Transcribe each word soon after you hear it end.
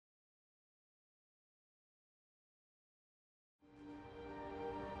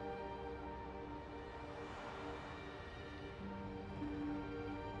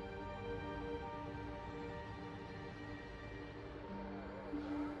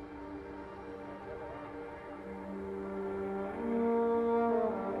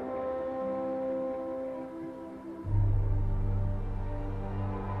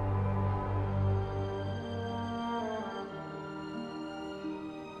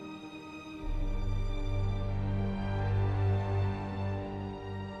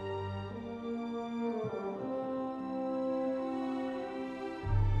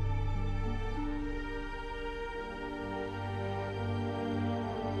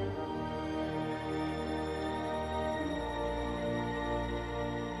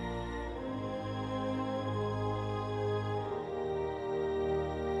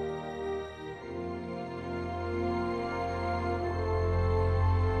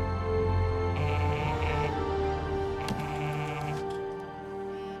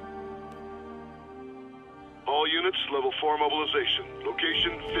units, level 4 mobilization.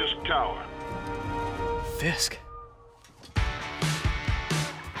 Location, Fisk Tower. Fisk?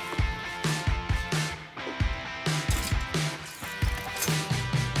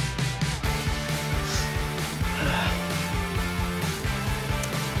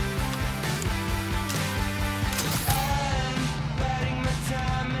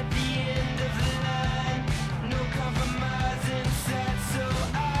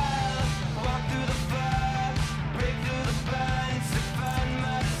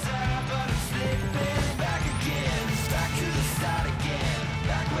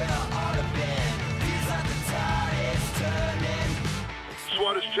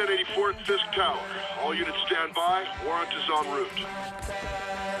 SWAT is 1084 at Fisk Tower. All units stand by. Warrant is en route.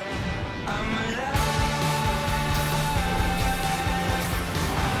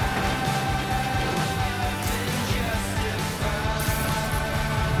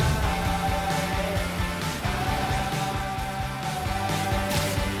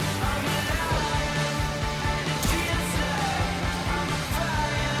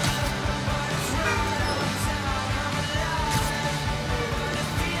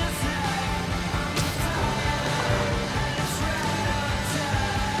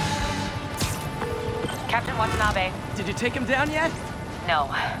 Captain Watanabe. Did you take him down yet?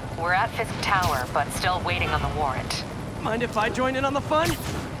 No. We're at Fisk Tower, but still waiting on the warrant. Mind if I join in on the fun?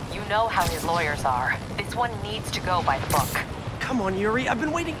 You know how his lawyers are. This one needs to go by the book. Come on, Yuri. I've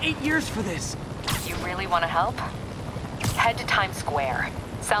been waiting 8 years for this. You really want to help? Head to Times Square.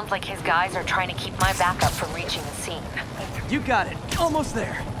 Sounds like his guys are trying to keep my backup from reaching the scene. You got it. Almost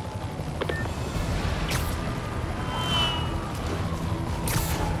there.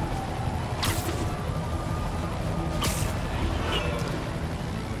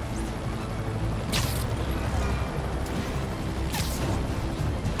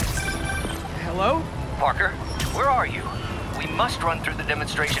 Hello? Parker, where are you? We must run through the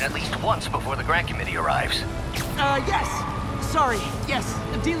demonstration at least once before the grant committee arrives. Yes. Sorry. Yes.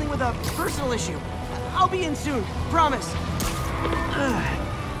 I'm dealing with a personal issue. I'll be in soon. Promise.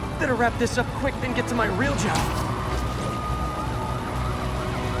 Better wrap this up quick than get to my real job.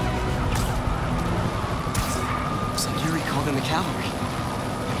 Looks like Yuri called in the cavalry.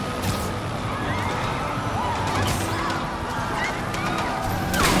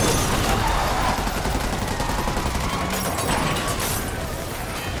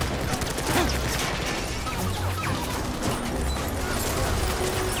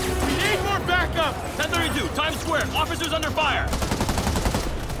 Backup! 1032, Times Square. Officers under fire.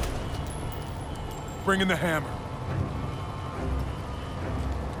 Bring in the hammer.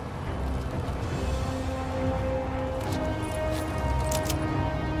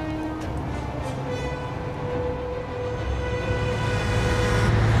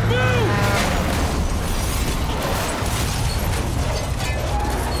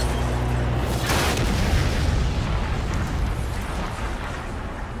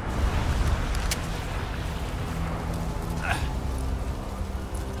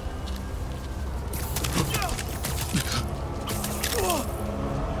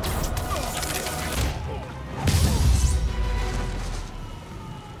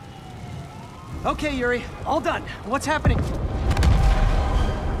 Okay, Yuri. All done. What's happening?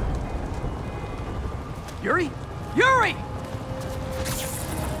 Yuri? Yuri!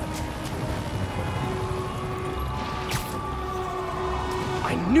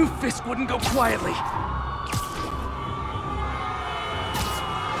 I knew Fisk wouldn't go quietly.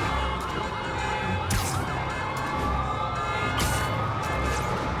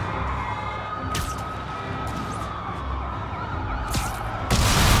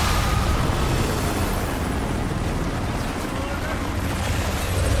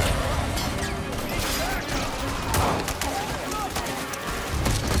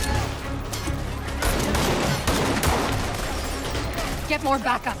 Get more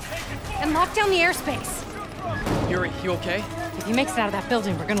backup. And lock down the airspace. Yuri, you okay? If he makes it out of that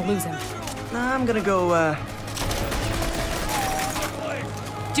building, we're gonna lose him. I'm gonna go,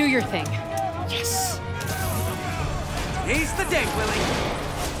 Do your thing. Yes! Today's the day, Willie!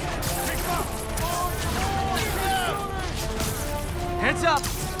 Heads up!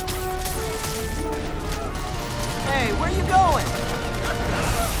 Hey, where you going?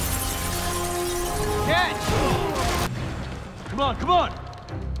 Catch! Come on, come on!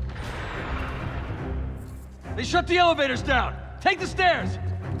 They shut the elevators down! Take the stairs!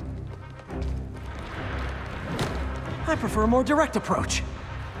 I prefer a more direct approach.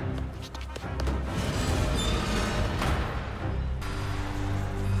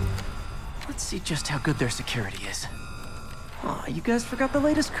 Let's see just how good their security is. Aw, you guys forgot the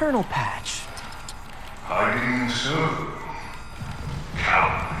latest kernel patch. Hiding so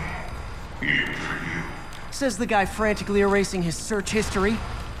cowardly, even for you. Says the guy frantically erasing his search history.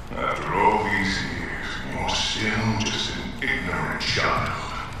 After all these years, you're still just an ignorant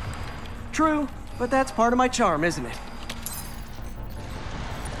child. True, but that's part of my charm, isn't it?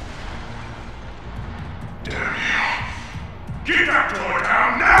 Damn you. Get that door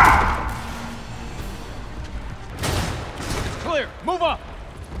down now! Clear! Move up!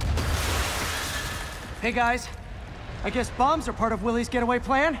 Hey guys, I guess bombs are part of Willie's getaway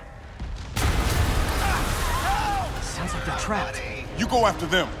plan? Sounds like they're trapped. You go after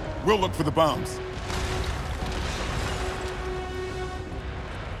them. We'll look for the bombs.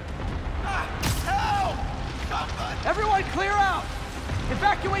 Everyone clear out!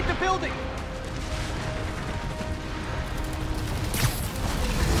 Evacuate the building!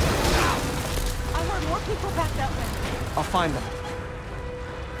 I heard more people back that way. I'll find them.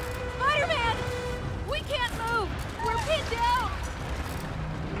 Spider-Man! We can't move! We're pinned down!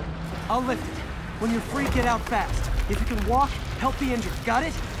 I'll lift it. When you're free, get out fast. If you can walk, help the injured. Got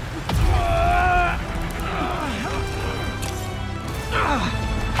it?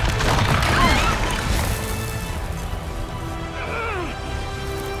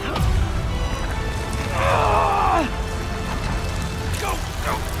 Go,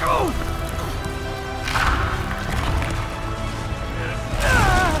 go, go!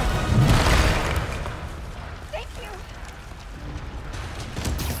 Thank you!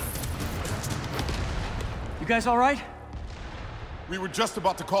 You guys all right? We were just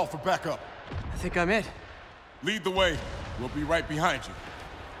about to call for backup. I think I'm it. Lead the way. We'll be right behind you.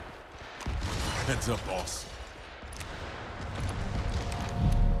 Heads up, boss.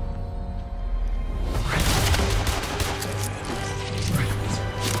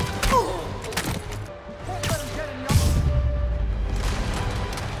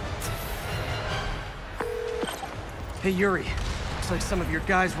 Hey, Yuri. Looks like some of your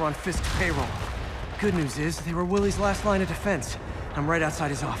guys were on Fisk's payroll. Good news is, they were Willie's last line of defense. I'm right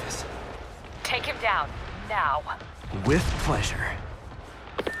outside his office. Take him down, now. With pleasure.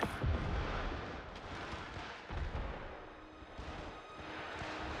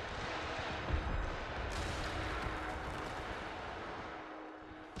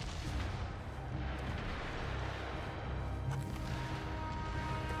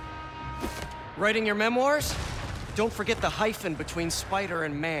 Writing your memoirs? Don't forget the hyphen between spider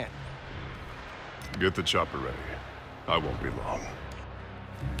and man. Get the chopper ready. I won't be long.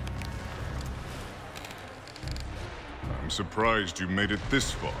 I'm surprised you made it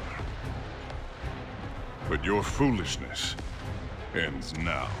this far. But your foolishness ends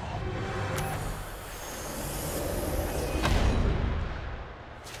now.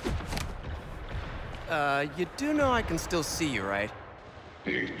 You do know I can still see you, right?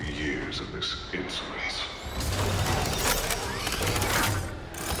 8 years of this insolence.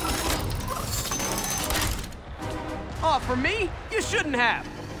 Oh, for me? You shouldn't have!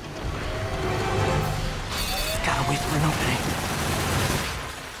 Gotta wait for an opening.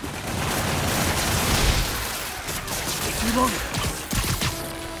 It's reloaded.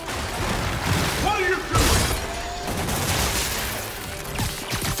 What are you doing?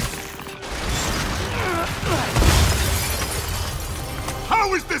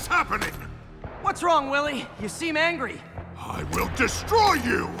 How is this happening? What's wrong, Willie? You seem angry. I will destroy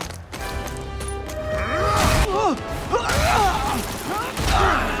you!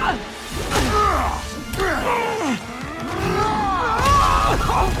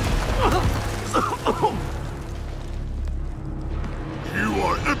 You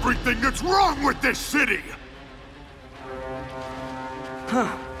are everything that's wrong with this city!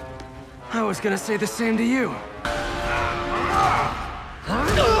 Huh. I was gonna say the same to you.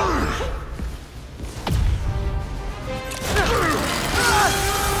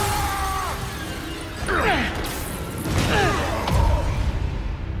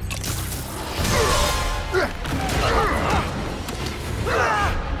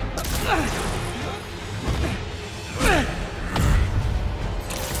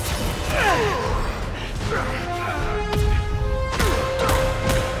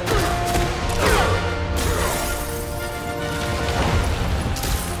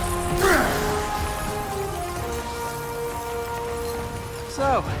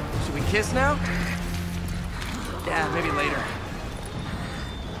 So, should we kiss now? Yeah, maybe later.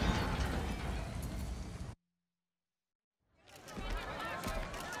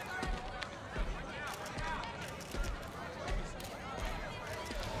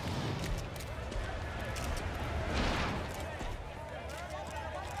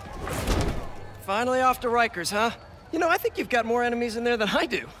 Finally off to Rikers, huh? You know, I think you've got more enemies in there than I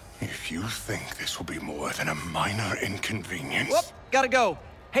do. If you think this will be more than a minor inconvenience... Whoop, gotta go.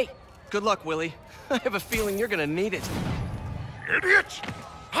 Hey, good luck, Willie. I have a feeling you're gonna need it. Idiot!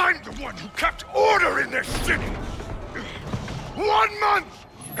 I'm the one who kept order in this city! 1 month!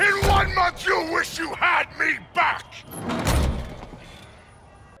 In 1 month you'll wish you had me back!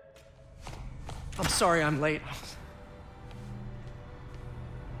 I'm sorry I'm late.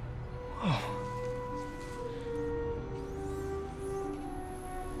 Oh.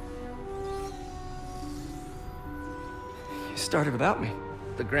 You started without me.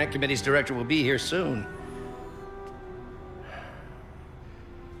 The grant committee's director will be here soon.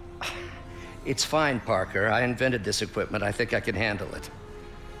 It's fine, Parker. I invented this equipment. I think I can handle it.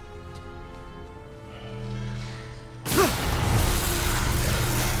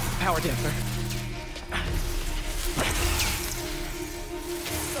 Power damper.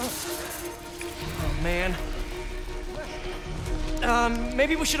 Oh, man.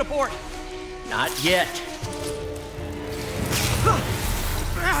 Maybe we should abort. Not yet.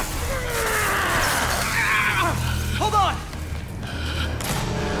 Hold on!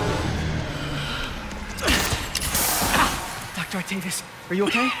 Dr. Octavius, are you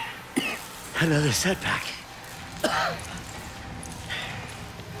okay? Another setback.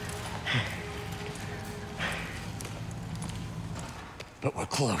 But we're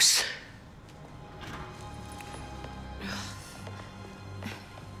close.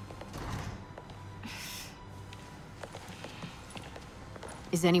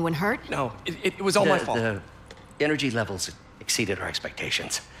 Is anyone hurt? No, it was all my fault. The energy levels exceeded our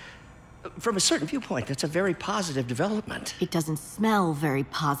expectations. From a certain viewpoint, that's a very positive development. It doesn't smell very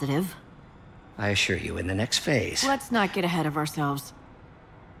positive. I assure you, in the next phase... Let's not get ahead of ourselves.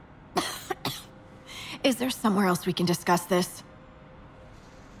 Is there somewhere else we can discuss this?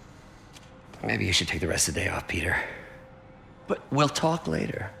 Maybe you should take the rest of the day off, Peter. But we'll talk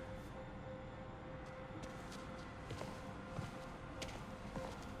later.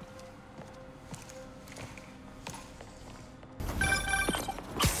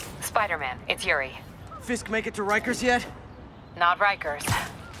 Spider-Man, it's Yuri. Fisk make it to Rikers yet? Not Rikers.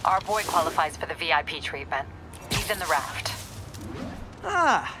 Our boy qualifies for the VIP treatment. He's in the raft.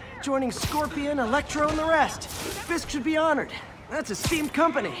 Ah, joining Scorpion, Electro, and the rest. Fisk should be honored. That's a steamed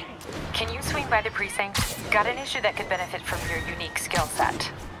company. Can you swing by the precinct? Got an issue that could benefit from your unique skill set.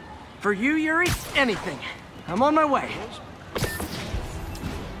 For you, Yuri, anything. I'm on my way.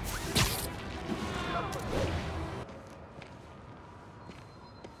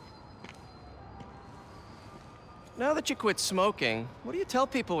 Now that you quit smoking, what do you tell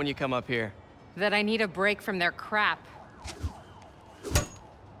people when you come up here? That I need a break from their crap.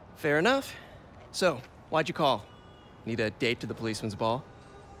 Fair enough. So, why'd you call? Need a date to the policeman's ball?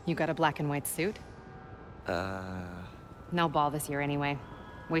 You got a black and white suit? No ball this year anyway.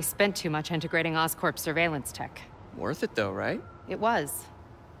 We spent too much integrating Oscorp's surveillance tech. Worth it though, right? It was.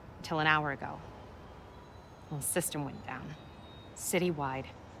 Until an hour ago. The system went down. Citywide.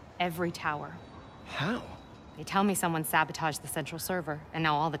 Every tower. How? They tell me someone sabotaged the central server, and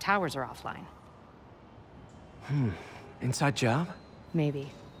now all the towers are offline. Inside job? Maybe.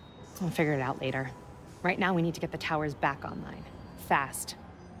 We'll figure it out later. Right now, we need to get the towers back online. Fast.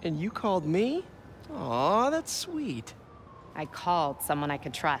 And you called me? Aw, that's sweet. I called someone I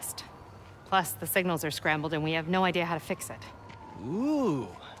could trust. Plus, the signals are scrambled, and we have no idea how to fix it. Ooh.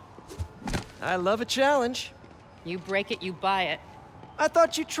 I love a challenge. You break it, you buy it. I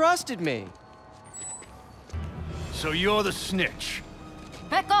thought you trusted me. So you're the snitch.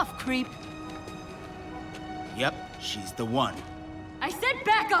 Back off, creep. Yep, she's the one. I said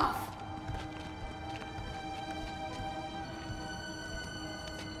back off!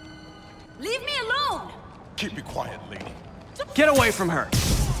 Leave me alone! Keep it quiet, lady. Get away from her.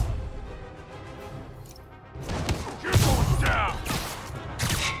 You're going down!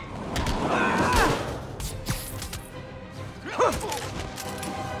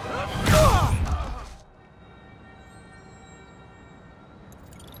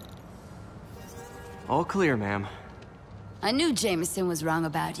 All clear, ma'am. I knew Jameson was wrong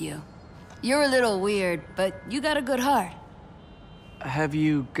about you. You're a little weird, but you got a good heart. Have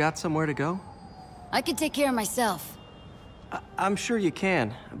you got somewhere to go? I can take care of myself. I'm sure you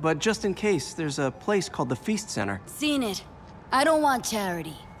can, but just in case, there's a place called the Feast Center. Seen it. I don't want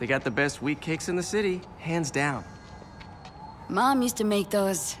charity. They got the best wheat cakes in the city, hands down. Mom used to make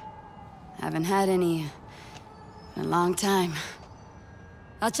those. Haven't had any in a long time.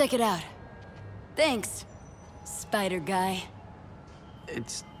 I'll check it out. Thanks, Spider Guy.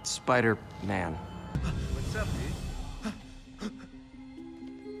 It's Spider-Man. What's up, dude?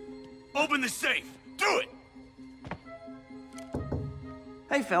 Open the safe! Do it!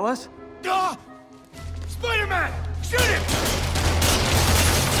 Hey, fellas. Spider-Man! Shoot him!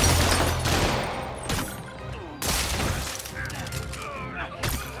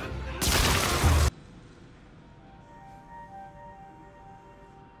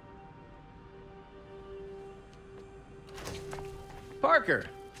 Parker!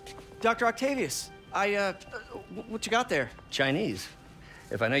 Dr. Octavius, what you got there? Chinese.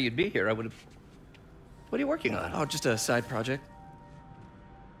 If I know you'd be here, I would have... What are you working on? Oh, just a side project.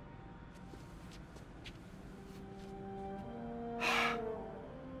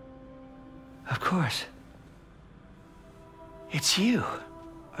 Of course. It's you.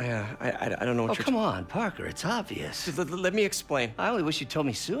 I don't know what Oh, come on, Parker, it's obvious. Let me explain. I only wish you'd told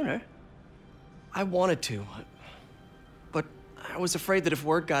me sooner. I wanted to, but I was afraid that if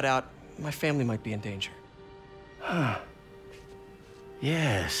word got out, my family might be in danger. Huh.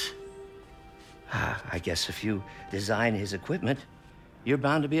 Yes. I guess if you design his equipment, you're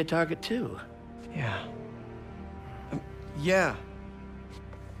bound to be a target too. Yeah. Yeah.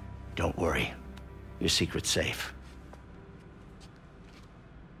 Don't worry. Your secret's safe.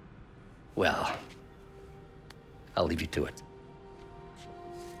 Well, I'll leave you to it.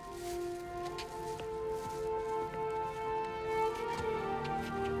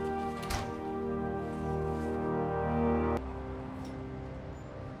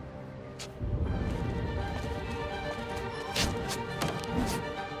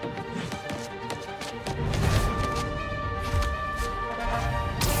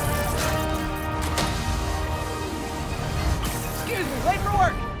 Excuse me, late for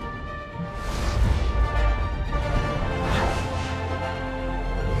work!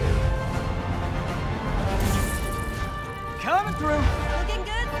 Coming through. Looking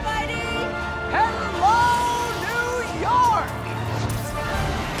good, Spidey! Hello, New York!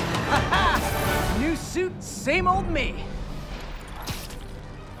 Ha-ha! New suit, same old me.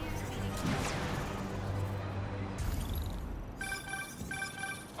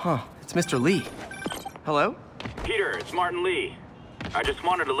 Huh, it's Mr. Lee. Hello? Peter, it's Martin Lee. I just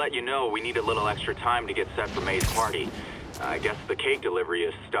wanted to let you know we need a little extra time to get set for May's party. I guess the cake delivery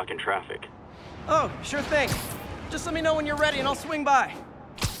is stuck in traffic. Oh, sure thing. Just let me know when you're ready and I'll swing by.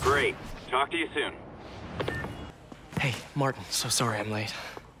 Great. Talk to you soon. Hey, Martin, so sorry I'm late.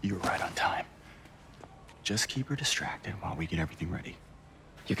 You were right on time. Just keep her distracted while we get everything ready.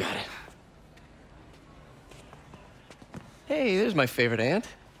 You got it. Hey, there's my favorite aunt.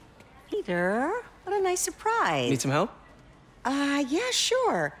 Peter, what a nice surprise. Need some help? Yeah,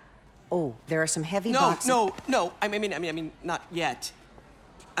 sure. Oh, there are some heavy No, boxes. no. I mean, not yet.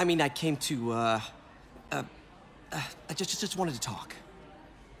 I mean, I came to, I just wanted to talk.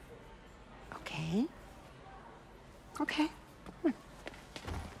 Okay. Okay.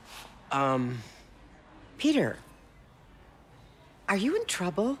 Peter, are you in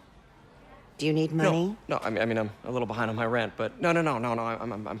trouble? Do you need money? No, I mean, I'm a little behind on my rent, but no,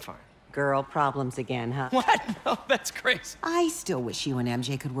 I'm fine. Girl problems again, huh? What? No, that's crazy. I still wish you and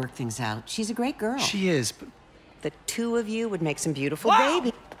MJ could work things out. She's a great girl. She is, but... The two of you would make some beautiful Wow!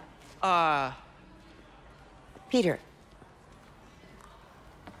 babies. Peter.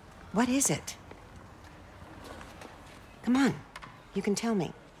 What is it? Come on. You can tell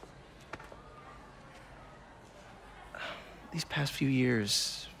me. These past few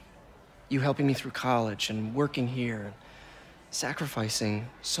years, you helping me through college and working here, and sacrificing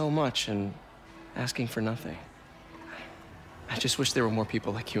so much and asking for nothing. I just wish there were more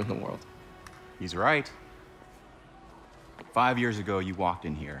people like you in the world. He's right. 5 years ago, you walked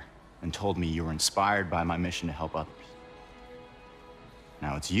in here and told me you were inspired by my mission to help others.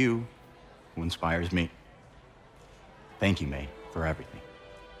 Now it's you who inspires me. Thank you, May, for everything.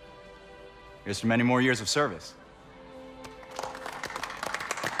 Here's to many more years of service.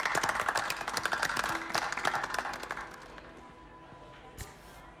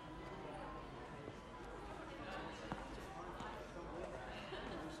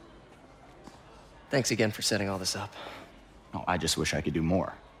 Thanks again for setting all this up. Oh, I just wish I could do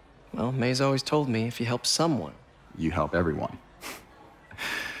more. Well, May's always told me if you help someone, You help everyone.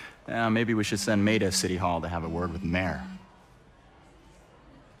 Maybe we should send May to City Hall to have a word with the mayor.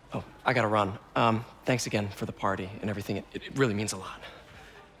 Oh, I gotta run. Thanks again for the party and everything. It really means a lot.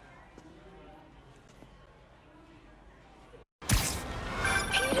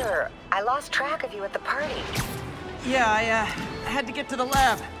 Peter, I lost track of you at the party. Yeah, I had to get to the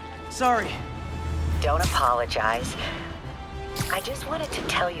lab. Sorry. Don't apologize. I just wanted to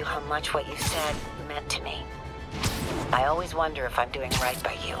tell you how much what you said meant to me. I always wonder if I'm doing right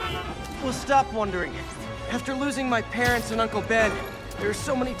by you. Well, stop wondering. After losing my parents and Uncle Ben, there are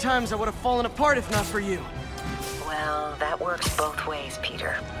so many times I would have fallen apart if not for you. Well, that works both ways,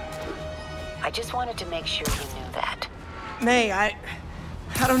 Peter. I just wanted to make sure you knew that. May, I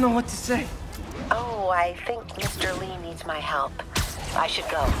don't know what to say. Oh, I think Mr. Lee needs my help. I should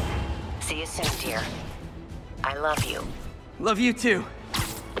go. See you soon, dear. I love you. Love you too.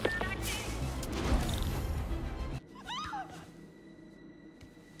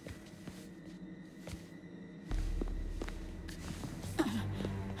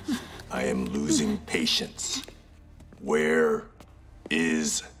 I am losing patience. Where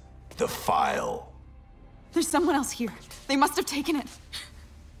is the file? There's someone else here. They must have taken it.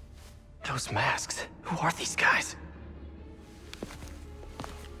 Those masks. Who are these guys?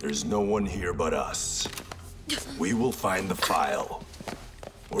 There's no one here but us. We will find the file,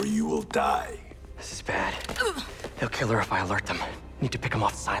 or you will die. This is bad. They'll kill her if I alert them. Need to pick them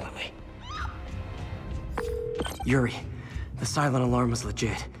off silently. Yuri, the silent alarm was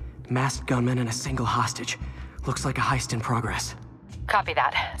legit. Masked gunmen and a single hostage. Looks like a heist in progress. Copy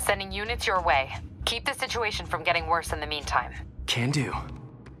that. Sending units your way. Keep the situation from getting worse in the meantime. Can do.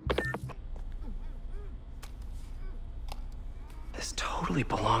 This totally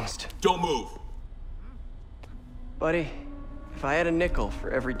belongs to... Don't move. Buddy, if I had a nickel for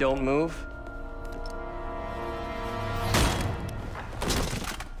every don't move...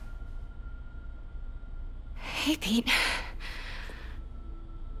 Hey, Pete.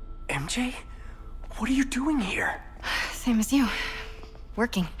 MJ? What are you doing here? Same as you.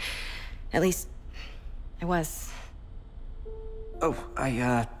 Working. At least, I was. Oh,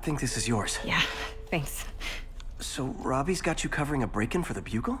 I think this is yours. Yeah, thanks. So Robbie's got you covering a break-in for the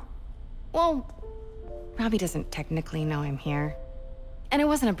Bugle? Well, Robbie doesn't technically know I'm here. And it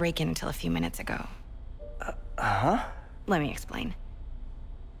wasn't a break-in until a few minutes ago. Uh-huh? Let me explain.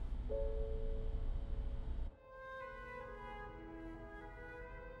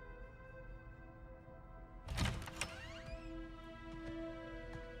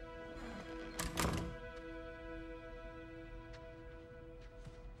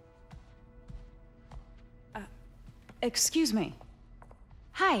 Excuse me.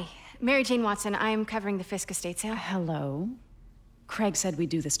 Hi, Mary Jane Watson. I'm covering the Fisk estate sale. Hello. Craig said we'd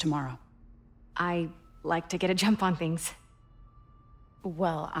do this tomorrow. I like to get a jump on things.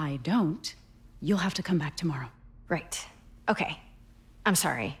 Well, I don't. You'll have to come back tomorrow. Right. Okay. I'm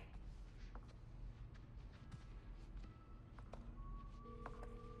sorry.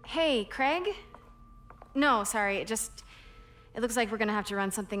 Hey, Craig? No, sorry. It looks like we're gonna have to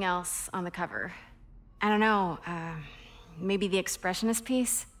run something else on the cover. I don't know, maybe the expressionist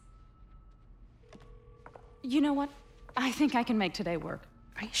piece? You know what? I think I can make today work.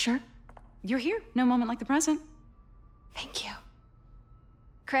 Are you sure? You're here. No moment like the present. Thank you.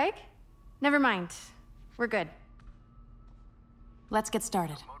 Craig? Never mind. We're good. Let's get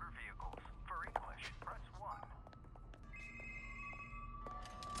started.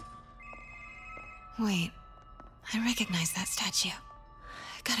 Wait, I recognize that statue.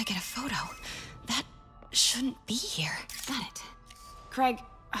 Gotta get a photo. That shouldn't be here. Got it. Craig,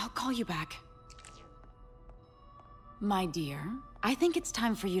 I'll call you back. My dear, I think it's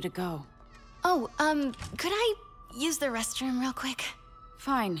time for you to go. Oh, could I use the restroom real quick?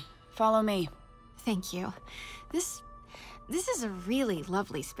 Fine. Follow me. Thank you. This is a really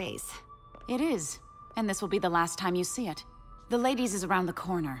lovely space. It is. And this will be the last time you see it. The ladies is around the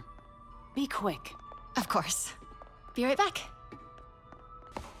corner. Be quick. Of course. Be right back.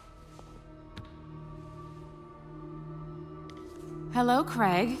 Hello,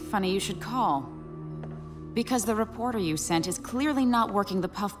 Craig. Funny you should call. Because the reporter you sent is clearly not working the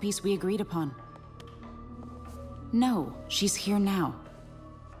puff piece we agreed upon. No, she's here now.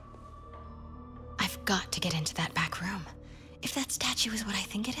 I've got to get into that back room. If that statue is what I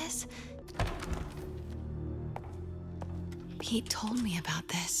think it is... Pete told me about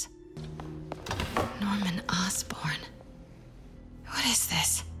this. Norman Osborn. What is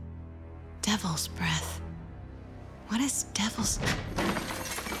this? Devil's breath. What is devil's...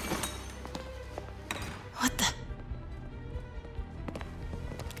 What the...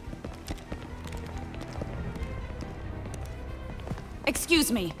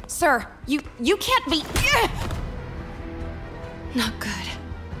 Excuse me, sir. You can't be... Not good.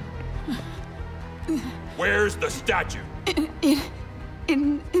 Where's the statue?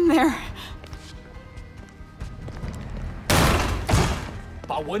 In there.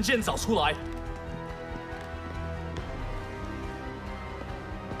 把文件找出来。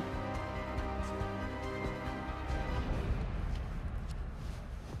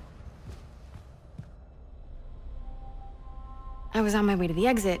 I was on my way to the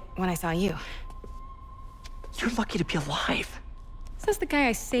exit when I saw you. You're lucky to be alive. Says the guy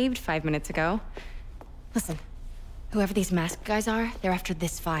I saved 5 minutes ago. Listen, Whoever these masked guys are, they're after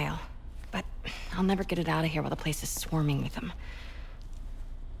this file. But I'll never get it out of here while the place is swarming with them.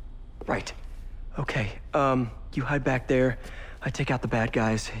 Right. Okay, you hide back there. I take out the bad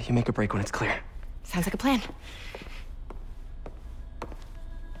guys. You make a break when it's clear. Sounds like a plan.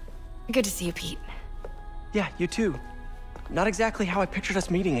 Good to see you, Pete. Yeah, you too. Not exactly how I pictured us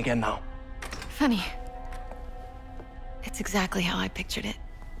meeting again, though. Funny. It's exactly how I pictured it.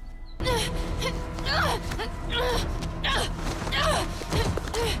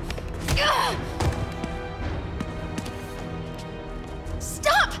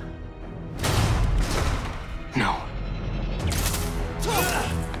 Stop! No.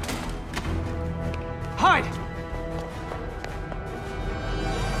 Hide!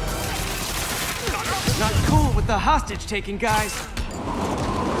 Not cool with the hostage-taking, guys.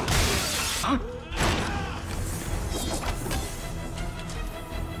 Huh?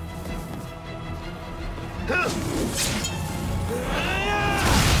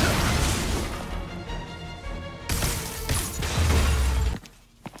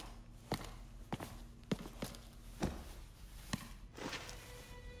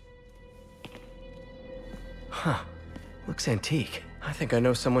 Huh. Looks antique. I think I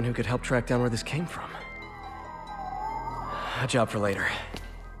know someone who could help track down where this came from. A job for later.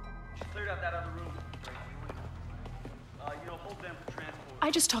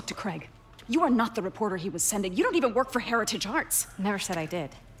 I just talked to Craig. You are not the reporter he was sending. You don't even work for Heritage Arts. Never said I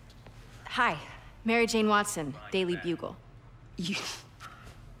did. Hi, Mary Jane Watson, Daily Bugle.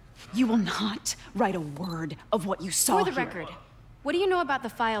 You will not write a word of what you saw For the here. record, what do you know about the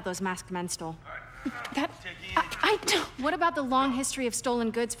file those masked men stole? I don't. What about the long history of stolen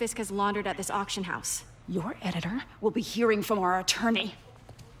goods Fisk has laundered at this auction house? Your editor will be hearing from our attorney.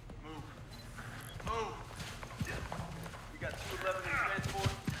 Move. We got 211 in transport.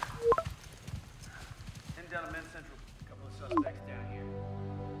 Heading down to Men's Central. A couple of suspects down here.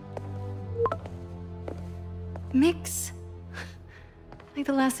 Mix? Like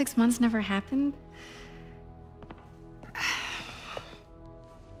the last 6 months never happened?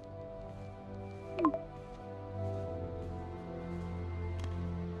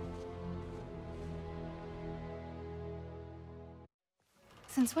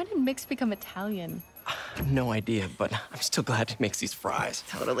 Since when did Mix become Italian? No idea, but I'm still glad he makes these fries.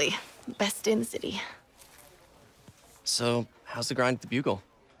 Totally. Best in the city. So, how's the grind at the Bugle?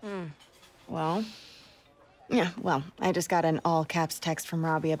 Well, I just got an all-caps text from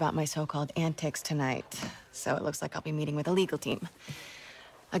Robbie about my so-called antics tonight. So it looks like I'll be meeting with a legal team.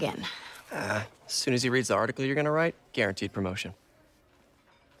 Again. As soon as he reads the article you're gonna write, guaranteed promotion.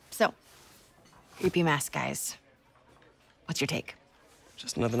 So, creepy mask guys. What's your take?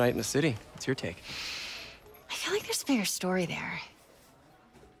 Just another night in the city. What's your take? I feel like there's a bigger story there.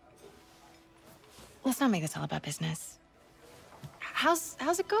 Let's not make this all about business. How's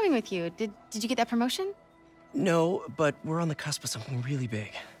it going with you? Did you get that promotion? No, but we're on the cusp of something really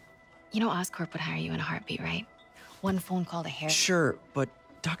big. You know Oscorp would hire you in a heartbeat, right? One phone call to Harry. Sure, but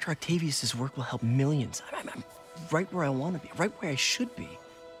Dr. Octavius's work will help millions. I'm right where I want to be, right where I should be.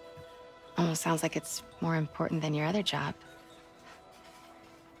 Almost sounds like it's more important than your other job.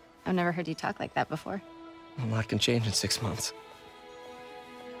 I've never heard you talk like that before. A lot can change in 6 months.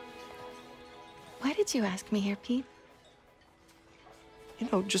 Why did you ask me here, Pete? You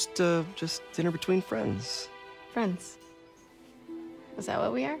know, just dinner between friends. Friends. Is that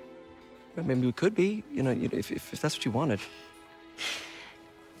what we are? Well, maybe we could be, if that's what you wanted.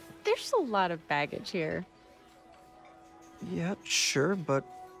 There's a lot of baggage here. Yeah, sure, but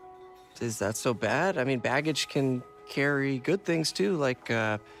is that so bad? I mean, baggage can carry good things too, like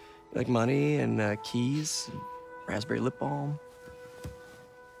money and keys, and raspberry lip balm.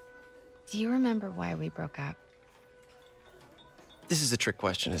 Do you remember why we broke up? This is a trick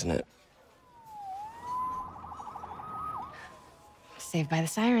question, isn't it? Saved by the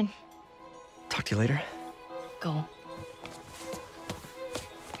siren. Talk to you later. Go.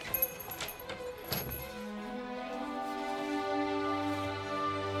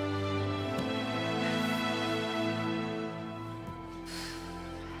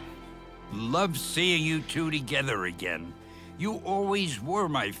 Love seeing you two together again. You always were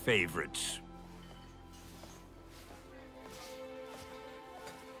my favorites.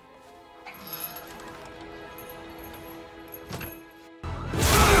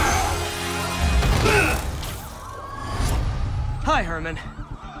 Hi, Herman.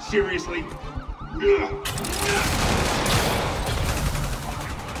 Seriously? Give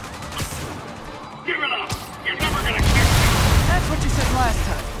it up! You're never gonna catch me! That's what you said last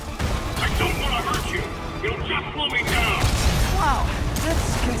time. I don't want to hurt you! You'll just slow me down! Wow,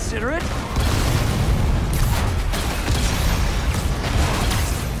 that's considerate.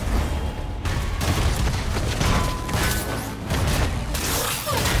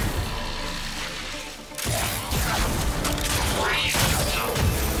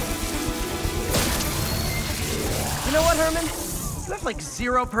 know what, Herman? You have like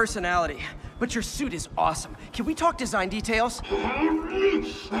zero personality, but your suit is awesome. Can we talk design details?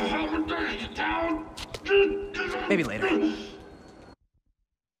 Maybe later.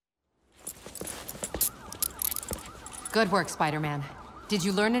 Good work, Spider-Man. Did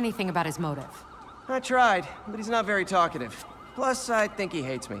you learn anything about his motive? I tried, but he's not very talkative. Plus, I think he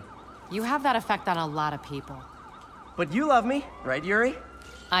hates me. You have that effect on a lot of people. But you love me, right, Yuri?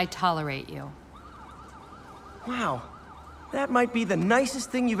 I tolerate you. Wow. That might be the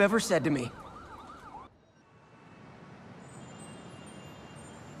nicest thing you've ever said to me.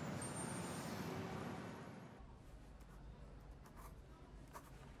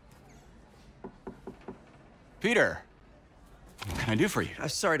 Peter, what can I do for you? I'm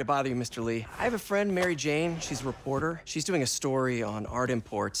sorry to bother you, Mr. Lee. I have a friend, Mary Jane. She's a reporter. She's doing a story on art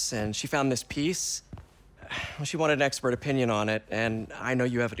imports, and she found this piece. Well, she wanted an expert opinion on it, and I know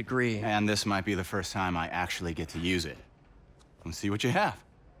you have a degree. And this might be the first time I actually get to use it. Let's see what you have.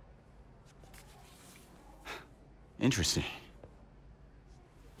 Interesting.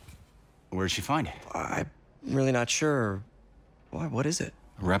 Where did she find it? I'm really not sure. Why, what is it?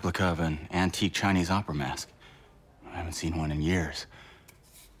 A replica of an antique Chinese opera mask. I haven't seen one in years.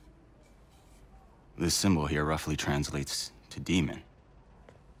 This symbol here roughly translates to demon.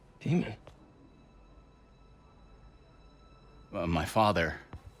 Demon? My father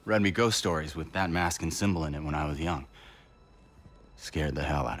read me ghost stories with that mask and symbol in it when I was young. Scared the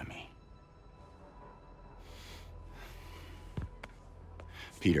hell out of me.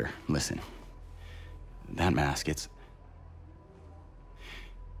 Peter, listen. That mask, it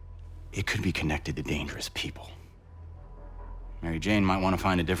could be connected to dangerous people. Mary Jane might want to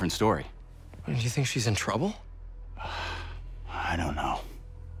find a different story. Do you think she's in trouble? I don't know.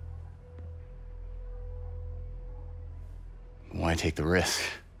 Why take the risk?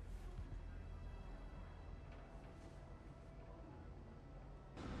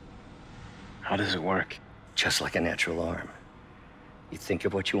 How does it work? Just like a natural arm. You think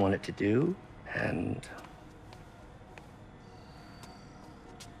of what you want it to do, and...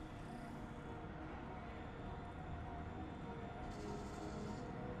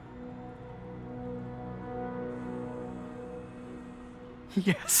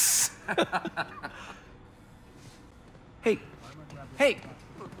 Yes. Hey,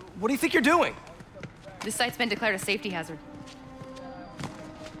 what do you think you're doing? This site's been declared a safety hazard.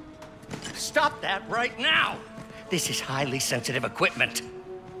 Stop that right now! This is highly sensitive equipment.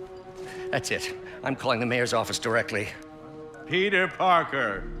 That's it. I'm calling the mayor's office directly. Peter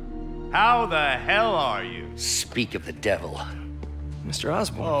Parker, how the hell are you? Speak of the devil. Mr.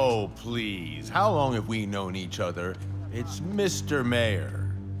 Osborn. Oh, please. How long have we known each other? It's Mr.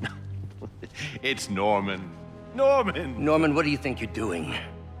 Mayor. It's Norman. Norman! Norman, what do you think you're doing?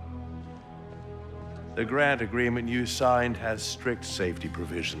 The grant agreement you signed has strict safety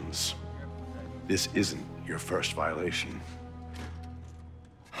provisions. This isn't your first violation.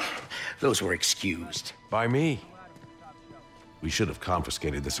 Those were excused. By me. We should have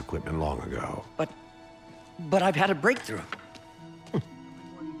confiscated this equipment long ago. But I've had a breakthrough.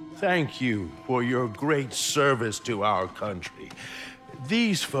 Thank you for your great service to our country.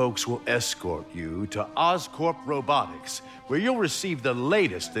 These folks will escort you to Oscorp Robotics, where you'll receive the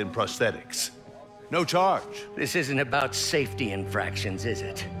latest in prosthetics. No charge. This isn't about safety infractions, is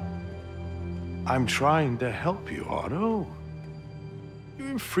it? I'm trying to help you, Otto.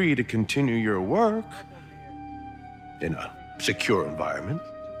 You're free to continue your work in a secure environment.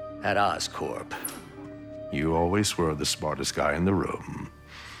 At Oscorp. You always were the smartest guy in the room.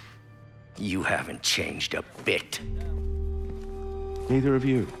 You haven't changed a bit. Neither of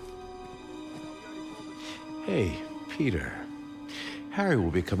you. Hey, Peter. Harry will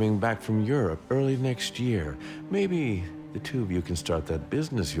be coming back from Europe early next year. Maybe the two of you can start that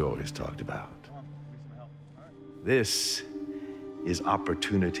business you always talked about. This is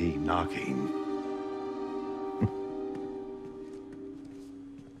opportunity knocking.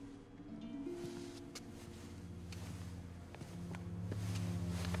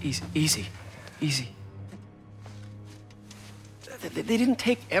 Easy. They didn't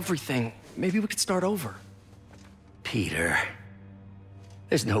take everything. Maybe we could start over. Peter,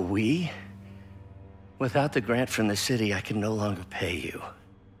 there's no we. Without the grant from the city, I can no longer pay you.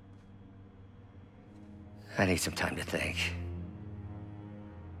 I need some time to think.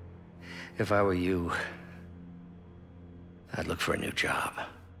 If I were you, I'd look for a new job.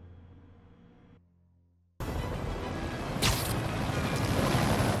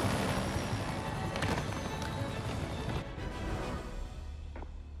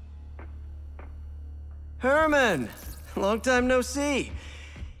 Herman! Long time no see.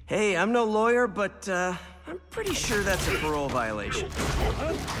 Hey, I'm no lawyer, but I'm Pretty sure that's a parole violation.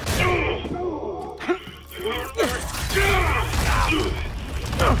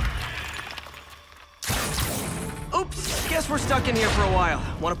 Oops, guess we're stuck in here for a while.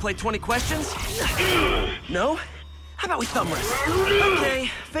 Want to play 20 questions? No? How about we thumb wrestle? Okay,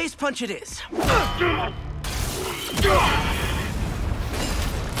 face punch it is.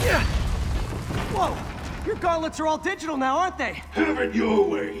 Whoa! Your gauntlets are all digital now, aren't they? Have it your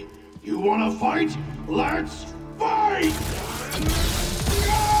way. You wanna fight? Let's fight!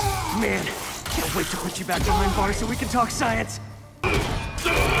 Man, can't wait to put you back behind bars so we can talk science.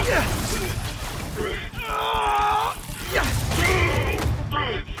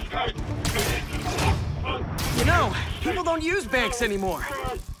 You know, people don't use banks anymore.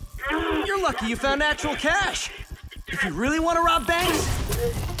 You're lucky you found actual cash. If you really want to rob banks,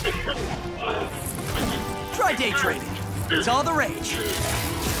 try day trading. It's all the rage.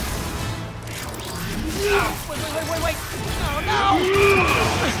 Wait. Oh, no!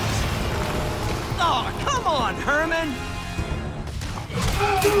 Oh, come on, Herman!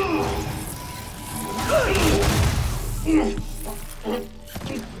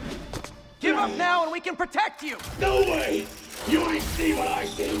 Give up now and we can protect you! No way! You ain't see what I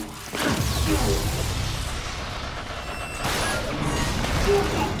see!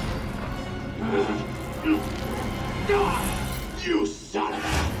 You son of a...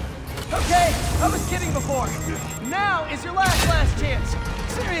 Okay, I was kidding before. Now is your last chance.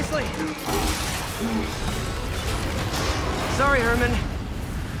 Seriously. Sorry, Herman.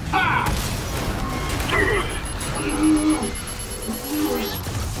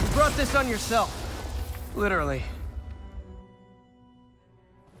 You brought this on yourself. Literally.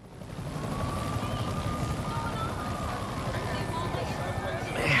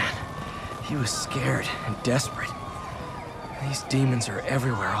 Man, he was scared and desperate. These demons are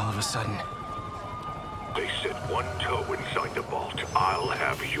everywhere all of a sudden. They set one toe inside the vault. I'll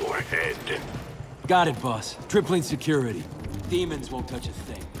have your head. Got it, boss. Tripling security. Demons won't touch a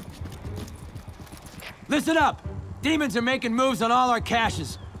thing. Listen up! Demons are making moves on all our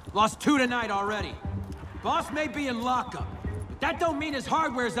caches. Lost 2 tonight already. Boss may be in lockup, but that don't mean his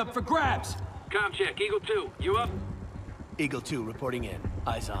hardware's up for grabs. Com check, Eagle 2, you up? Eagle 2 reporting in.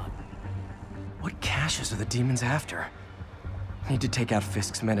 Eyes on. What caches are the demons after? Need to take out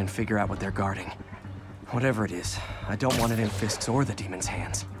Fisk's men and figure out what they're guarding. Whatever it is, I don't want it in Fisk's or the demons'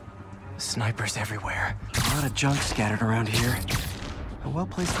 hands. Snipers everywhere. A lot of junk scattered around here. A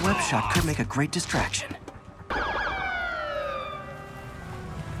well-placed web shot could make a great distraction.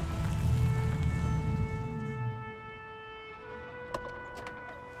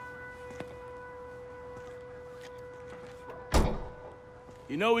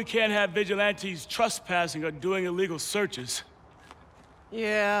 You know we can't have vigilantes trespassing or doing illegal searches.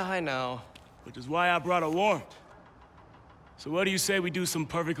 Yeah, I know. Which is why I brought a warrant. So what do you say we do some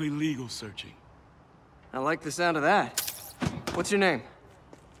perfectly legal searching? I like the sound of that. What's your name?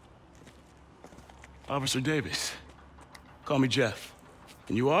 Officer Davis. Call me Jeff.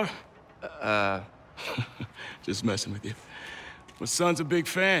 And you are? Just messing with you. My son's a big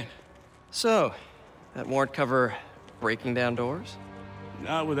fan. So, that warrant cover breaking down doors?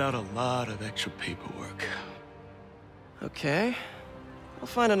 Not without a lot of extra paperwork. Okay. I'll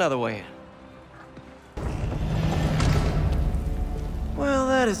find another way in. Well,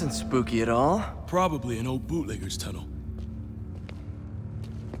 that isn't spooky at all. Probably an old bootlegger's tunnel.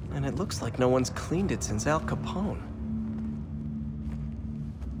 And it looks like no one's cleaned it since Al Capone.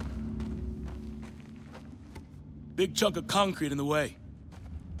 Big chunk of concrete in the way.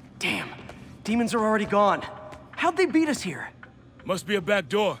 Damn. Demons are already gone. How'd they beat us here? Must be a back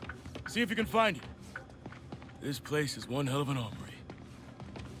door. See if you can find it. This place is one hell of an armory.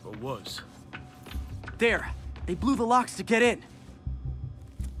 Or was. There. They blew the locks to get in.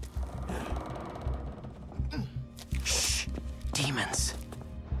 Shh. Demons.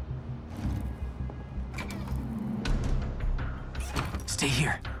 Stay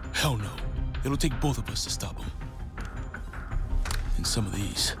here. Hell no. It'll take both of us to stop them. And some of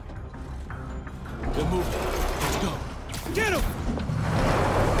these. They're moving. Let's go. Get him!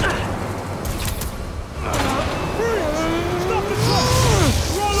 Stop the truck!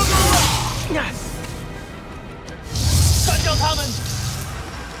 Roll him around! Gun coming!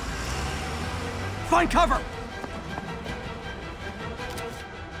 Find cover!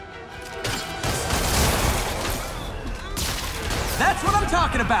 That's what I'm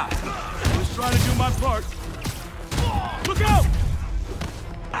talking about! I was trying to do my part. Look out!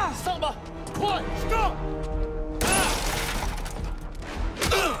 Samba! One! Stop!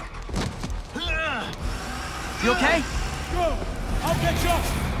 You okay? Go! I'll catch up!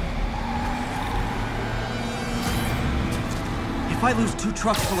 If I lose 2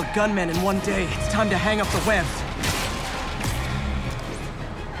 trucks full of gunmen in one day, it's time to hang up the webs.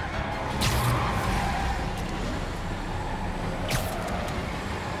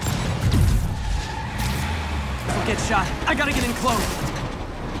 I'll get shot. I gotta get in close.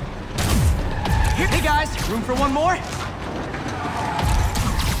 Hey guys, room for one more?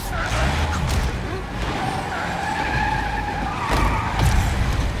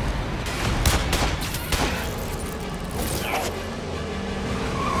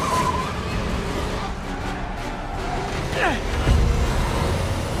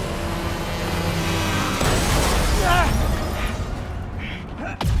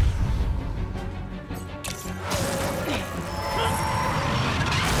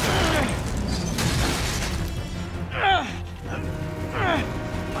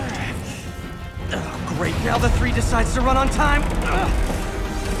 Great, now the 3 decides to run on time.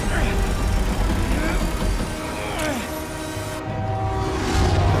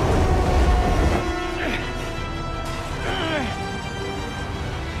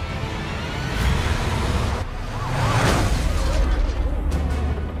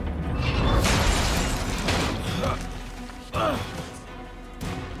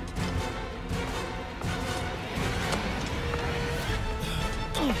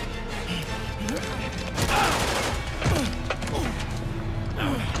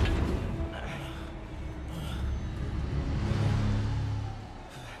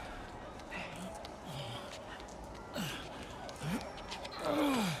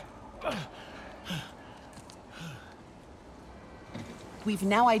 We've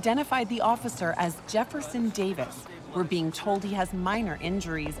now identified the officer as Jefferson Davis. We're being told he has minor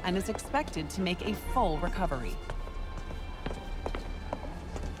injuries and is expected to make a full recovery.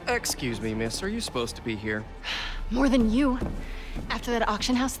 Excuse me, miss. Are you supposed to be here? More than you. After that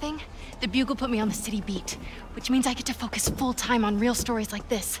auction house thing, the Bugle put me on the city beat, which means I get to focus full-time on real stories like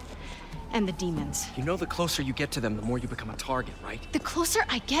this. And the demons. You know the closer you get to them, the more you become a target, right? The closer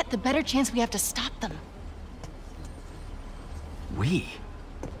I get, the better chance we have to stop them. We?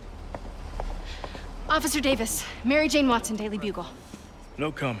 Officer Davis, Mary Jane Watson, Daily Bugle.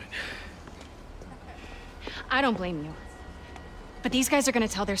 No comment. I don't blame you. But these guys are gonna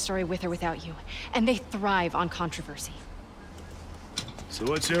tell their story with or without you, and they thrive on controversy. So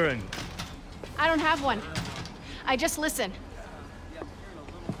what's your end? I don't have one. I just listen.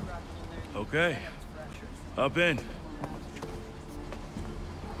 Okay. Hop in.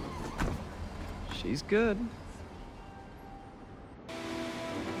 She's good.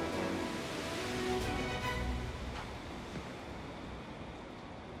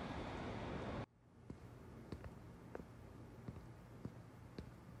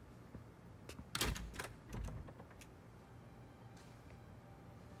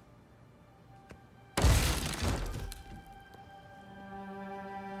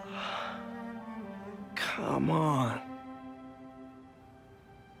 Come on.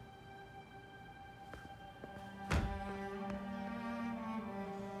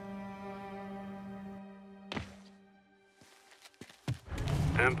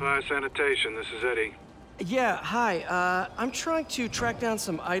 Empire Sanitation, this is Eddie. Yeah, hi. I'm trying to track down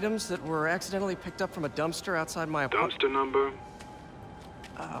some items that were accidentally picked up from a dumpster outside my apartment. Dumpster number?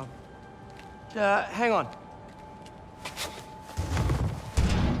 Hang on.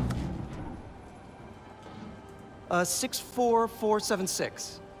 Uh,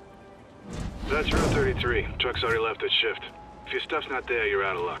 64476. That's Route 33. Truck's already left its shift. If your stuff's not there, you're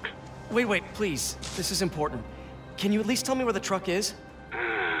out of luck. Wait, please. This is important. Can you at least tell me where the truck is?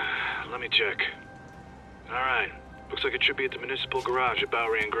 Let me check. All right. Looks like it should be at the municipal garage at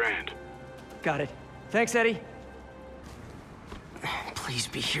Bowery and Grand. Got it. Thanks, Eddie. Please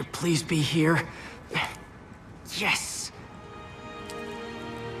be here. Please be here. Yes!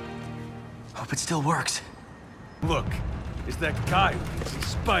 Hope it still works. Look, it's that guy who thinks he's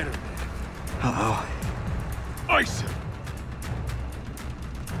Spider-Man. Uh-oh. Ice him!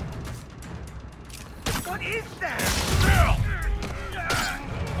 What is that?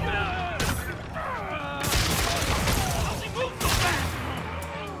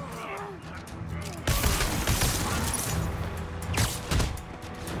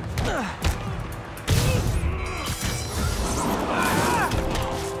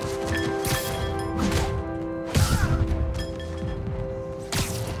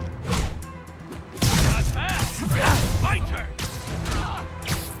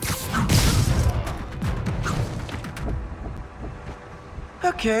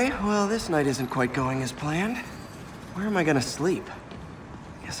 Okay, well, this night isn't quite going as planned. Where am I gonna sleep?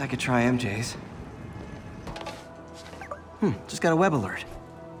 Guess I could try MJ's. Just got a web alert.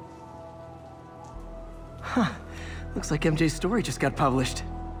 Huh. Looks like MJ's story just got published.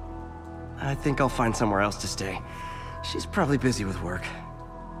 I think I'll find somewhere else to stay. She's probably busy with work.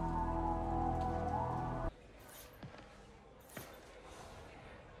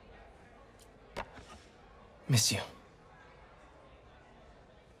 Miss you.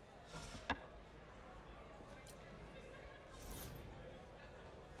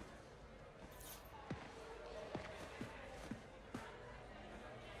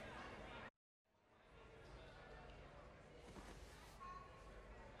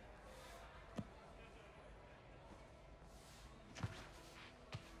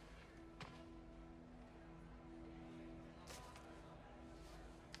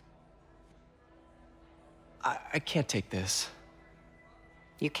 I can't take this.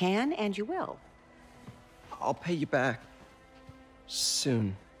 You can, and you will. I'll pay you back.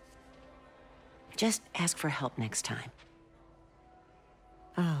 Soon. Just ask for help next time.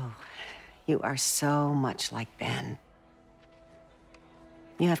 Oh, you are so much like Ben.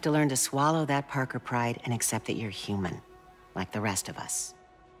 You have to learn to swallow that Parker pride and accept that you're human, like the rest of us.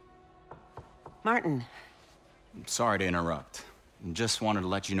 Martin. I'm sorry to interrupt. Just wanted to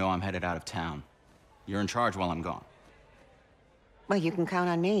let you know I'm headed out of town. You're in charge while I'm gone. Well, you can count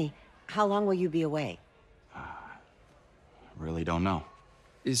on me. How long will you be away? Really don't know.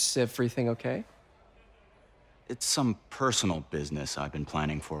 Is everything okay? It's some personal business I've been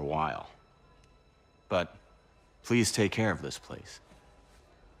planning for a while. But please take care of this place.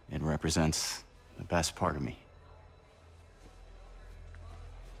 It represents the best part of me.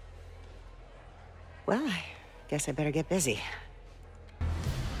 Well, I guess I better get busy.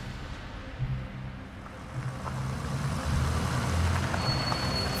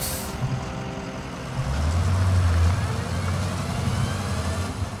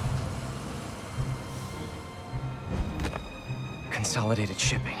 Consolidated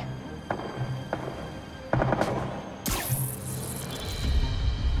shipping.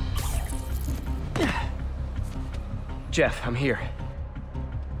 Jeff, I'm here.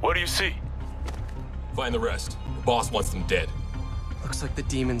 What do you see? Find the rest. The boss wants them dead. Looks like the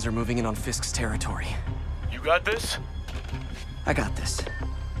demons are moving in on Fisk's territory. You got this? I got this.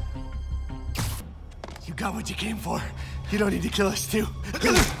 You got what you came for. You don't need to kill us too.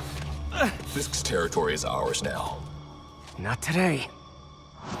 Fisk's territory is ours now. Not today.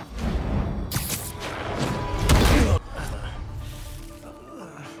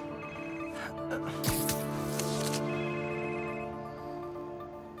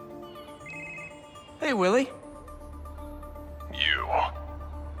 Hey, Willie. You.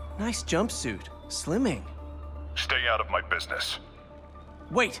 Nice jumpsuit. Slimming. Stay out of my business.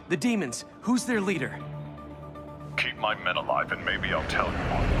 Wait, the demons. Who's their leader? Keep my men alive and maybe I'll tell you.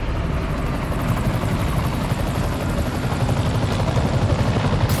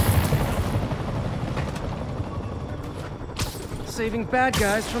 Saving bad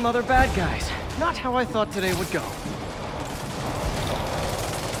guys from other bad guys. Not how I thought today would go.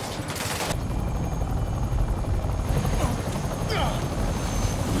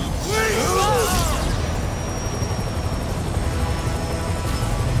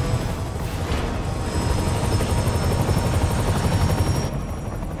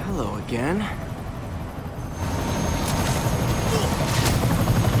 Hello again.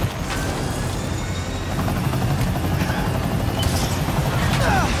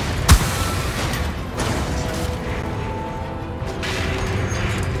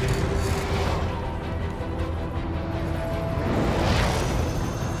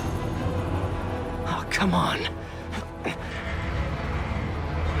 Come on.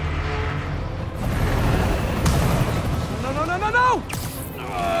 No!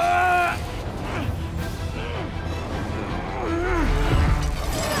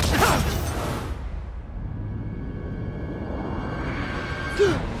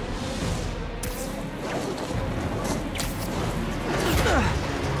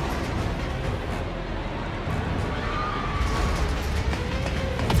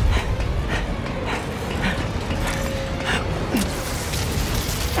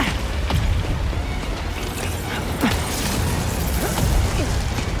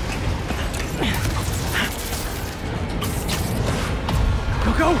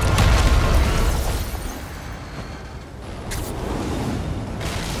 Go!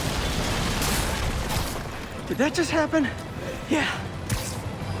 Did that just happen? Yeah.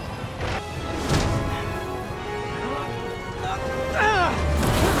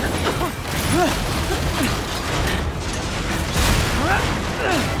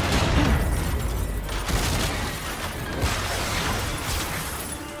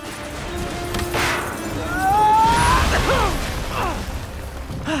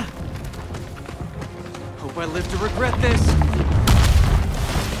 I live to regret this.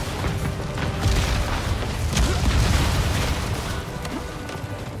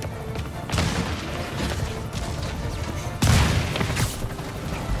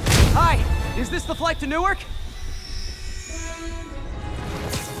 Hi! Is this the flight to Newark?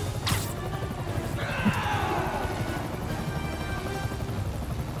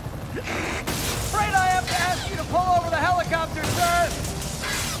 Afraid I have to ask you to pull over the helicopter, sir!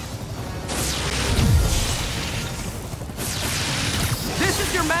 This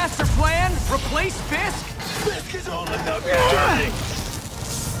is your master plan? Replace Fisk? Fisk is holding up your journey!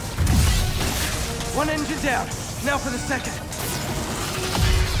 One engine down. Now for the second.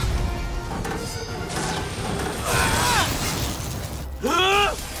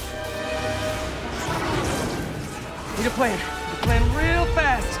 Need a plan. Need a plan real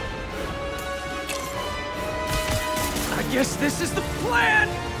fast. I guess this is the plan!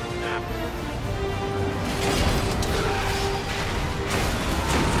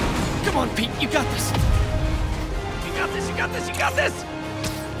 Come on, Pete, you got this! You got this, you got this, you got this!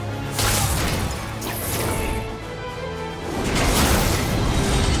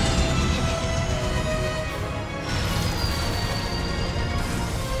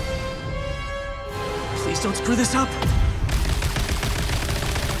 Please don't screw this up!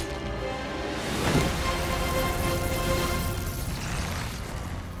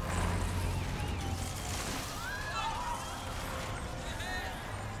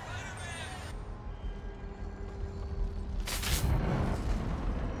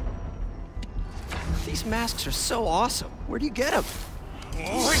 These masks are so awesome. Where do you get them?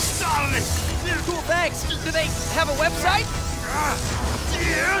 Oh, solid! Cool, thanks. Do they have a website?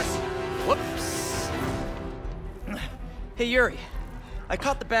 Yes! Whoops. Hey, Yuri. I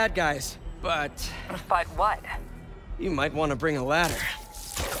caught the bad guys, but... But what? You might want to bring a ladder.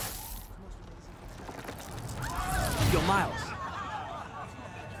 Yo, Miles.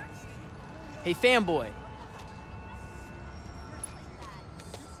 Hey, fanboy.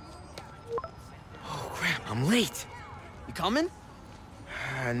 Oh, crap, I'm late. You coming?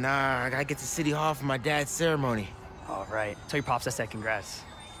 Nah, I gotta get to City Hall for my dad's ceremony. All right. Tell your pops I said congrats.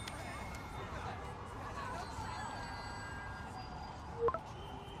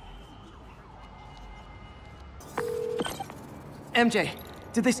 MJ,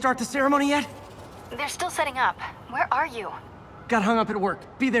 did they start the ceremony yet? They're still setting up. Where are you? Got hung up at work.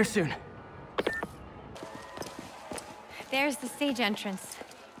 Be there soon. There's the stage entrance.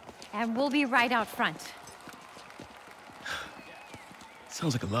 And we'll be right out front.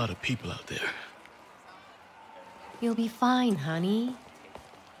 Sounds like a lot of people out there. You'll be fine, honey.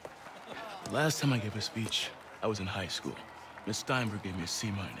 The last time I gave a speech, I was in high school. Miss Steinberg gave me a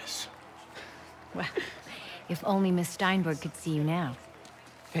C-. Well, if only Miss Steinberg could see you now.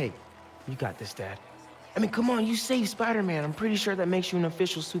 Hey, you got this, Dad. I mean, come on, you saved Spider-Man. I'm pretty sure that makes you an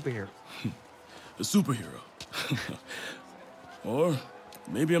official superhero. A superhero. Or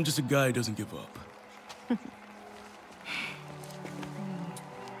maybe I'm just a guy who doesn't give up.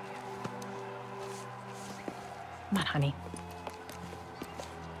 Come on, honey.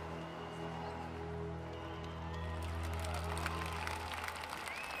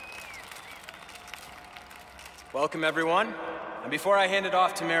 Welcome, everyone. And before I hand it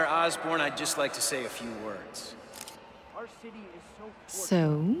off to Mayor Osborne, I'd just like to say a few words.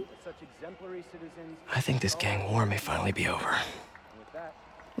 So? I think this gang war may finally be over.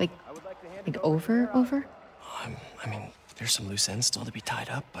 Like over? I mean, there's some loose ends still to be tied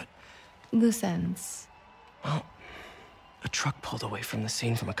up, but... Loose ends. Well, a truck pulled away from the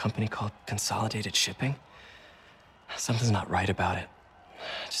scene from a company called Consolidated Shipping. Something's not right about it.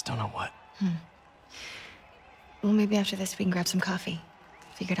 I just don't know what. Well, maybe after this we can grab some coffee.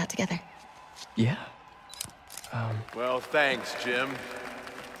 Figure it out together. Yeah. Well, thanks, Jim.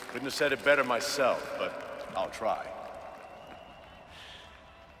 Couldn't have said it better myself, but I'll try.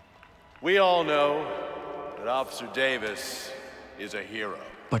 We all know that Officer Davis is a hero.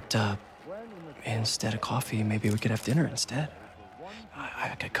 But, instead of coffee, maybe we could have dinner instead.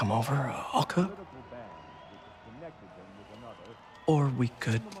 I could come over, I'll cook. Or we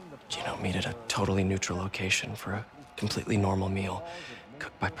could, meet at a totally neutral location for a completely normal meal,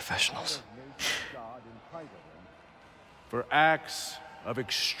 cooked by professionals. For acts of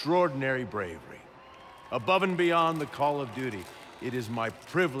extraordinary bravery, above and beyond the call of duty, it is my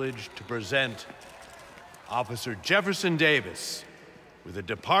privilege to present Officer Jefferson Davis with the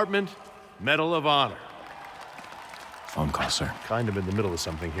Department Medal of Honor. Phone call, sir. Kind of in the middle of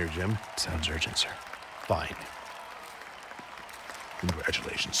something here, Jim. Sounds urgent, sir. Fine.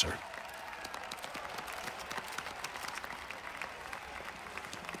 Congratulations, sir.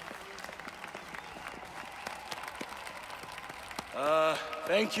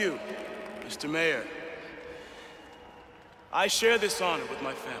 Thank you, Mr. Mayor. I share this honor with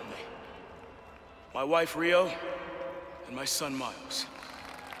my family. My wife, Rio, and my son, Miles.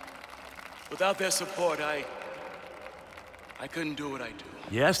 Without their support, I couldn't do what I do.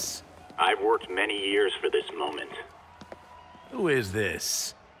 Yes? I've worked many years for this moment. Who is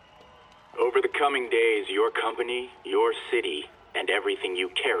this? Over the coming days, your company, your city, and everything you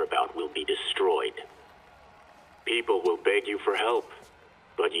care about will be destroyed. People will beg you for help,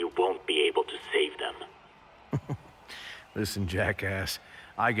 but you won't be able to save them. Listen, jackass,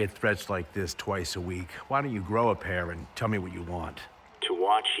 I get threats like this twice a week. Why don't you grow a pair and tell me what you want? To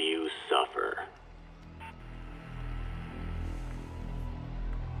watch you suffer.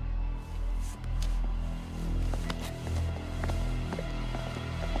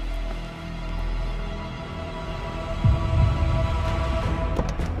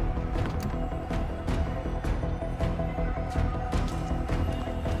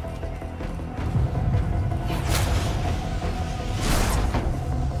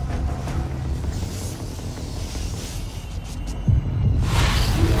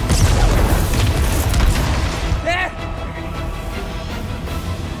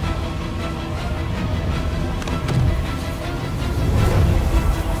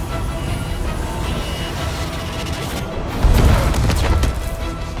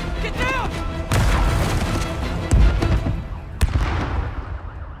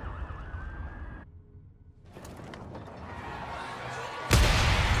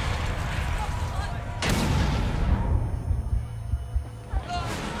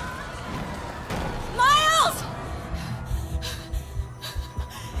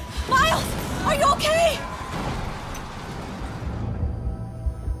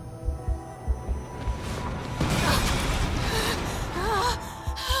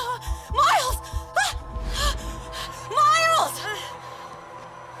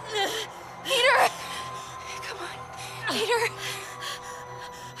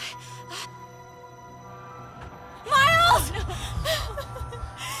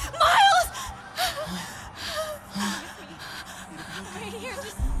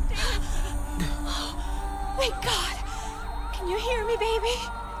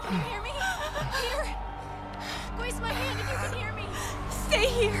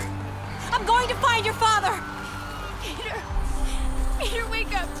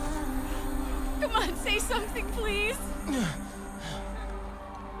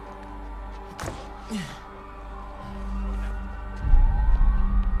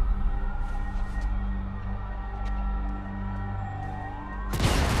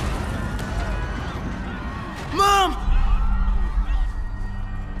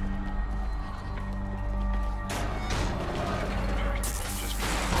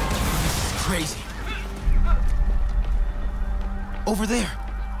 Crazy. Over there.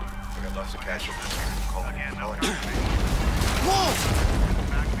 We got lots of casualties. Call again. Whoa!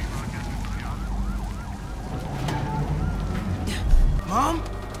 Mom?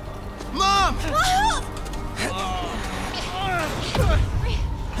 Mom!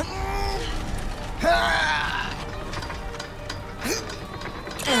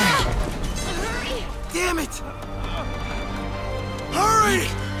 Damn it! Hurry!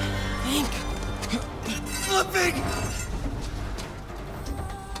 Think. Flipping!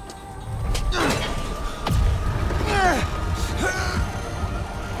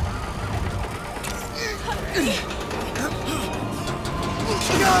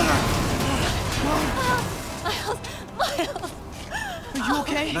 Miles! Are you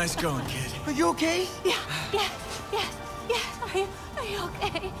okay? Nice going, kid. Are you okay? Yeah. Are you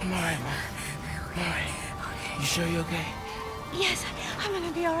okay? I'm alright, Mom. I'm alright. You sure you're okay? Yes, I'm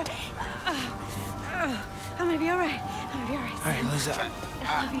gonna be alright. I'm gonna be alright. Alright, Liz, I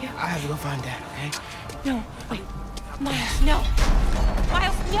love you. I have to go find Dad, okay? No, wait. Miles, no!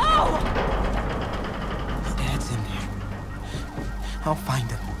 Miles, no! Dad's in there. I'll find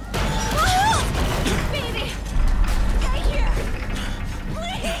him. Miles! Baby! Get here!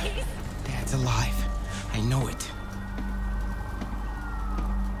 Please! Dad's alive. I know it.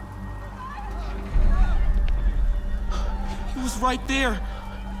 He was right there.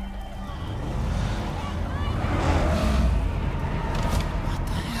 What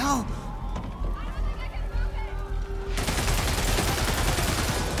the hell?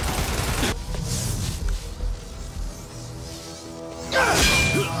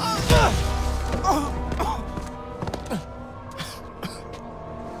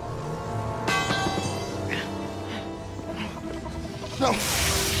 No!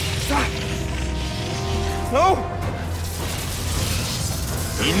 Stop! No!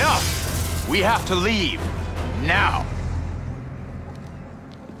 Enough! We have to leave. Now!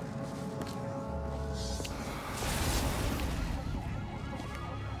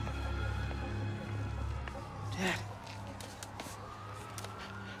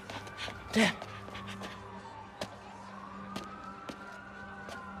 Dad.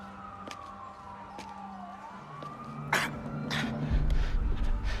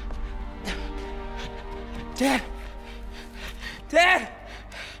 Dad! Dad!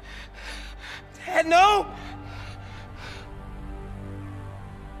 Dad, no!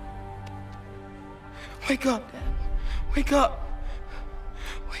 Wake up, Dad. Wake up.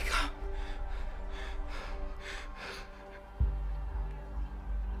 Wake up.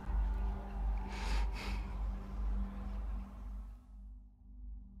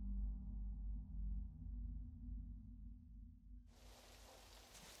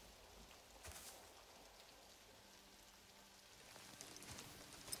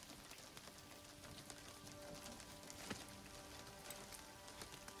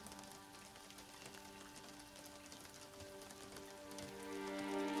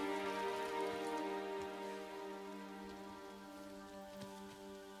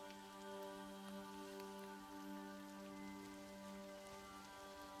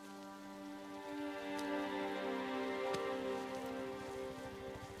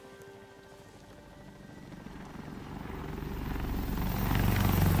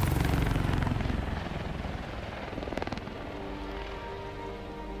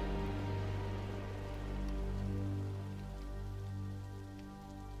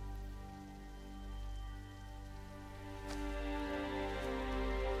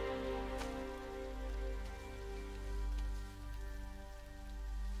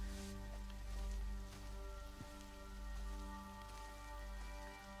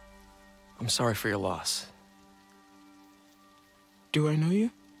 I'm sorry for your loss. Do I know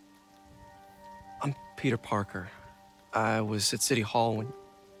you? I'm Peter Parker. I was at City Hall when...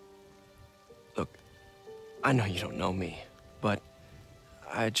 Look, I know you don't know me, but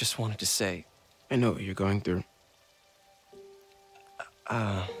I just wanted to say... I know what you're going through.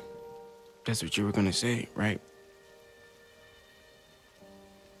 That's what you were gonna say, right?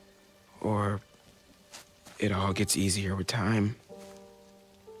 Or it all gets easier with time.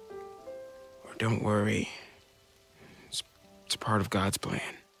 Or don't worry. It's part of God's plan.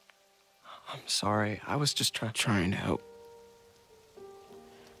 I'm sorry. I was just trying to help.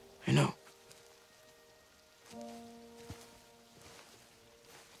 I know.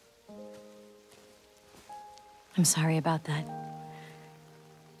 I'm sorry about that.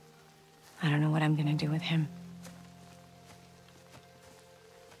 I don't know what I'm gonna do with him.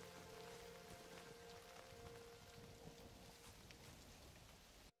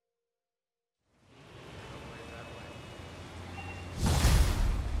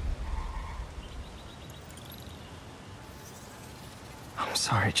 I'm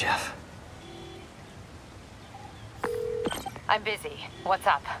sorry, Jeff. I'm busy. What's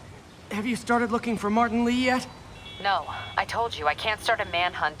up? Have you started looking for Martin Lee yet? No, I told you I can't start a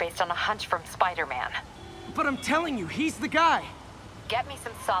manhunt based on a hunch from Spider-Man. But I'm telling you, he's the guy. Get me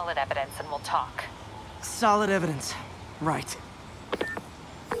some solid evidence and we'll talk. Solid evidence. Right.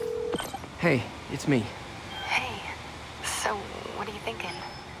 Hey, it's me. Hey, so what are you thinking?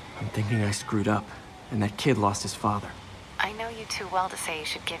 I'm thinking I screwed up, and that kid lost his father. I know you too well to say you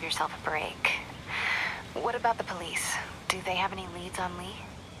should give yourself a break. What about the police? Do they have any leads on Lee?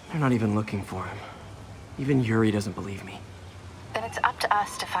 They're not even looking for him. Even Yuri doesn't believe me. Then it's up to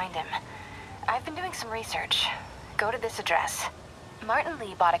us to find him. I've been doing some research. Go to this address. Martin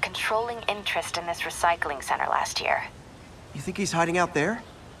Lee bought a controlling interest in this recycling center last year. You think he's hiding out there?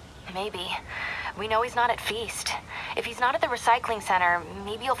 Maybe. We know he's not at Feast. If he's not at the recycling center,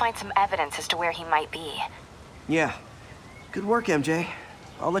 maybe you'll find some evidence as to where he might be. Yeah. Good work, MJ.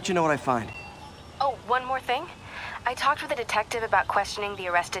 I'll let you know what I find. Oh, one more thing. I talked with a detective about questioning the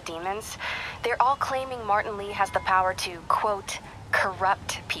arrested demons. They're all claiming Martin Lee has the power to, quote,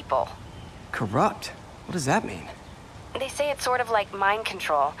 corrupt people. Corrupt? What does that mean? They say it's sort of like mind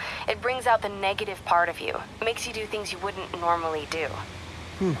control. It brings out the negative part of you. Makes you do things you wouldn't normally do.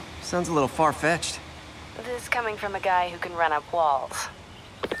 Sounds a little far-fetched. This coming from a guy who can run up walls.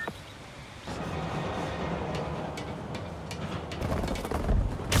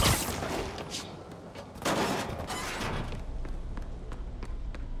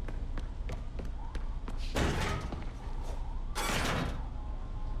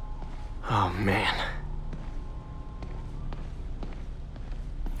 Oh, man.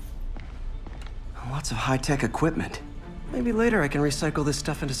 Lots of high-tech equipment. Maybe later I can recycle this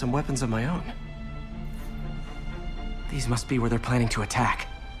stuff into some weapons of my own. These must be where they're planning to attack.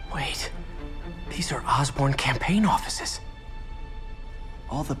 Wait. These are Osborn campaign offices.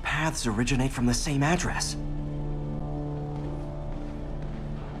 All the paths originate from the same address.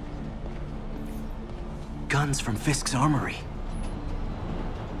 Guns from Fisk's armory.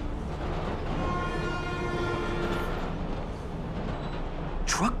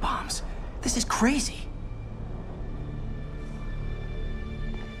 truck bombs. This is crazy.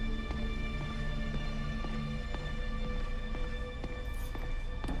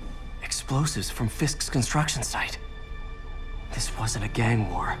 Explosives from Fisk's construction site. This wasn't a gang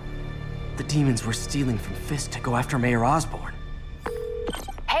war. The demons were stealing from Fisk to go after Mayor Osborn.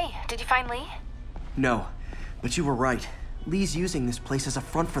 Hey, did you find Lee? No, but you were right. Lee's using this place as a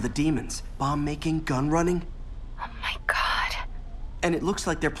front for the demons. Bomb-making, gun-running. Oh my god. And it looks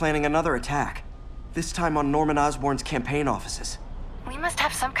like they're planning another attack. This time on Norman Osborn's campaign offices. Lee must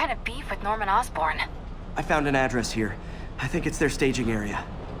have some kind of beef with Norman Osborn. I found an address here. I think it's their staging area.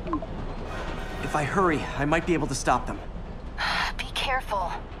 If I hurry, I might be able to stop them. Be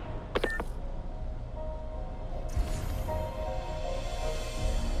careful.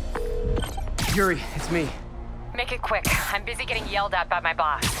 Yuri, it's me. Make it quick. I'm busy getting yelled at by my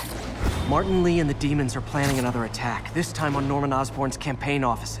boss. Martin Lee and the demons are planning another attack, this time on Norman Osborn's campaign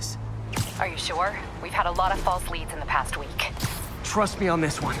offices. Are you sure? We've had a lot of false leads in the past week. Trust me on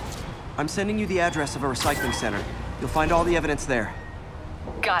this one. I'm sending you the address of a recycling center. You'll find all the evidence there.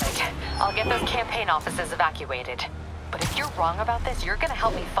 Got it. I'll get those campaign offices evacuated. But if you're wrong about this, you're gonna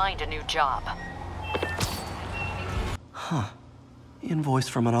help me find a new job. Huh. Invoice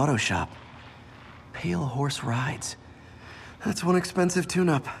from an auto shop. Pale Horse Rides. That's one expensive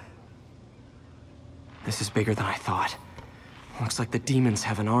tune-up. This is bigger than I thought. Looks like the demons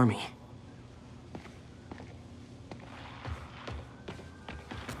have an army.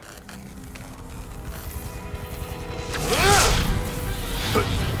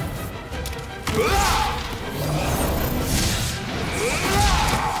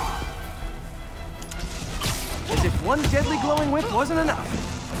 As if one deadly glowing whip wasn't enough.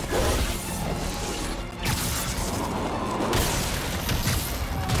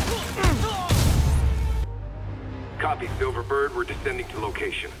 Copy, Silverbird. We're descending to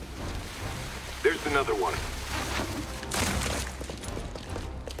location. There's another one.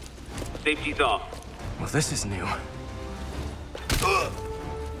 Safety's off. Well, this is new.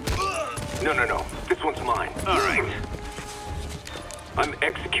 No. This one's mine. All right. I'm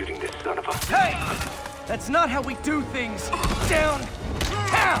executing this son of a... Hey! That's not how we do things! Down!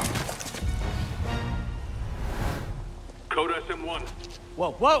 Down! Code SM1.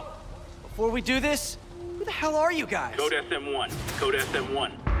 Whoa! Before we do this, who the hell are you guys? Code SM1. Code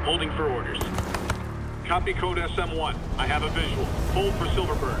SM1. Holding for orders. Copy Code SM1. I have a visual. Hold for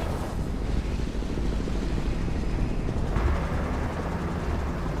Silverbird.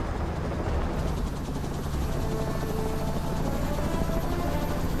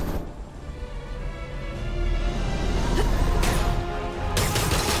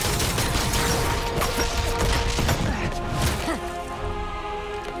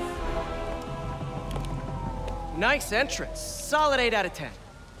 Nice entrance. Solid 8 out of 10.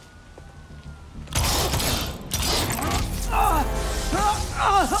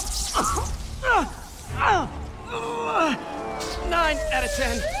 9 out of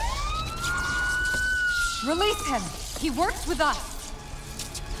 10. Release him. He works with us.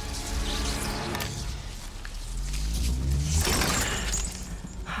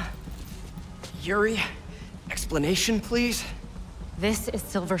 Yuri, explanation, please? This is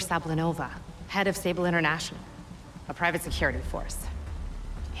Silver Sablinova, head of Sable International, a private security force.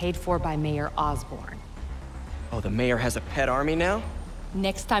 Paid for by Mayor Osborn. Oh, the mayor has a pet army now?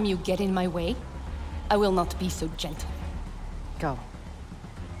 Next time you get in my way, I will not be so gentle. Go.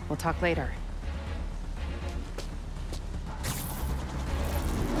 We'll talk later.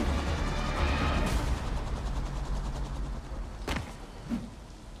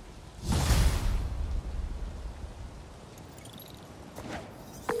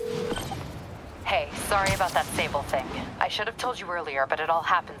 Hey, sorry about that Sable thing. I should have told you earlier, but it all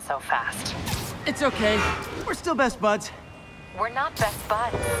happened so fast. It's okay. We're still best buds. We're not best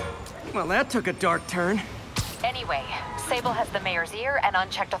buds. Well, that took a dark turn. Anyway, Sable has the mayor's ear and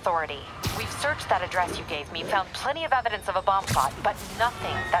unchecked authority. We've searched that address you gave me, found plenty of evidence of a bomb plot, but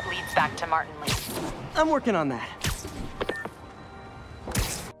nothing that leads back to Martin Lee. I'm working on that.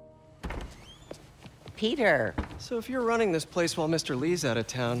 Peter. So if you're running this place while Mr. Lee's out of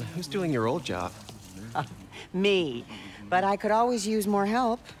town, who's doing your old job? Me. But I could always use more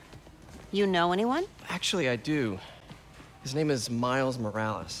help. You know anyone? Actually, I do. His name is Miles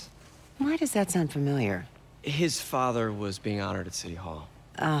Morales. Why does that sound familiar? His father was being honored at City Hall.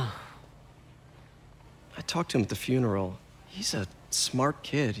 Oh. I talked to him at the funeral. He's a smart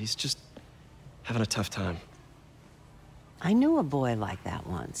kid. He's just having a tough time. I knew a boy like that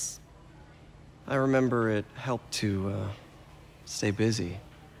once. I remember it helped to, stay busy.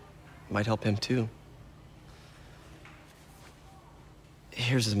 Might help him, too.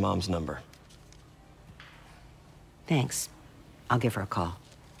 Here's his mom's number. Thanks. I'll give her a call.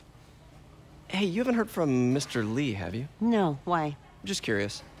 Hey, you haven't heard from Mr. Lee, have you? No, why? Just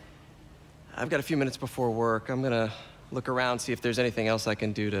curious. I've got a few minutes before work. I'm gonna look around, see if there's anything else I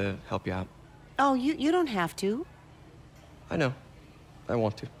can do to help you out. Oh, you don't have to. I know. I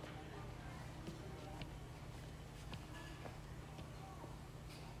want to.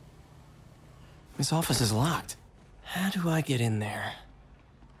 This office is locked. How do I get in there?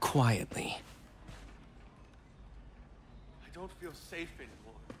 Quietly. I don't feel safe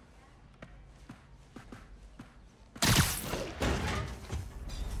anymore.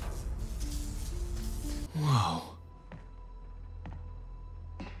 Whoa.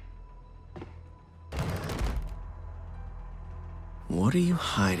 What are you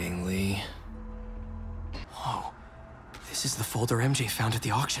hiding, Lee? Whoa. This is the folder MJ found at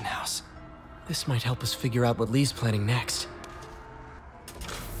the auction house. This might help us figure out what Lee's planning next.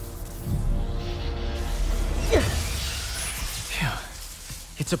 Phew.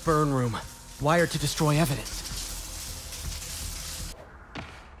 It's a burn room, wired to destroy evidence.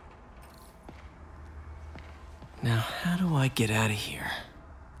 Now, how do I get out of here?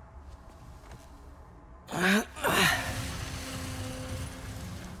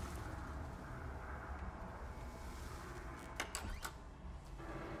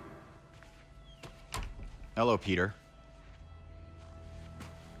 Hello, Peter.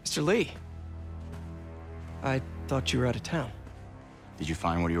 Mr. Lee. I thought you were out of town. Did you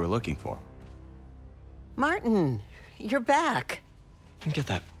find what you were looking for? Martin, you're back. Get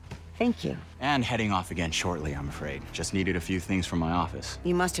that. Thank you. And heading off again shortly, I'm afraid. Just needed a few things from my office.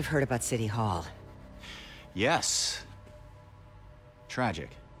 You must have heard about City Hall. Yes. Tragic.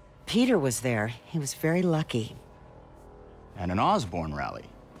 Peter was there. He was very lucky. And an Osborn rally.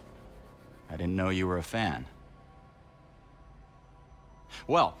 I didn't know you were a fan.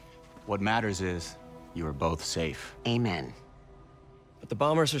 Well, what matters is you are both safe. Amen. But the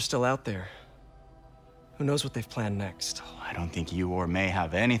bombers are still out there. Who knows what they've planned next? I don't think you or May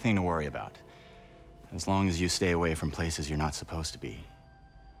have anything to worry about. As long as you stay away from places you're not supposed to be.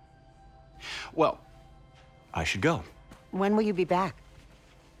 Well, I should go. When will you be back?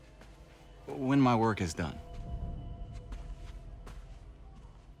 When my work is done.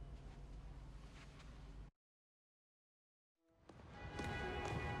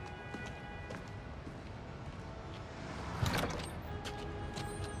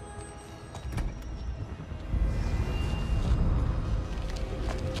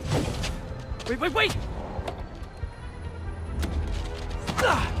 Wait!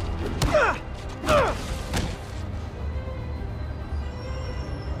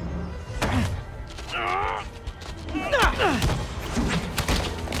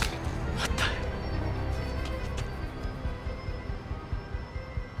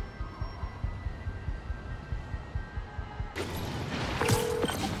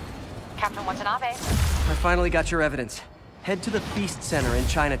 Captain Watanabe. I finally got your evidence. Head to the Feast Center in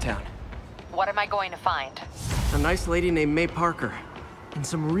Chinatown. What am I going to find? A nice lady named May Parker. And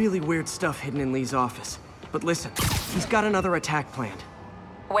some really weird stuff hidden in Lee's office. But listen, he's got another attack planned.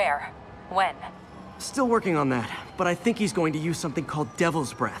 Where? When? Still working on that, but I think he's going to use something called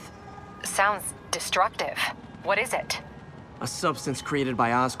Devil's Breath. Sounds destructive. What is it? A substance created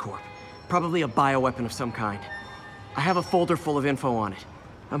by Oscorp. Probably a bioweapon of some kind. I have a folder full of info on it.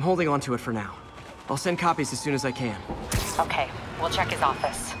 I'm holding on to it for now. I'll send copies as soon as I can. Okay, we'll check his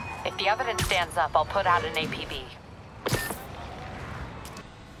office. If the evidence stands up, I'll put out an APB.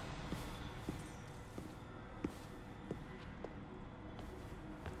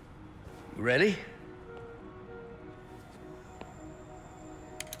 Ready?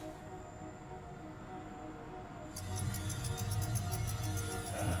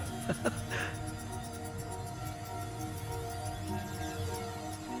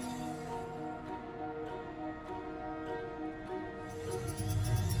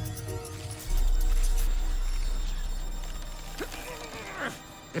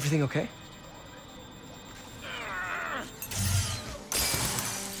 Everything okay?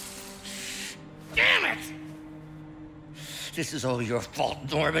 Damn it! This is all your fault,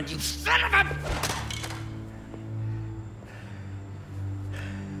 Norman, you son of a...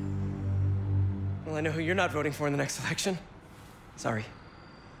 Well, I know who you're not voting for in the next election. Sorry.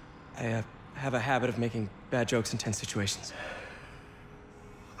 I have a habit of making bad jokes in tense situations.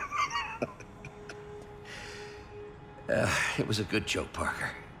 It was a good joke, Parker.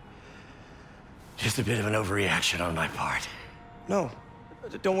 Just a bit of an overreaction on my part. No,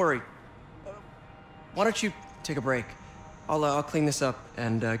 don't worry. Why don't you take a break? I'll clean this up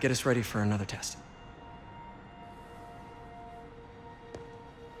and get us ready for another test.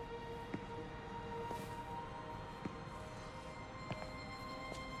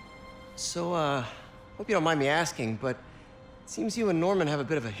 So, hope you don't mind me asking, but it seems you and Norman have a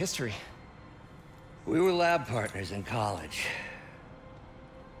bit of a history. We were lab partners in college.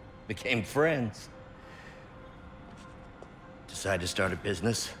 Became friends. Decided to start a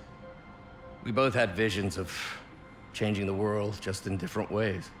business. We both had visions of changing the world, just in different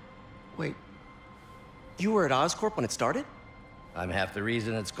ways. Wait, you were at Oscorp when it started? I'm half the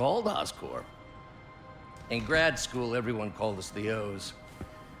reason it's called Oscorp. In grad school, everyone called us the O's.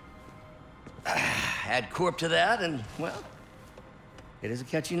 Add Corp to that, and, well, it is a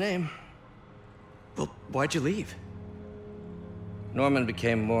catchy name. Well, why'd you leave? Norman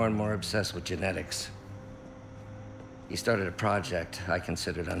became more and more obsessed with genetics. He started a project I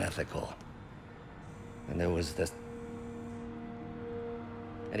considered unethical. And there was this...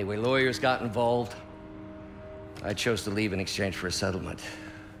 Anyway, lawyers got involved. I chose to leave in exchange for a settlement.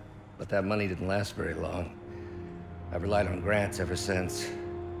 But that money didn't last very long. I've relied on grants ever since.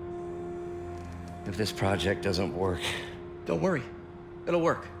 If this project doesn't work... Don't worry. It'll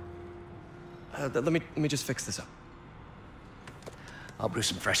work. Let me just fix this up. I'll brew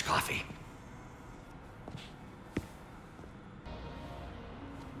some fresh coffee.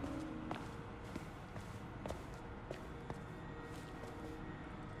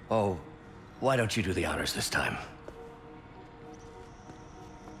 Oh, why don't you do the honors this time?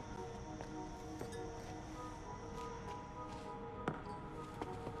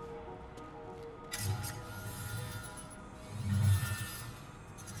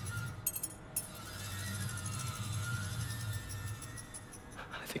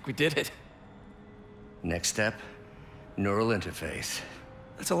 I think we did it. Next step, neural interface.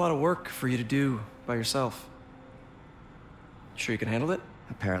 That's a lot of work for you to do by yourself. Sure you can handle it?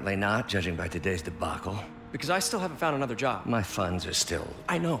 Apparently not, judging by today's debacle. Because I still haven't found another job. My funds are still...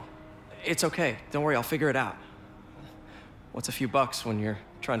 I know. It's okay. Don't worry, I'll figure it out. What's a few bucks when you're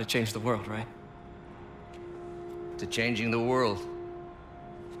trying to change the world, right? To changing the world.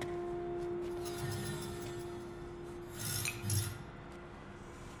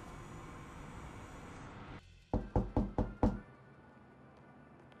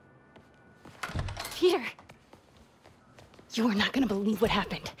 Peter! You are not gonna believe what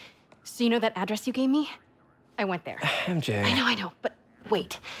happened. So you know that address you gave me? I went there. MJ. I know, but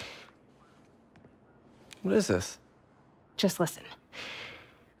wait. What is this? Just listen.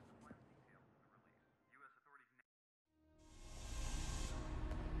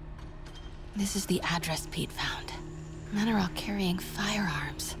 This is the address Pete found. Men are all carrying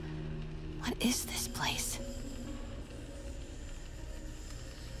firearms. What is this place?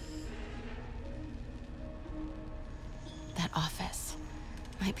 That office.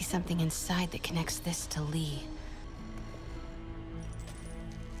 Might be something inside that connects this to Lee.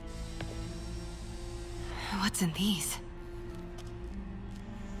 What's in these?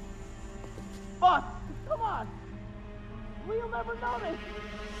 Boss, come on! We'll never notice!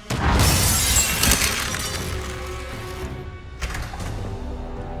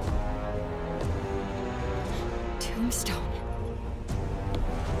 Tombstone.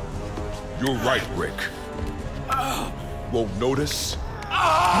 You're right, Rick. Won't notice?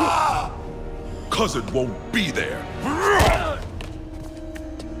 Cause it won't be there. God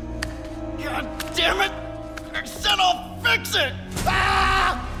damn it! I said I'll fix it!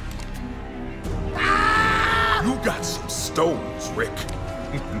 You got some stones, Rick.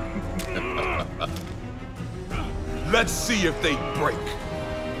 Let's see if they break.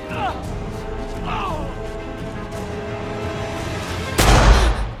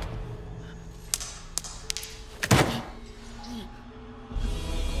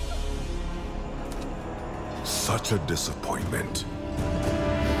 Such a disappointment.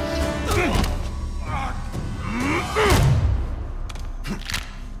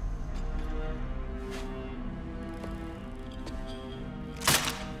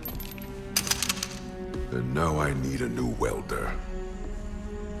 And now I need a new welder.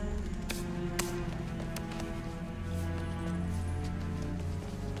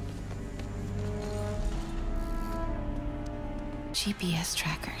 GPS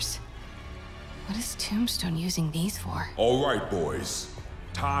trackers. What is Tombstone using these for? All right, boys.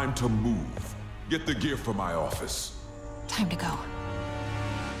 Time to move. Get the gear from my office. Time to go.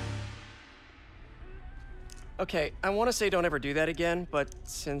 Okay, I want to say don't ever do that again, but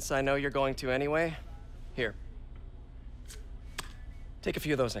since I know you're going to anyway, here. Take a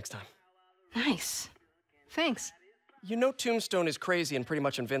few of those next time. Nice. Thanks. You know Tombstone is crazy and pretty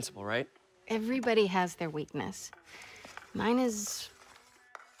much invincible, right? Everybody has their weakness. Mine is...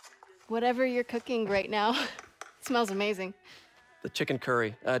 whatever you're cooking right now. It smells amazing. The chicken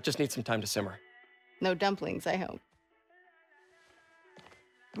curry. Just needs some time to simmer. No dumplings, I hope.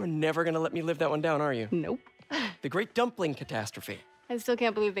 You're never gonna let me live that one down, are you? Nope. The Great Dumpling Catastrophe. I still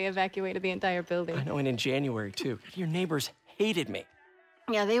can't believe they evacuated the entire building. I know, and in January, too. Your neighbors hated me.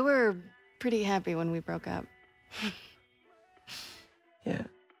 Yeah, they were pretty happy when we broke up. Yeah.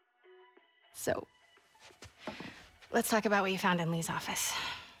 So, let's talk about what you found in Lee's office.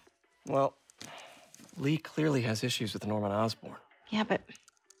 Well, Lee clearly has issues with Norman Osborn. Yeah, but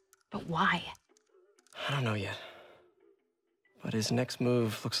why? I don't know yet. But his next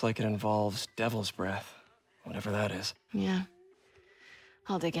move looks like it involves Devil's Breath, whatever that is. Yeah.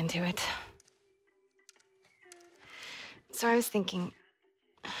 I'll dig into it. So I was thinking,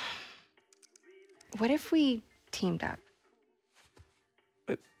 what if we teamed up?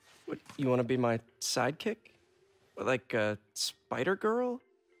 What, you want to be my sidekick? Like a Spider Girl?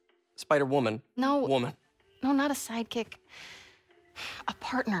 Spider Woman? No. Woman. No, not a sidekick. A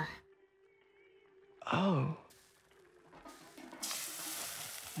partner. Oh.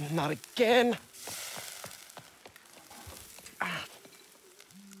 Not again.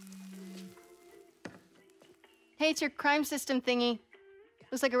 Hey, it's your crime system thingy.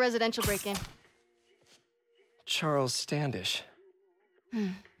 Looks like a residential break-in. Charles Standish.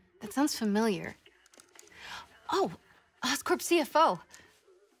 That sounds familiar. Oh, Oscorp CFO.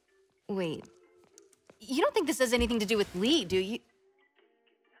 Wait. You don't think this has anything to do with Lee, do you?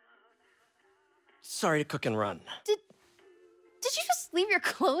 Sorry to cook and run. Did you just leave your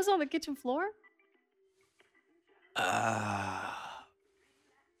clothes on the kitchen floor?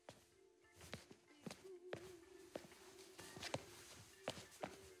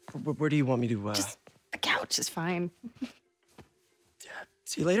 Where do you want me to, Just the couch is fine.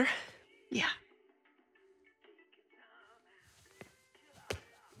 See you later? Yeah.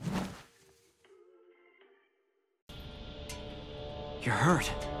 You're hurt.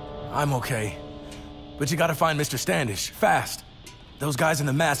 I'm okay. But you gotta find Mr. Standish, fast. Those guys in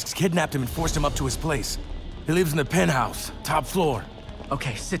the masks kidnapped him and forced him up to his place. He lives in the penthouse, top floor.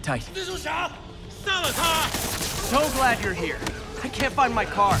 Okay, sit tight. So glad you're here. I can't find my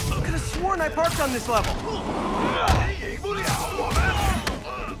car. I could have sworn I parked on this level.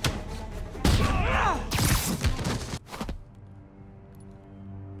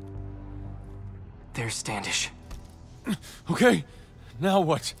 There's Standish. Okay, now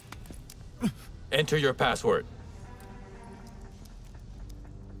what? Enter your password.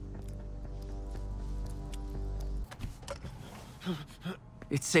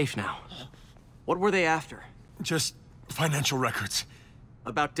 It's safe now. What were they after? Just financial records.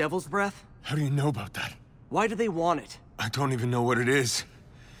 About Devil's Breath? How do you know about that? Why do they want it? I don't even know what it is.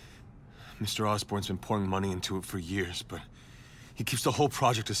 Mr. Osborn's been pouring money into it for years, but he keeps the whole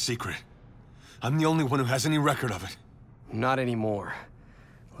project a secret. I'm the only one who has any record of it. Not anymore.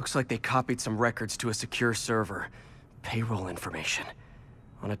 Looks like they copied some records to a secure server. Payroll information.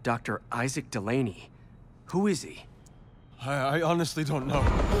 On a Dr. Isaac Delaney. Who is he? I honestly don't know.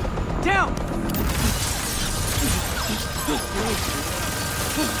 Down!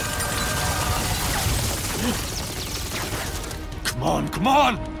 Come on, come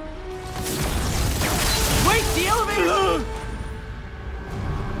on! Wait, the elevator!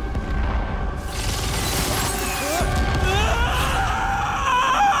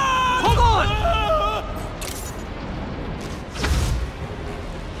 Hold on!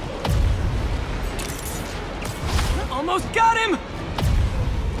 Almost got him!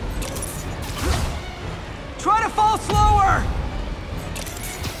 Try to fall slower!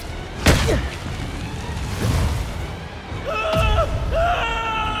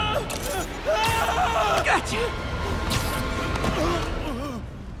 Gotcha!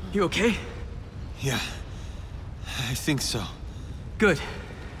 You okay? Yeah, I think so. Good.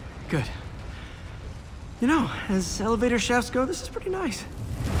 Good. You know, as elevator shafts go, this is pretty nice.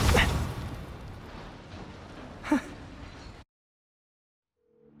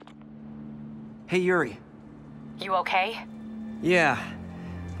 Hey, Yuri. You okay? Yeah,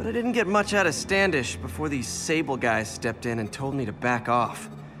 but I didn't get much out of Standish before these Sable guys stepped in and told me to back off.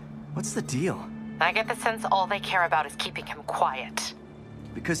 What's the deal? I get the sense all they care about is keeping him quiet.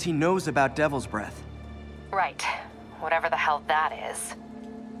 Because he knows about Devil's Breath. Right. Whatever the hell that is.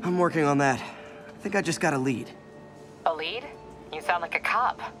 I'm working on that. I think I just got a lead. A lead? You sound like a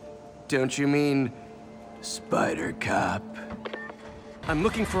cop. Don't you mean... Spider Cop? I'm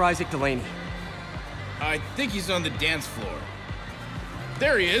looking for Isaac Delaney. I think he's on the dance floor.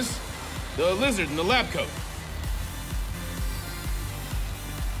 There he is. The lizard in the lab coat.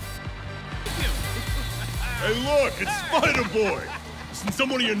 Hey, look, it's Spider Boy. Isn't some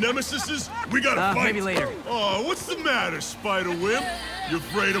one of your nemesises? We gotta fight. Maybe later. Oh, what's the matter, Spider Wimp? You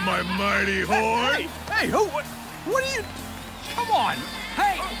afraid of my mighty horn? Hey, who? What are you? Come on.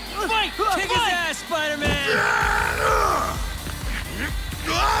 Hey! Fight! Kick his ass, Spider-Man!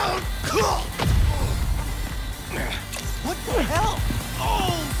 What the hell?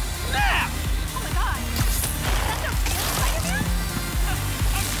 Oh, snap! Oh my god! Is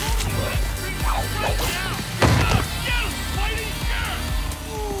that the real Spider-Man?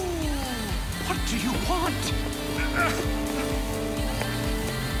 What do you want?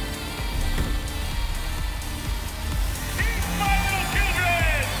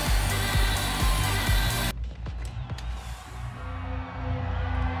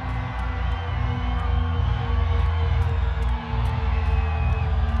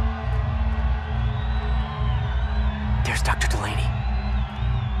 There's Dr. Delaney.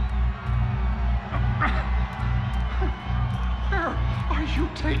 Where are you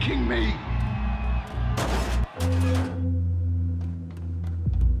taking me?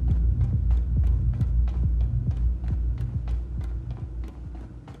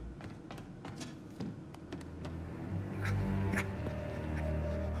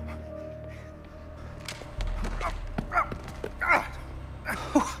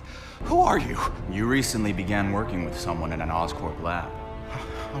 Who are you? You recently began working with someone in an Oscorp lab.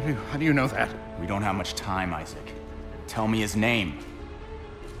 How do you know that? We don't have much time, Isaac. Tell me his name.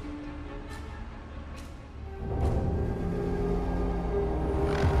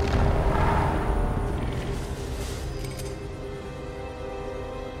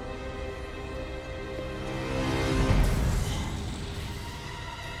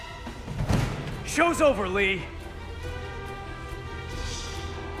 Show's over, Lee.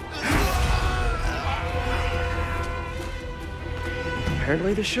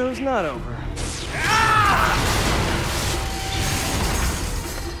 Apparently the show's not over.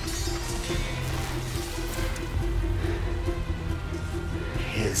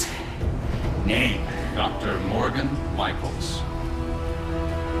 His name, Dr. Morgan Michaels.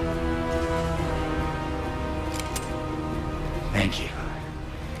 Thank you.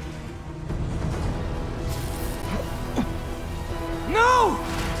 No!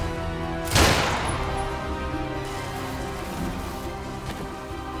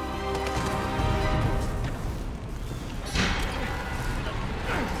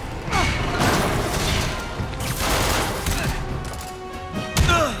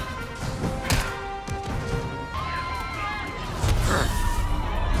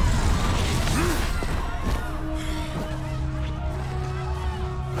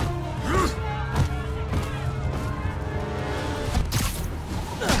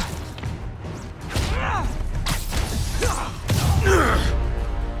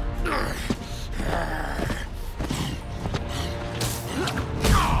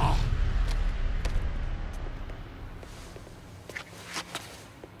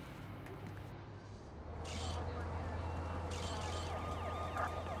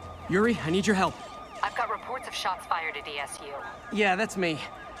 Yuri, I need your help. I've got reports of shots fired at ESU. Yeah, that's me.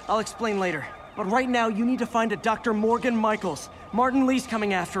 I'll explain later. But right now, you need to find a Dr. Morgan Michaels. Martin Lee's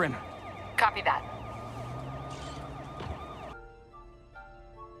coming after him. Copy that.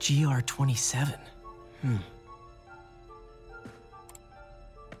 GR-27.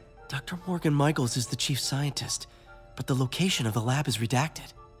 Dr. Morgan Michaels is the chief scientist, but the location of the lab is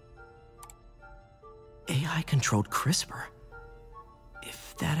redacted. AI-controlled CRISPR.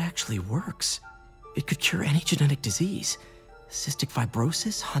 If that actually works, it could cure any genetic disease. Cystic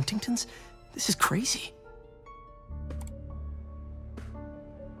fibrosis, Huntington's? This is crazy.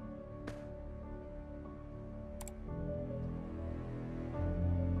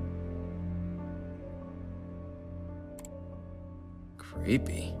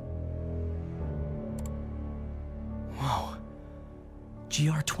 Creepy. Whoa.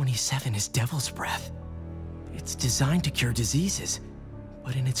 GR-27 is Devil's Breath. It's designed to cure diseases,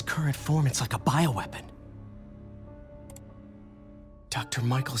 but in its current form, it's like a bioweapon. Dr.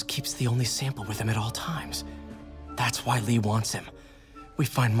 Michaels keeps the only sample with him at all times. That's why Lee wants him. We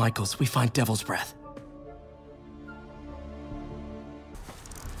find Michaels, we find Devil's Breath.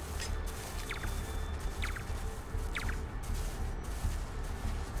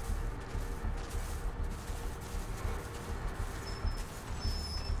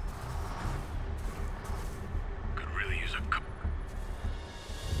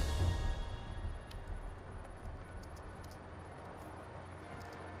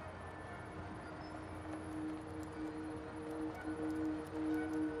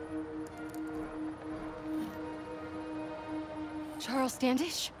 Charles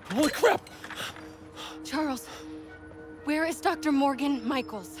Standish? Holy crap! Charles, where is Dr. Morgan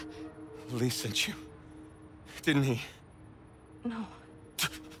Michaels? Lee sent you. Didn't he? No.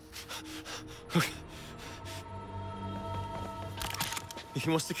 He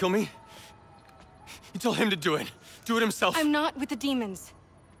wants to kill me? You tell him to do it. Do it himself. I'm not with the demons.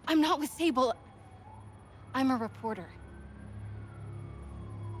 I'm not with Sable. I'm a reporter.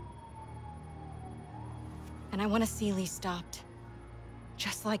 And I want to see Lee stopped.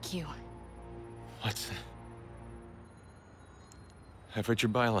 Just like you. Watson. I've read your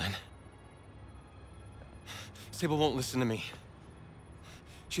byline. Sable won't listen to me.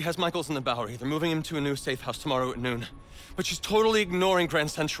 She has Michaels in the Bowery. They're moving him to a new safe house tomorrow at noon. But she's totally ignoring Grand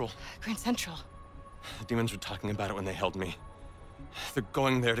Central. Grand Central? The demons were talking about it when they held me. They're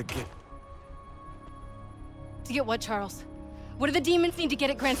going there to get... To get what, Charles? What do the demons need to get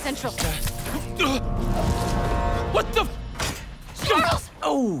at Grand Central? What the... Charles!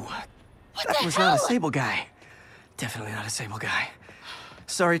 Oh! That was not a Sable guy. Definitely not a Sable guy.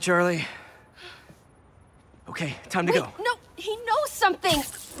 Sorry, Charlie. Okay, time to go. No, he knows something!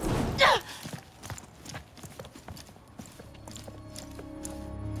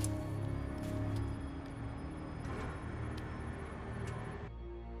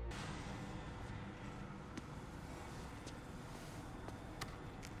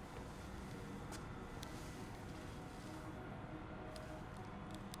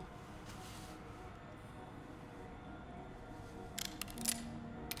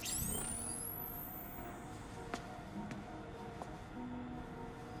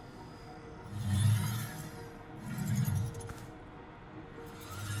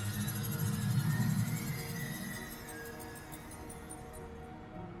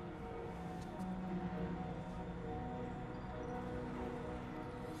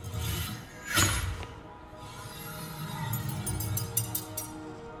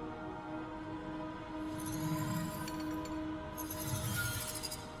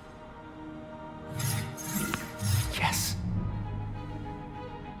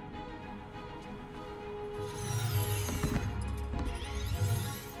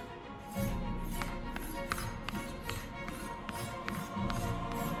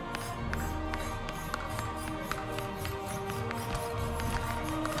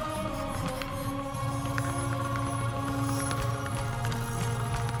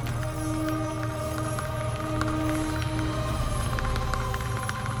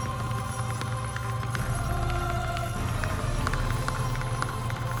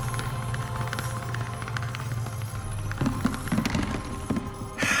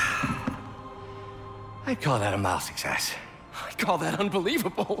 I'd call that a mild success. I'd call that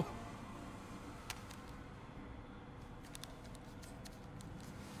unbelievable.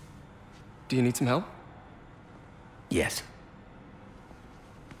 Do you need some help? Yes.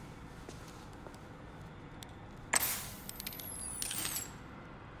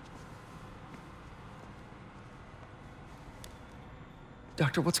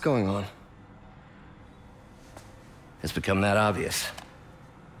 Doctor, what's going on? It's become that obvious.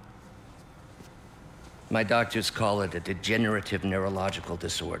 My doctors call it a degenerative neurological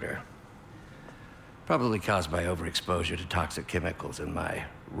disorder. Probably caused by overexposure to toxic chemicals in my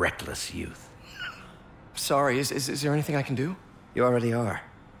reckless youth. Sorry, is there anything I can do? You already are.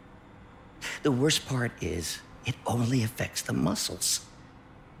 The worst part is, it only affects the muscles.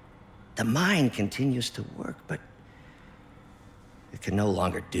 The mind continues to work, but it can no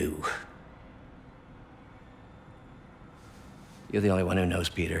longer do. You're the only one who knows,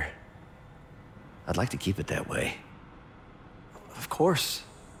 Peter. I'd like to keep it that way. Of course.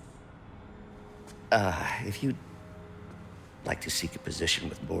 If you'd like to seek a position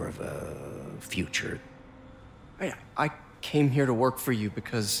with more of a future. I came here to work for you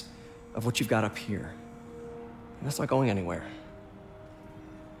because of what you've got up here. And that's not going anywhere.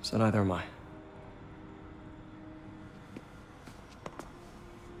 So neither am I.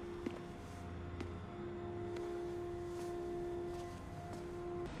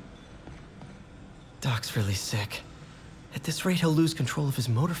 Doc's really sick. At this rate, he'll lose control of his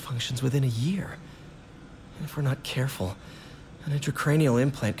motor functions within a year. And if we're not careful, an intracranial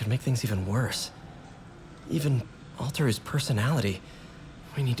implant could make things even worse. Even alter his personality.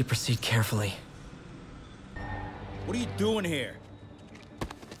 We need to proceed carefully. What are you doing here?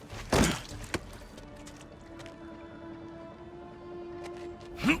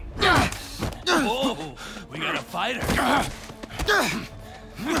 Whoa, we got a fighter.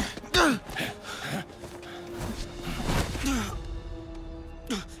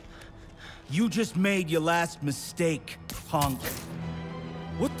 You just made your last mistake, punk.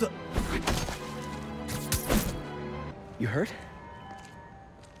 What the? You hurt?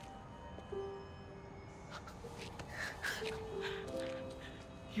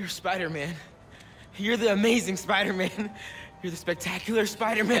 You're Spider-Man. You're the amazing Spider-Man. You're the spectacular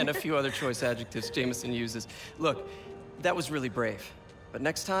Spider-Man. And a few other choice adjectives Jameson uses. Look, that was really brave. But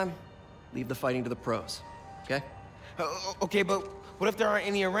next time, leave the fighting to the pros, okay? Okay, but what if there aren't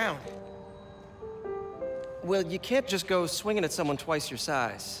any around? Well, you can't just go swinging at someone twice your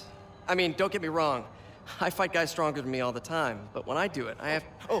size. I mean, don't get me wrong. I fight guys stronger than me all the time, but when I do it, I have...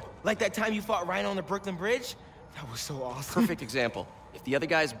 Oh, like that time you fought Rhino on the Brooklyn Bridge? That was so awesome. Perfect example. If the other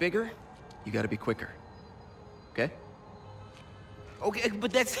guy's bigger, you gotta be quicker. Okay? Okay,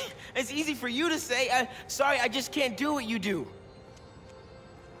 but that's easy for you to say. Sorry, I just can't do what you do.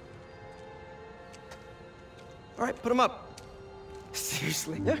 All right, put him up.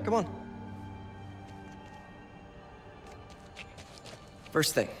 Seriously? Yeah, come on.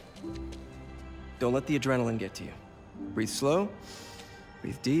 First thing, don't let the adrenaline get to you. Breathe slow,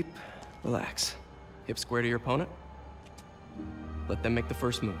 breathe deep, relax. Hip square to your opponent. Let them make the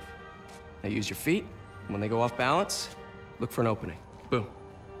first move. Now use your feet. When they go off balance, look for an opening. Boom.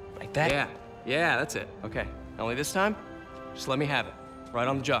 Like that? Yeah, yeah, that's it. Okay, only this time, just let me have it. Right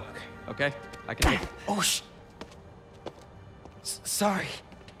on the jaw, okay? I can take it. Oh, sorry.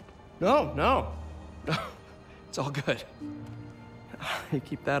 No, no. It's all good. You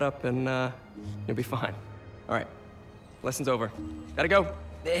keep that up and you'll be fine. All right, lesson's over. Gotta go.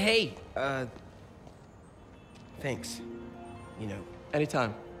 Hey, thanks. You know.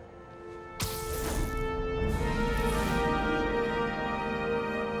 Anytime.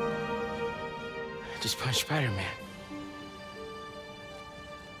 Just punch Spider-Man.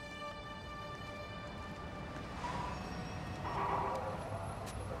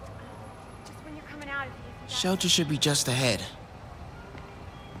 Just when you're coming out, if you Shelter should be just ahead.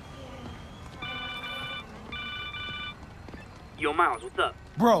 Yo, Miles, what's up?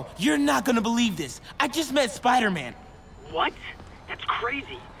 Bro, you're not gonna believe this. I just met Spider-Man. What? That's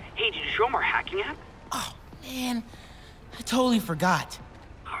crazy. Hey, did you show him our hacking app? Oh, man. I totally forgot.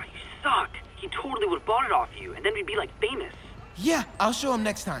 Oh, you suck. He totally would have bought it off you, and then we'd be, like, famous. Yeah, I'll show him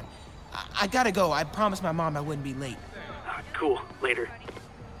next time. I gotta go. I promised my mom I wouldn't be late. Cool. Later.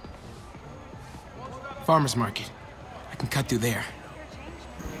 Farmer's market. I can cut through there.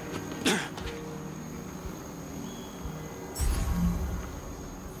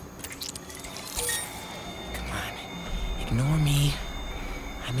 Ignore me.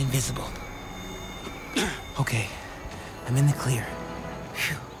 I'm invisible. Okay, I'm in the clear.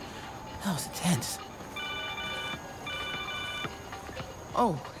 Phew, that was intense.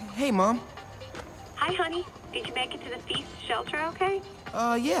 Oh, hey, Mom. Hi, honey. Did you make it to the feast shelter okay?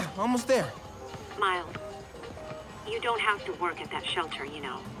 Yeah, almost there. Miles, you don't have to work at that shelter, you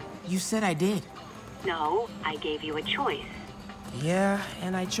know. You said I did. No, I gave you a choice. Yeah,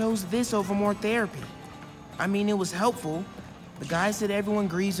 and I chose this over more therapy. I mean, it was helpful. The guy said everyone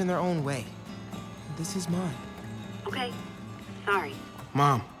grieves in their own way. This is mine. Okay. Sorry.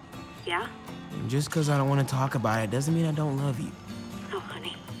 Mom. Yeah? Just because I don't want to talk about it doesn't mean I don't love you. Oh,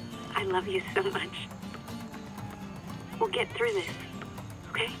 honey. I love you so much. We'll get through this,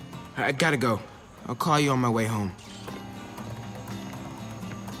 okay? I gotta go. I'll call you on my way home.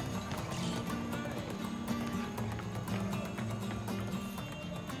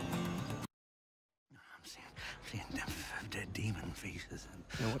 Dead demon faces.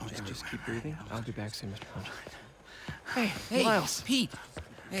 You know what? Just keep breathing. I'll be back soon, Mr. Hunter. Hey, Miles. Pete.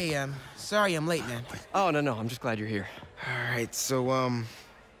 Hey, sorry I'm late, man. Oh, no, I'm just glad you're here. All right, so,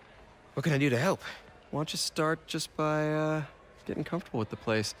 what can I do to help? Why don't you start just by, getting comfortable with the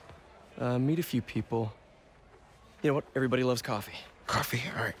place. Meet a few people. You know what? Everybody loves coffee. Coffee?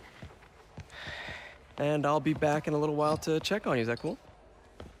 All right. And I'll be back in a little while to check on you. Is that cool?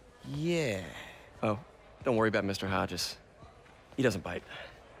 Yeah. Oh, don't worry about Mr. Hodges. He doesn't bite.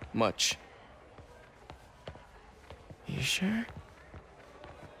 Much. You sure?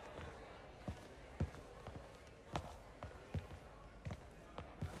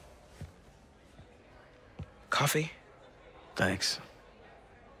 Coffee? Thanks.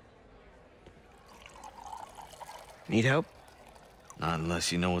 Need help? Not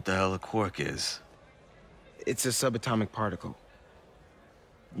unless you know what the hell a quark is. It's a subatomic particle.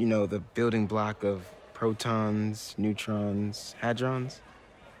 You know, the building block of protons, neutrons, hadrons.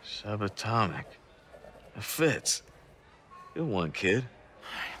 Subatomic. It fits. Good one, kid.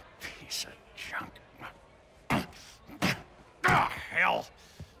 Piece of junk. Ah, hell.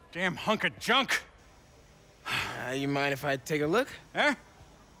 Damn hunk of junk. You mind if I take a look? Huh?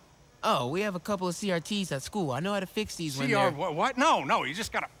 Oh, we have a couple of CRTs at school. I know how to fix these when they're... what? No, you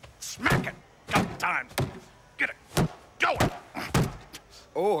just gotta smack it a couple times. Get it going.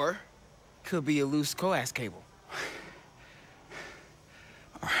 Or, could be a loose coax cable.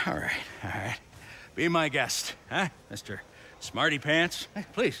 All right. Be my guest, huh, Mr. Smarty Pants? Hey,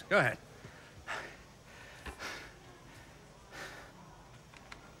 please, go ahead.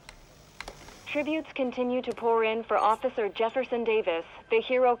 Tributes continue to pour in for Officer Jefferson Davis, the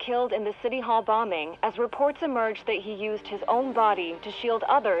hero killed in the City Hall bombing, as reports emerge that he used his own body to shield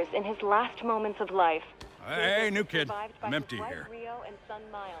others in his last moments of life. Hey, new kid. I'm empty here. Rio and son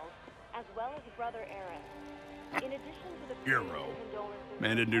Miles, as well as brother Aaron. In addition to the Hero.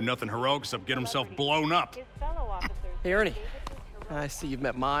 Man didn't do nothing heroic except get himself blown up. Hey, Ernie. I see you've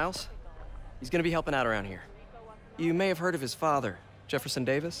met Miles. He's gonna be helping out around here. You may have heard of his father, Jefferson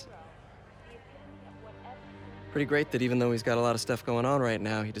Davis. Pretty great that even though he's got a lot of stuff going on right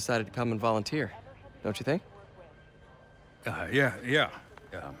now, he decided to come and volunteer. Don't you think? Yeah.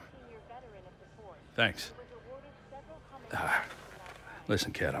 Thanks.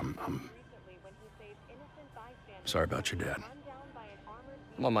 Listen, kid, I'm sorry about your dad.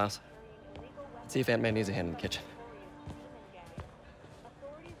 Come on, Miles. Let's see if Aunt May needs a hand in the kitchen.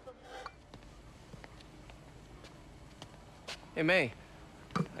 Hey, May.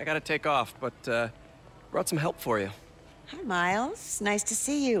 I gotta take off, but, brought some help for you. Hi, Miles. Nice to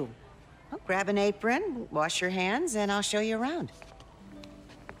see you. Oh, grab an apron, wash your hands, and I'll show you around.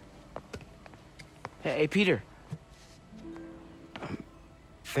 Hey, Peter.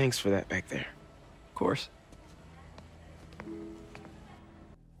 Thanks for that back there. Of course.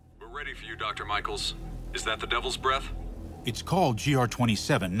 We're ready for you, Dr. Michaels. Is that the Devil's Breath? It's called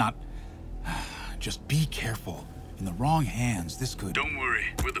GR-27, not... Just be careful. In the wrong hands, this could... Don't worry,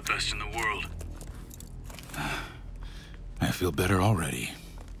 we're the best in the world. I feel better already.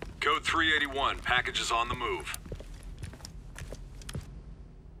 Code 381, package is on the move.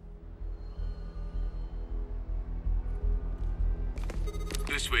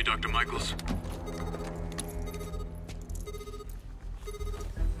 This way, Dr. Michaels.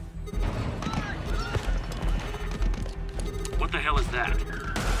 What the hell is that?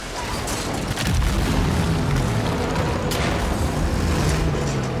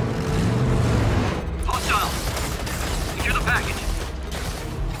 Hostile! Secure the package.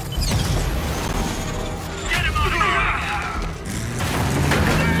 Get him out of here!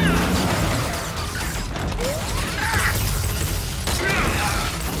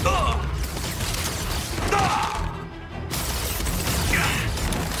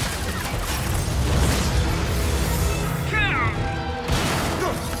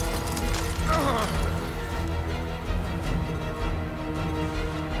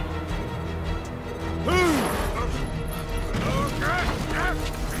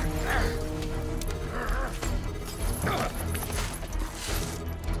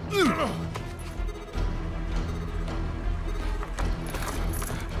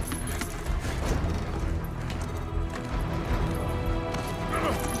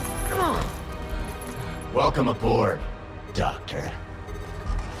 Welcome aboard, Doctor.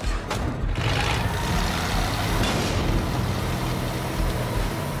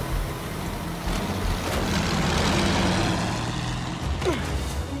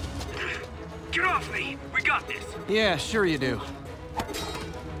 Get off me! We got this! Yeah, sure you do.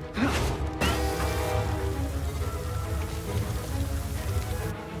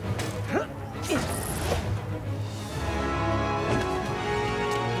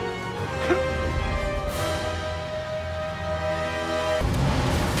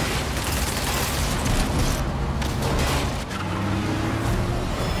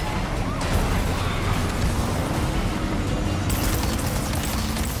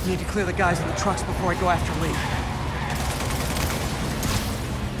 Need to clear the guys in the trucks before I go after Lee.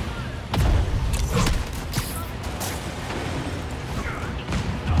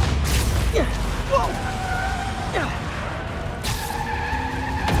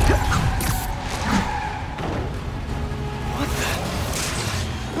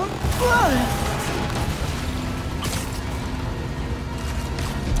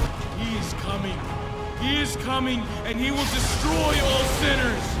 He is coming. He is coming, and he will destroy all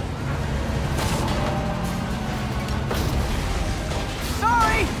sinners.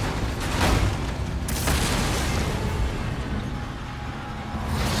 Sorry!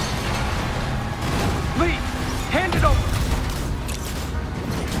 Lee, hand it over!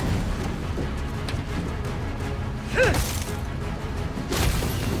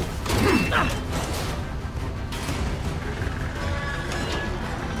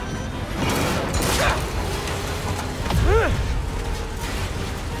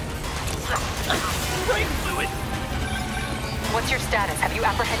 What's your status? Have you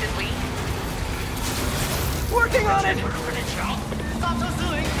apprehended Lee? Working on it!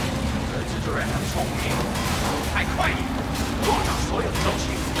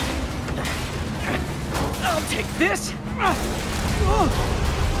 I'll take this!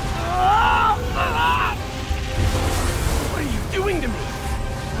 What are you doing to me?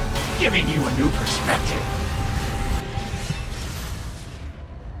 giving you a new perspective.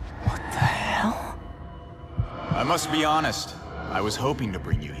 What the hell? I must be honest. I was hoping to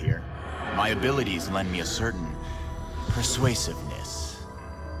bring you here. My abilities lend me a certain persuasiveness.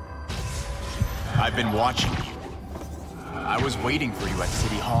 I've been watching you. I was waiting for you at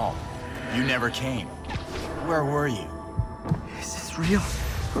City Hall. You never came. Where were you? Is this real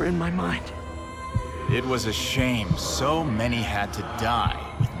or in my mind? It was a shame so many had to die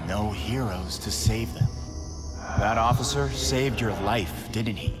with no heroes to save them. That officer saved your life,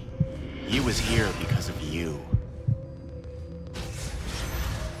 didn't he? He was here because of you.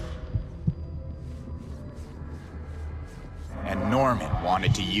 And Norman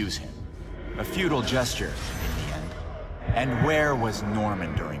wanted to use him. A futile gesture, in the end. And where was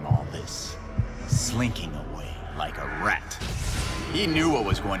Norman during all this? Slinking away like a rat. He knew what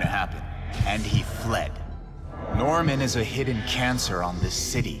was going to happen, and he fled. Norman is a hidden cancer on this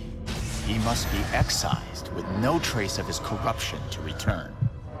city. He must be excised with no trace of his corruption to return.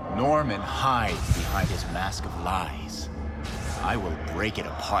 Norman hides behind his mask of lies. I will break it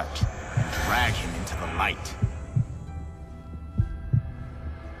apart and drag him into the light.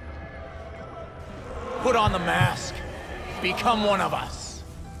 Put on the mask. Become one of us.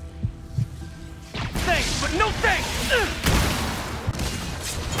 Thanks, but no thanks!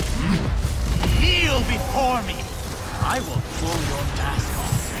 Kneel before me. I will pull your mask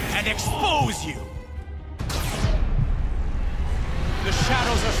off and expose you. The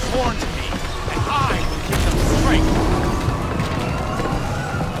shadows are sworn to me, and I will give them strength.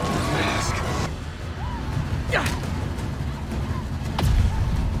 Mask.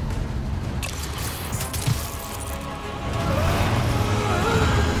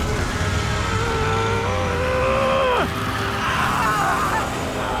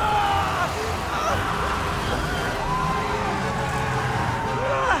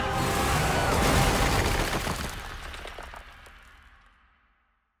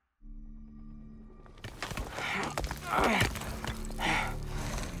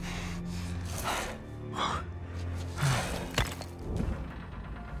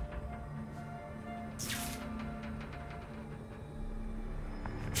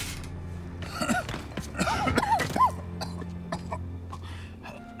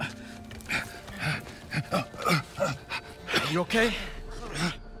 You okay?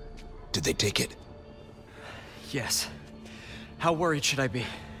 Did they take it? Yes. How worried should I be?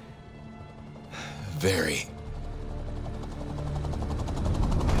 Very.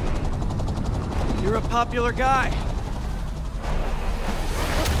 You're a popular guy.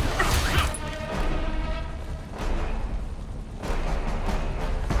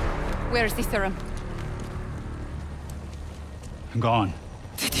 Where's the serum? Gone.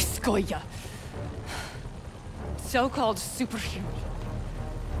 Skoya. So-called superhero.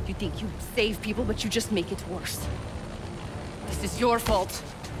 You think you save people, but you just make it worse. This is your fault.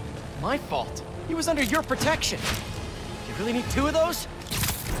 My fault? He was under your protection. You really need two of those?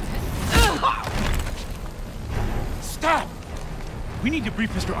 Stop! We need to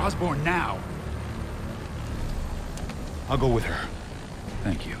brief Mr. Osborn now. I'll go with her.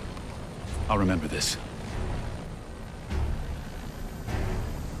 Thank you. I'll remember this.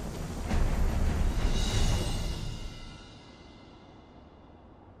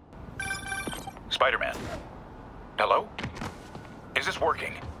 Spider-Man. Hello? Is this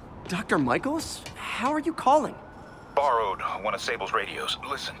working? Dr. Michaels? How are you calling? Borrowed one of Sable's radios.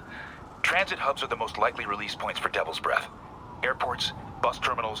 Listen, transit hubs are the most likely release points for Devil's Breath. Airports, bus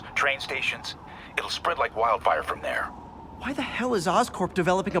terminals, train stations. It'll spread like wildfire from there. Why the hell is Oscorp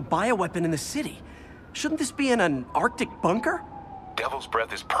developing a bioweapon in the city? Shouldn't this be in an Arctic bunker? Devil's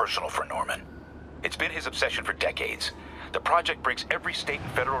Breath is personal for Norman. It's been his obsession for decades. The project breaks every state and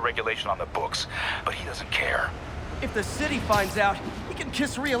federal regulation on the books, but he doesn't care. If the city finds out, he can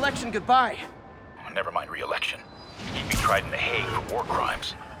kiss re-election goodbye. Never mind re-election. He'd be tried in The Hague for war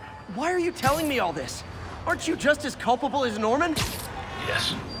crimes. Why are you telling me all this? Aren't you just as culpable as Norman?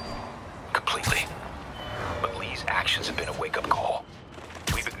 Yes. Completely. But Lee's actions have been a wake-up call.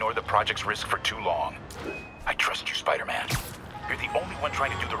 We've ignored the project's risk for too long. I trust you, Spider-Man. You're the only one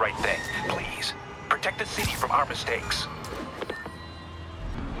trying to do the right thing. Please, protect the city from our mistakes.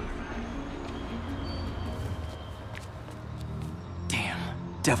 Damn,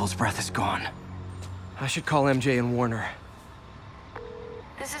 Devil's Breath is gone. I should call MJ and warn her.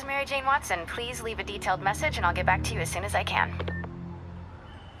 This is Mary Jane Watson. Please leave a detailed message and I'll get back to you as soon as I can.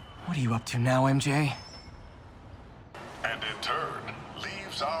 What are you up to now, MJ? And in turn,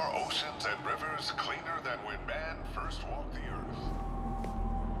 leaves our oceans and rivers cleaner than when man first walked the earth.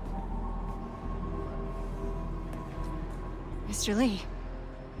 Mr. Lee.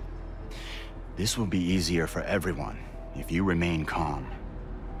 This will be easier for everyone if you remain calm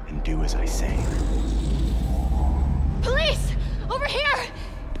and do as I say. Police! Over here!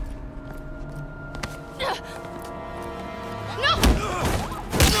 No!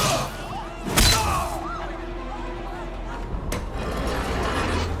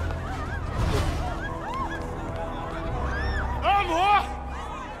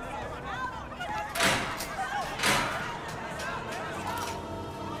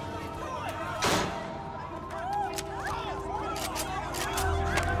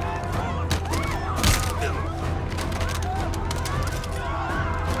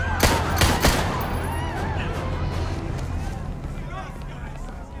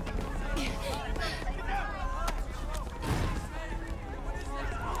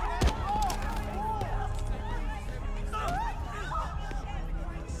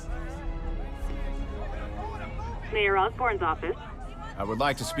 Mayor Osborne's office. I would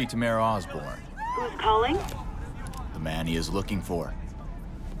like to speak to Mayor Osborne. Who's calling? The man he is looking for.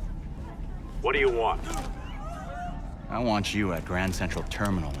 What do you want? I want you at Grand Central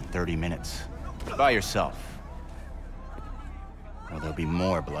Terminal in 30 minutes. By yourself. Or there'll be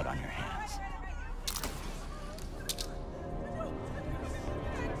more blood on your hands.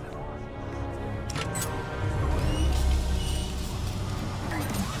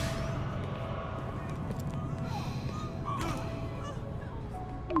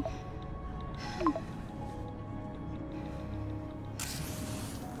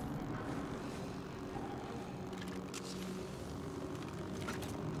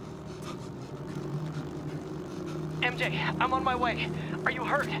 MJ, I'm on my way. Are you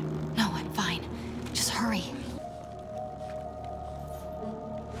hurt? No, I'm fine. Just hurry.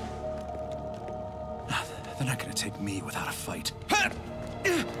 They're not gonna take me without a fight.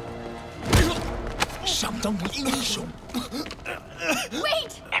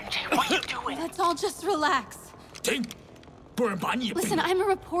 Wait! MJ, what are you doing? Let's all just relax. Listen, I'm a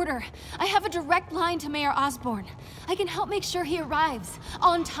reporter. I have a direct line to Mayor Osborne. I can help make sure he arrives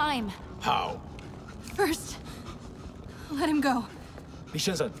on time. How? First, let him go. 李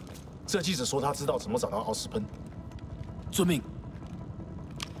先生，这记者说他知道怎么找到奥斯喷。遵命。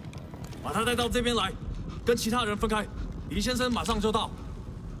把他带到这边来，跟其他人分开。李先生马上就到。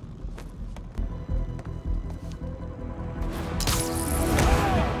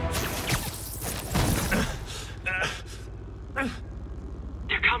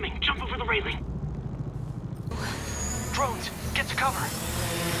They're coming. Jump over the railing. Drones, get to cover.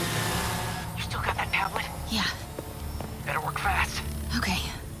 You still got that tablet? Yeah. Better work fast. Okay,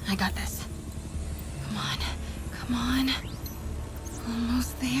 I got this. Come on, come on.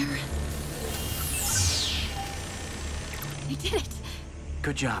 Almost there. I did it.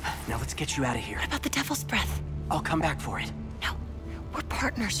 Good job. Now let's get you out of here. What about the devil's breath? I'll come back for it. No, we're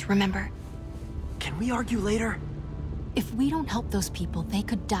partners, remember? Can we argue later? If we don't help those people, they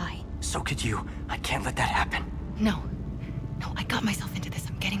could die. So could you. I can't let that happen. No, I got myself into this.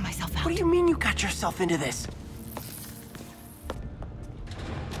 I'm getting myself out. What do you mean you got yourself into this?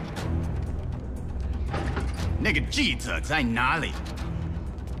 那个记者在哪里？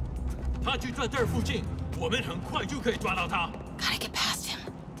他就在这儿附近，我们很快就可以抓到他。Gotta get past him.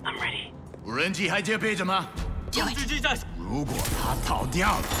 I'm ready. 无人机还戒备着吗？Do it. 如果他逃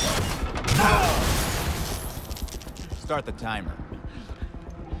掉了 ，Start the timer.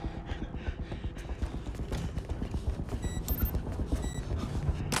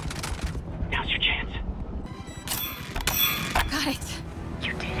 Now's your chance. Got it.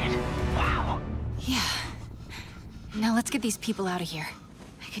 You did it. Wow. Yeah. Now let's get these people out of here.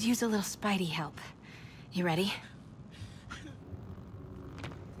 I could use a little Spidey help. You ready?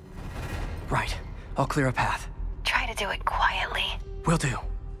 Right. I'll clear a path. Try to do it quietly. Will do.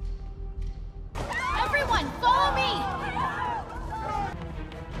 Everyone, follow me!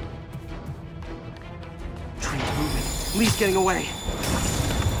 Tree's moving. Lee's getting away.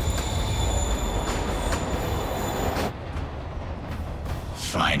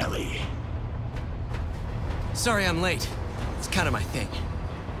 Finally. Sorry I'm late. It's kind of my thing.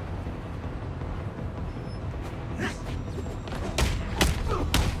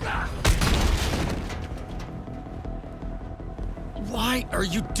 Why are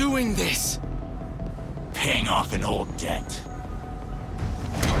you doing this? Paying off an old debt.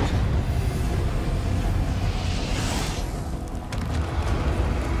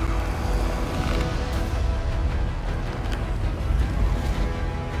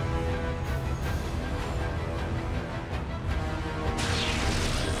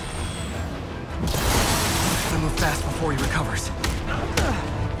 Move fast before he recovers.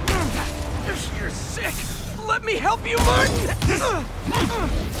 You're sick! Let me help you, Martin!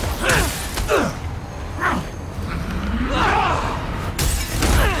 I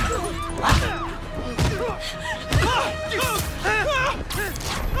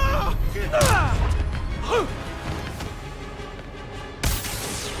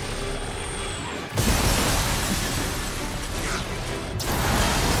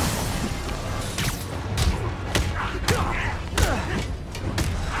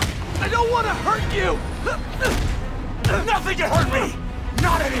don't want to hurt you! Nothing can hurt me!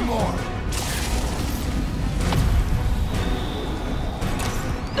 Not anymore!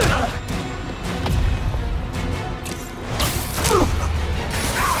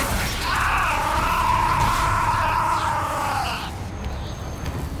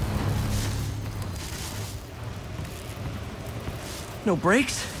 No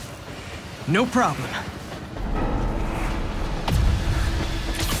brakes? No problem.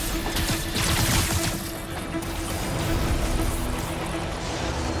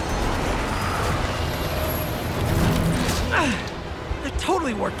 That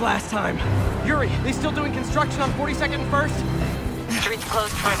totally worked last time. Yuri, they still doing construction on 42nd and 1st? Street's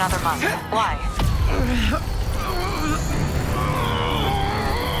closed for another month. Why?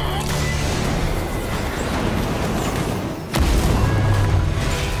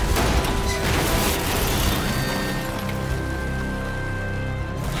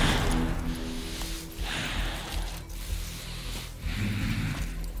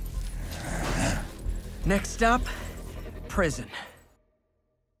 Next stop, prison.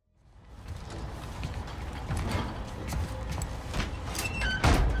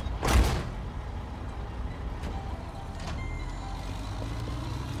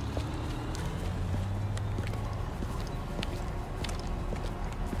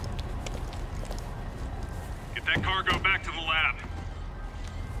 Get that cargo back to the lab.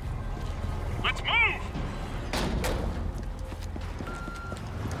 Let's move!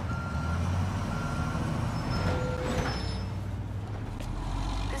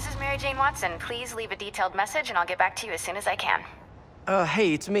 Mary Jane Watson, please leave a detailed message and I'll get back to you as soon as I can.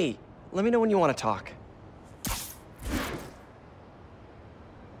 Hey, it's me. Let me know when you want to talk.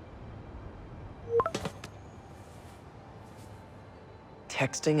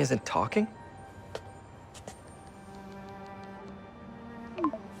 Texting isn't talking?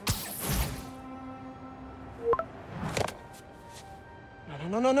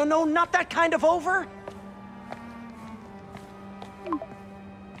 No, not that kind of over!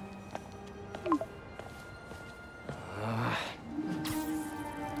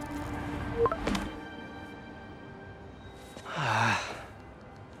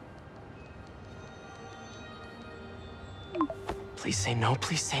 Please say no,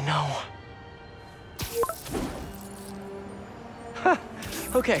 please say no. Huh.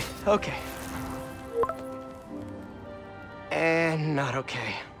 Okay. And not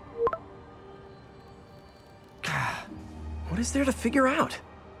okay. What is there to figure out?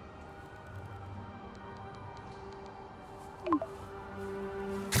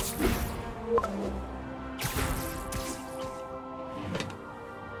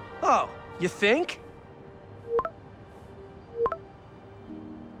 Oh, you think?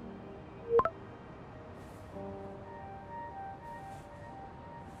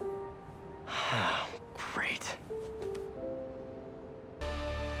 Great.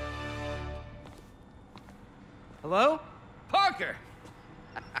 Hello? Parker!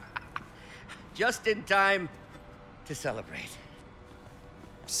 Just in time to celebrate.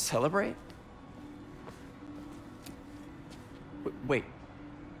 Celebrate? Wait.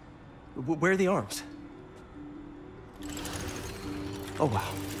 Where are the arms? Oh,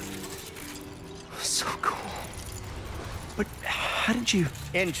 wow. So cool. But how did you...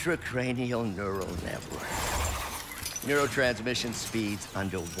 Intracranial neural network. Neurotransmission speeds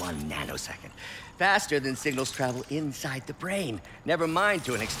under 1 nanosecond. Faster than signals travel inside the brain. Never mind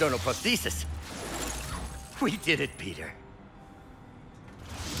to an external prosthesis. We did it, Peter.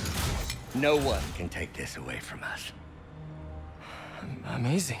 No one can take this away from us.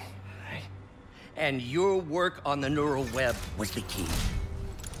 Amazing. And your work on the neural web was the key.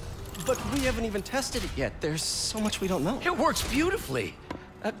 But we haven't even tested it yet. There's so much we don't know. It works beautifully.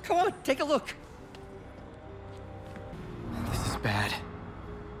 Come on, take a look. This is bad.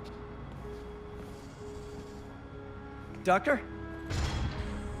 Doctor?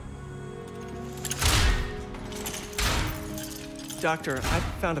 Doctor, I've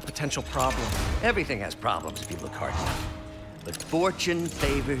found a potential problem. Everything has problems if you look hard enough. But fortune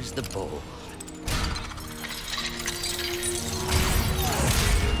favors the bold.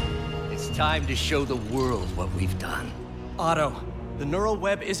 It's time to show the world what we've done. Otto, the neural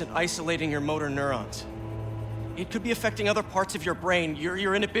web isn't isolating your motor neurons. It could be affecting other parts of your brain,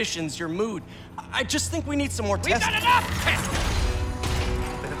 your inhibitions, your mood. I just think we need some more tests. We've done enough tests!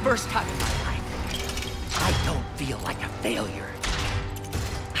 For the first time in my life, I don't feel like a failure.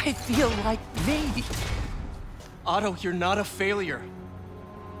 I feel like me. Otto, you're not a failure.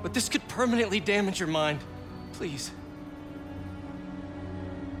 But this could permanently damage your mind. Please.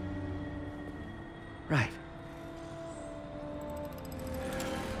 Right.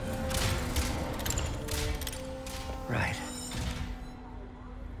 Right.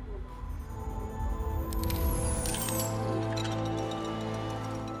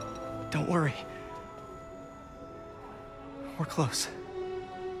 Don't worry. We're close.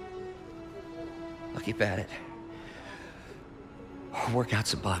 I'll keep at it. I'll work out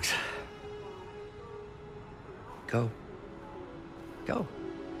some bugs. Go. Go.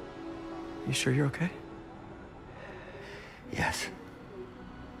 You sure you're okay? Yes.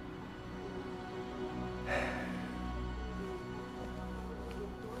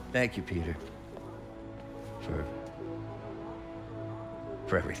 Thank you, Peter.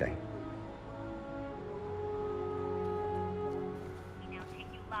 For everything. We now take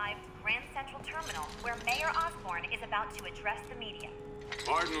you live to Grand Central Terminal, where Mayor Osborne is about to address the media.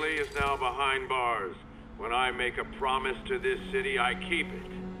 Martin Lee is now behind bars. When I make a promise to this city, I keep it.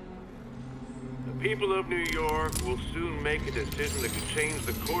 The people of New York will soon make a decision that could change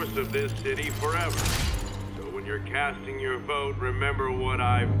the course of this city forever. So when you're casting your vote, remember what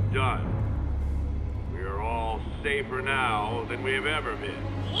I've done. We are all safer now than we have ever been.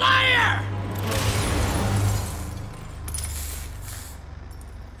 Liar!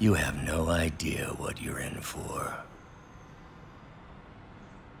 You have no idea what you're in for.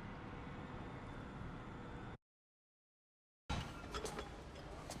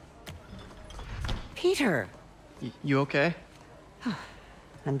 Peter. You okay?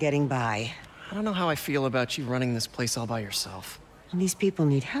 I'm getting by. I don't know how I feel about you running this place all by yourself. And these people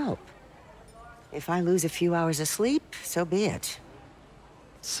need help. If I lose a few hours of sleep, so be it.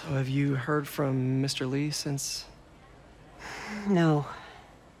 So have you heard from Mr. Lee since? No.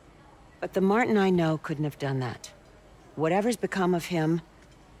 But the Martin I know couldn't have done that. Whatever's become of him,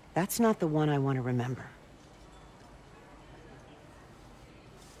 that's not the one I want to remember.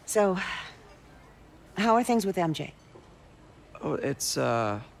 So, how are things with MJ? Oh, it's,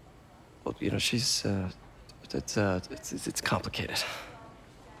 well, you know, she's, it's complicated.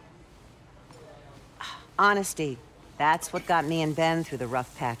 Honesty. That's what got me and Ben through the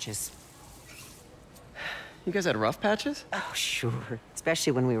rough patches. You guys had rough patches? Oh, sure.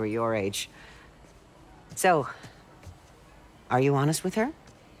 Especially when we were your age. So, are you honest with her?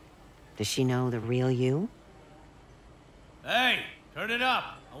 Does she know the real you? Hey, turn it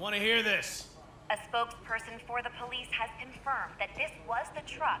up. I want to hear this. A spokesperson for the police has confirmed that this was the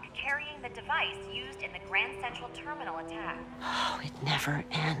truck carrying the device used in the Grand Central Terminal attack. Oh, it never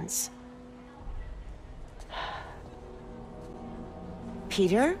ends.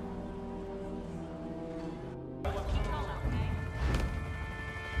 Peter?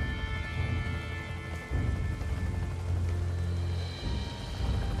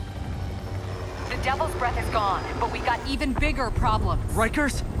 The Devil's Breath is gone, but we got even bigger problems.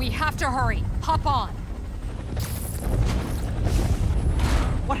 Rikers? We have to hurry. Hop on.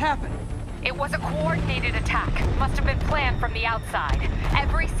 What happened? It was a coordinated attack. Must have been planned from the outside.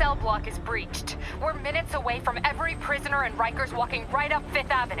 Every cell block is breached. We're minutes away from every prisoner and Rikers walking right up 5th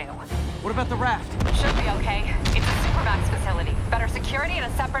Avenue. What about the raft? Should be okay. It's a Supermax facility. Better security and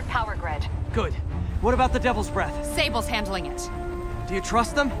a separate power grid. Good. What about the Devil's Breath? Sable's handling it. Do you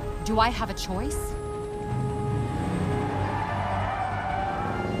trust them? Do I have a choice?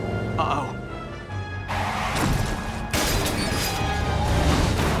 Uh-oh.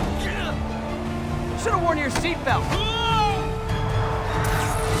 Should have worn your seatbelt.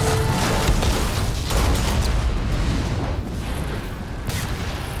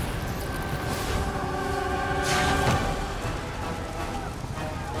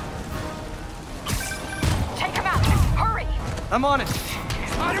 Take him out! Hurry! I'm on it.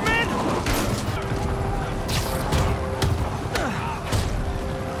 Spider-Man!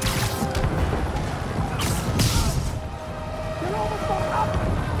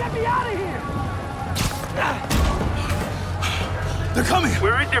 Get me out of here! They're coming!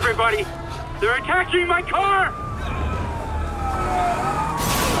 Where is everybody? They're attacking my car!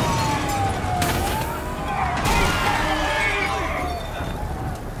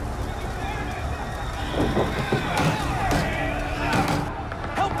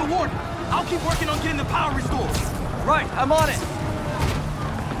 Help the warden! I'll keep working on getting the power restored. Right, I'm on it.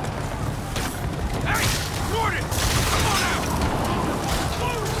 Hey, Warden! Come on out!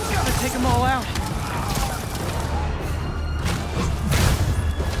 Gotta take them all out.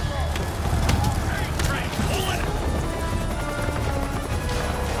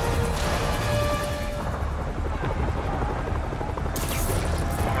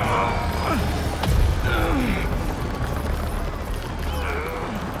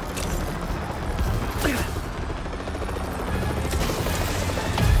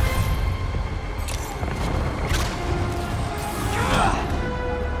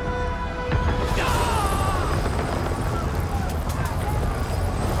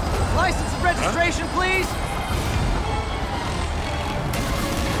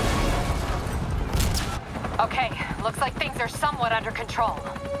 Okay, looks like things are somewhat under control.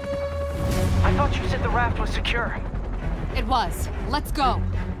 I thought you said the raft was secure. It was. Let's go.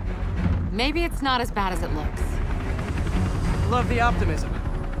 Maybe it's not as bad as it looks. Love the optimism.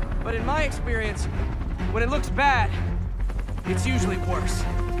 But in my experience, when it looks bad, it's usually worse.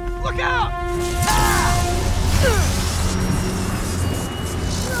 Look out!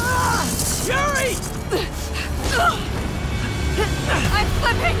 Yuri! I'm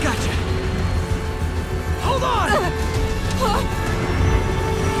slipping! Gotcha. Hold on!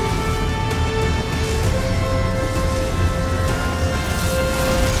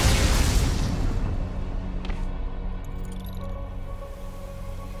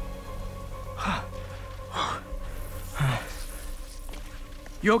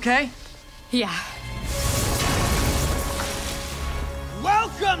 You okay? Yeah.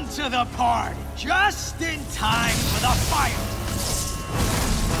 Welcome to the party! Just in time for the fire!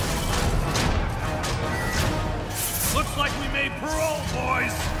 Looks like we made parole,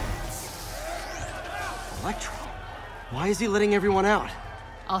 boys! Electro? Why is he letting everyone out?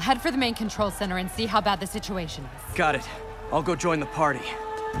 I'll head for the main control center and see how bad the situation is. Got it. I'll go join the party.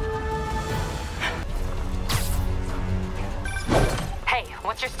 Hey,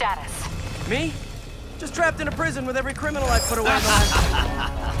 what's your status? Me? Just trapped in a prison with every criminal I put away in the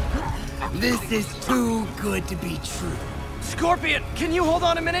last... This is too good to be true. Scorpion, can you hold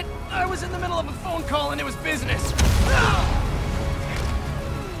on a minute? I was in the middle of a phone call and it was business.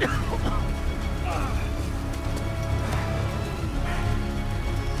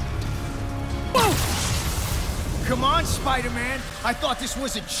 Come on, Spider-Man. I thought this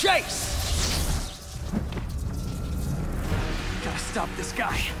was a chase. Gotta stop this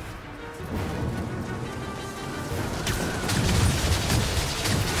guy.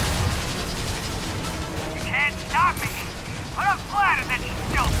 You can't stop me. But I'm flattered that you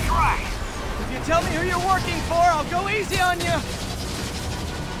still try. If you tell me who you're working for, I'll go easy on you.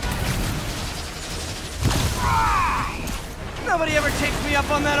 Right. Nobody ever takes me up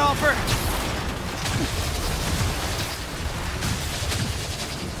on that offer.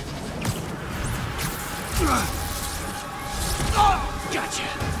 Gotcha.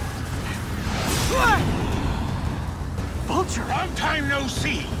 Vulture! Long time no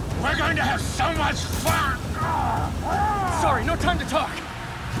see. We're going to have so much fun. Sorry, no time to talk.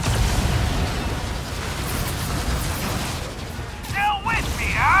 Still with me,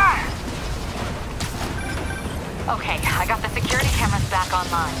 huh? Okay, I got the security cameras back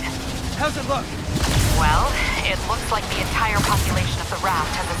online. How's it look? Well, it looks like the entire population of the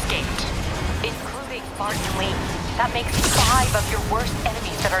raft has escaped, including Martin Lee. That makes 5 of your worst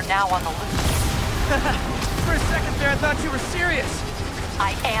enemies that are now on the loose. For a second there, I thought you were serious.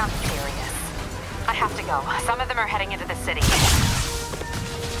 I am serious. I have to go. Some of them are heading into the city.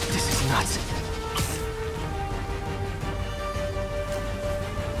 This is nuts.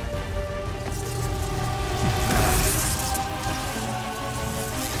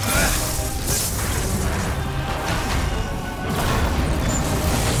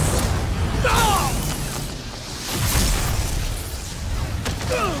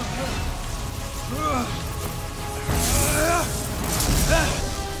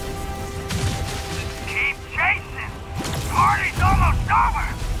 Keep chasing. Party's almost over.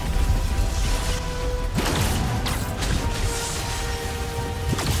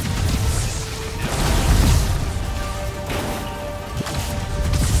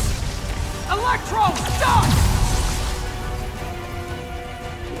 Electro, stop!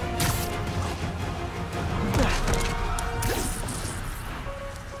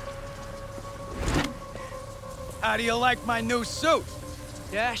 How do you like my new suit?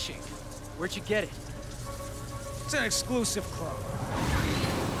 Dashing. Where'd you get it? It's an exclusive club.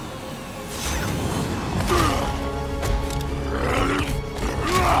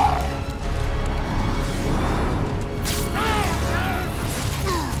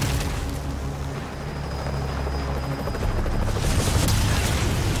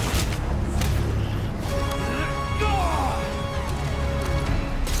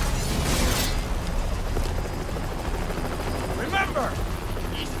 Remember,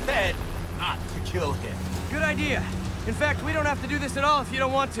 he said not to kill him. Good idea. In fact, we don't have to do this at all if you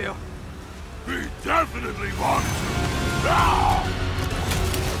don't want to. We definitely want to.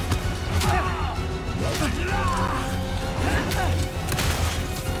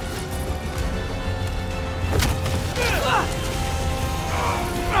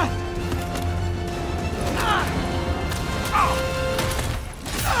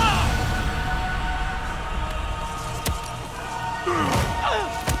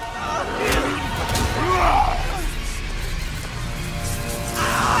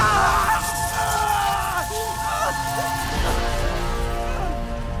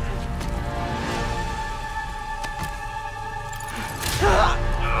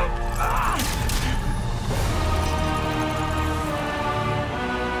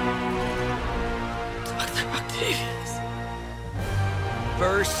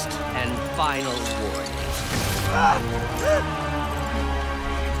 first and final warning.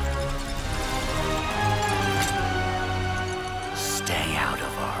 Stay out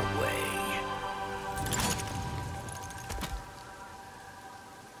of our way.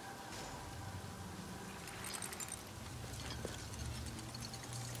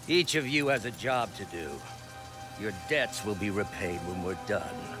 Each of you has a job to do. Your debts will be repaid when we're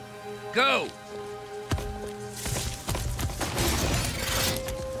done. Go!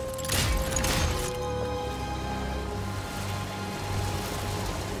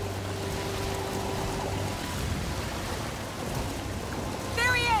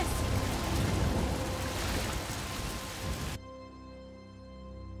 There he is!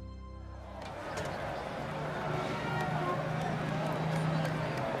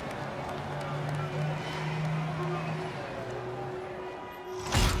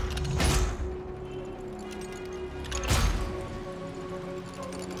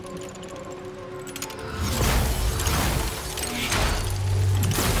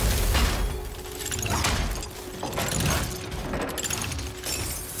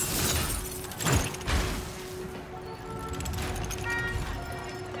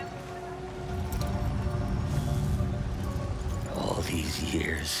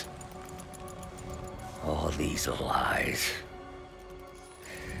 Years. All these lies.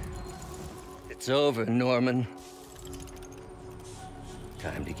 It's over, Norman.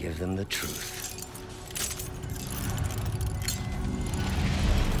 Time to give them the truth.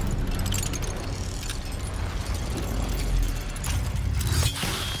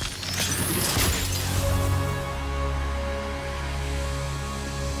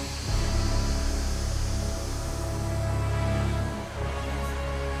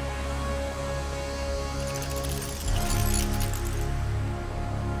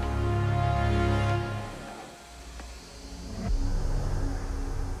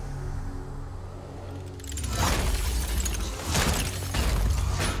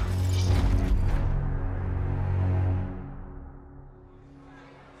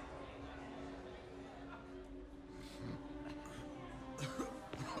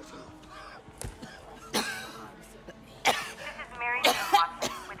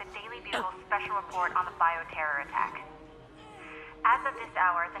 report on the bioterror attack. As of this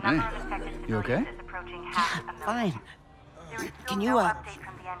hour, the number of infected civilians is approaching half a million. Fine. There is Can still you, no update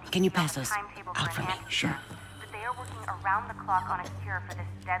from the NDC can you on pass the those timetable out for me? enhanced Sure. tests, but they are working around the clock on a cure for this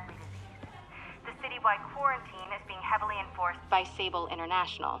deadly disease. The citywide quarantine is being heavily enforced by Sable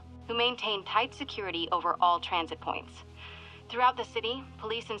International, who maintain tight security over all transit points. Throughout the city,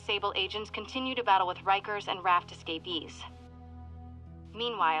 police and Sable agents continue to battle with Rikers and Raft escapees.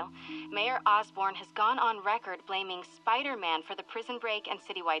 Meanwhile, Mayor Osborn has gone on record blaming Spider-Man for the prison break and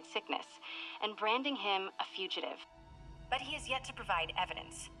citywide sickness, and branding him a fugitive. But he has yet to provide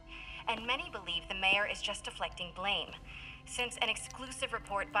evidence, and many believe the mayor is just deflecting blame, since an exclusive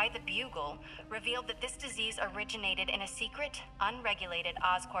report by the Bugle revealed that this disease originated in a secret, unregulated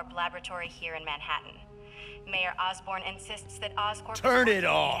Oscorp laboratory here in Manhattan. Mayor Osborn insists that Oscorp Turn is it working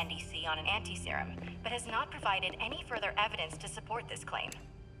off. with the NDC on an anti-serum, but has not provided any further evidence to support this claim.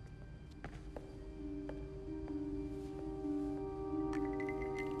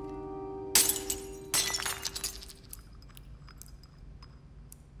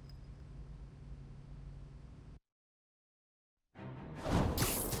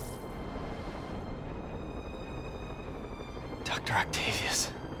 Dr. Octavius,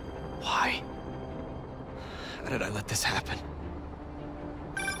 why? How did I let this happen?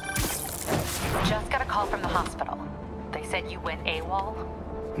 Just got a call from the hospital. They said you went AWOL.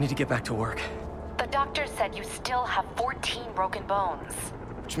 I need to get back to work. The doctor said you still have 14 broken bones.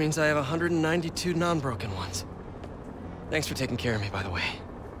 Which means I have 192 non-broken ones. Thanks for taking care of me, by the way.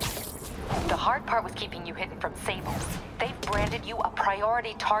 The hard part was keeping you hidden from Sables. They've branded you a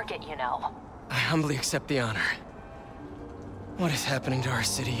priority target, you know. I humbly accept the honor. What is happening to our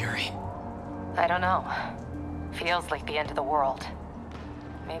city, Yuri? I don't know. Feels like the end of the world.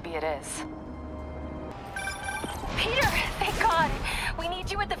 Maybe it is. Peter, thank God! We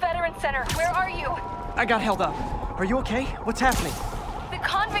need you at the Veterans Center. Where are you? I got held up. Are you okay? What's happening? The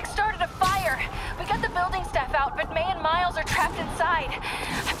convicts started a fire. We got the building staff out, but May and Miles are trapped inside.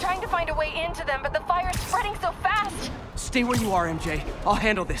 I'm trying to find a way into them, but the fire's spreading so fast. Stay where you are, MJ. I'll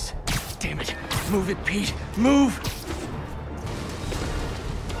handle this. Damn it. Move it, Pete. Move!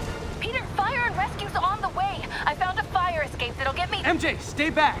 Peter, fire and rescue's on the way. I found a fire escape that'll get me... MJ, stay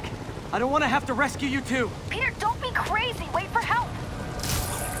back. I don't want to have to rescue you too. Peter, don't be crazy. Wait for help.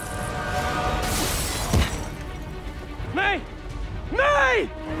 May! May!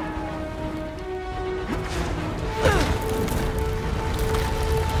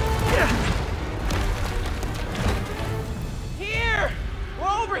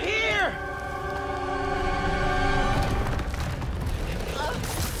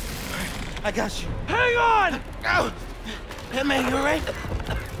 I got you. Hang on! Oh. Hey, man, you alright?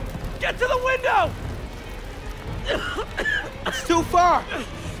 Get to the window! It's too far.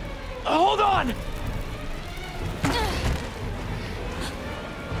 Hold on!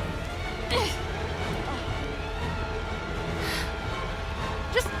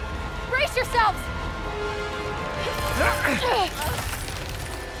 Just brace yourselves!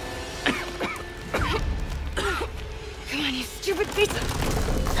 Come on, you stupid piece of...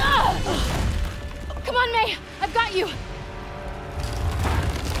 Come on, May! I've got you!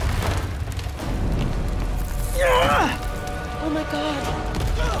 Oh my god.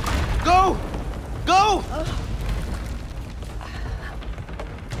 Go! Go!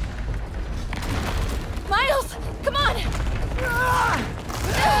 Miles! Come on!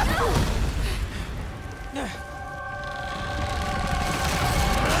 No!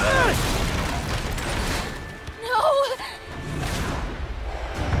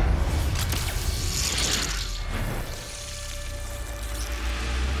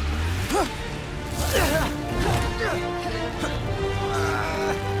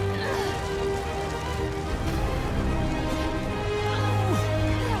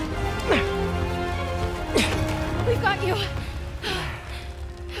 We've got you.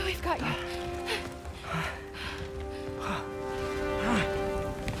 We've got you.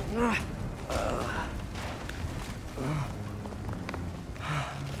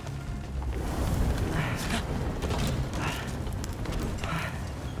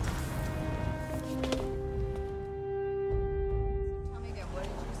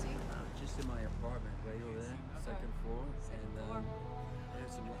 Just in my apartment, right over there, second floor, and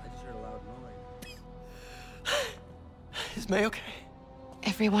I just heard a loud noise. Is May okay?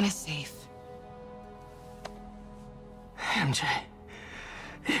 Everyone is safe. MJ,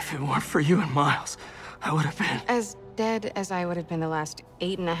 if it weren't for you and Miles, I would have been... As dead as I would have been the last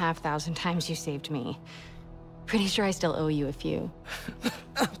 8,500 times you saved me. Pretty sure I still owe you a few.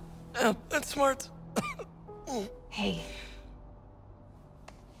 That's smart. Hey.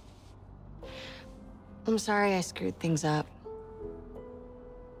 I'm sorry I screwed things up.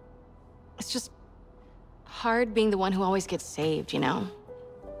 It's just hard being the one who always gets saved, you know?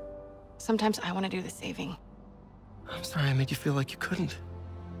 Sometimes I want to do the saving. I'm sorry I made you feel like you couldn't.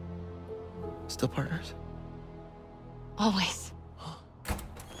 Still partners? Always.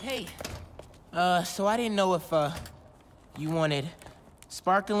 Hey. So I didn't know if, you wanted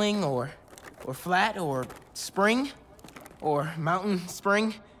sparkling or flat or spring or mountain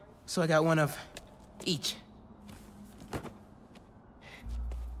spring. So I got one of each.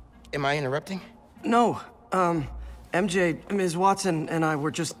 Am I interrupting? No. MJ, Ms. Watson, and I were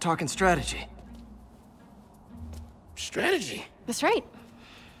just talking strategy. Strategy? That's right.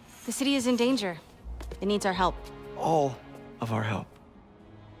 The city is in danger. It needs our help. All of our help.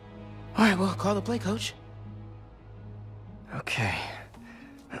 All right, well, call the play, Coach. Okay.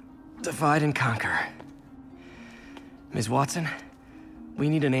 Divide and conquer. Ms. Watson, we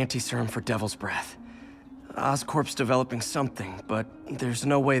need an anti-serum for Devil's Breath. Oscorp's developing something, but there's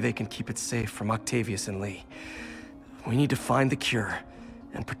no way they can keep it safe from Octavius and Lee. We need to find the cure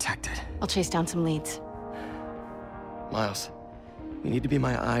and protect it. I'll chase down some leads. Miles, you need to be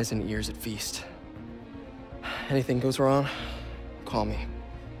my eyes and ears at Feast. Anything goes wrong, call me.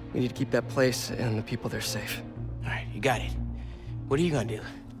 We need to keep that place and the people there safe. All right, you got it. What are you gonna do?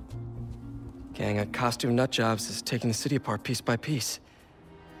 Gang of costume nut jobs is taking the city apart piece by piece.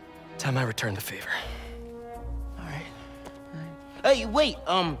 Time I return the favor. Hey, wait,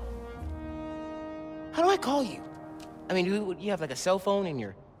 how do I call you? I mean, you have like a cell phone in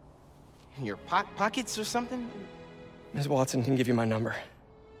your pockets or something? Ms. Watson can give you my number.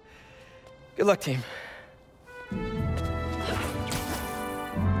 Good luck, team.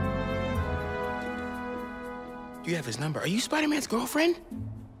 You have his number. Are you Spider-Man's girlfriend?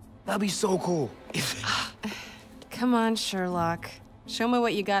 That'd be so cool. Come on, Sherlock. Show me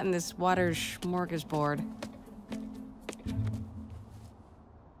what you got in this water smorgasbord.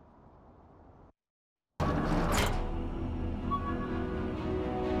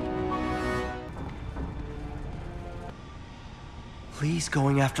 Lee's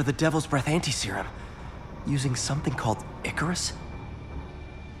going after the Devil's Breath anti-serum, using something called Icarus?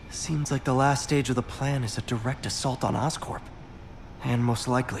 Seems like the last stage of the plan is a direct assault on Oscorp. And most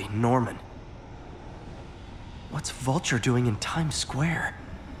likely, Norman. What's Vulture doing in Times Square?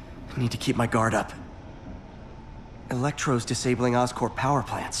 I need to keep my guard up. Electro's disabling Oscorp power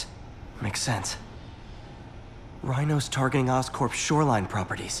plants. Makes sense. Rhino's targeting Oscorp's shoreline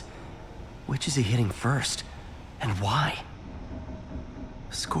properties. Which is he hitting first? And why?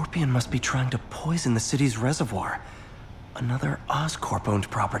 Scorpion must be trying to poison the city's reservoir. Another Oscorp-owned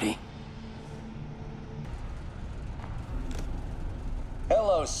property.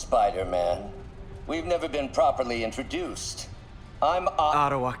 Hello, Spider-Man. We've never been properly introduced. I'm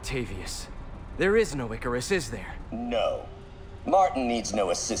Otto Octavius. There is no Icarus, is there? No. Martin needs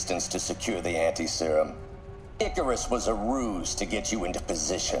no assistance to secure the anti-serum. Icarus was a ruse to get you into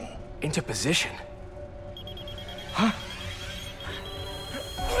position. Into position? Huh?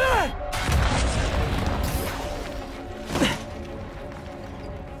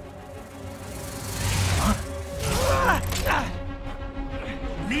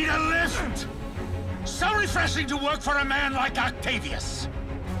 Need a lift? So refreshing to work for a man like Octavius.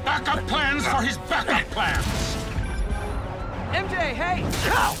 Backup plans for his backup plans. MJ, hey!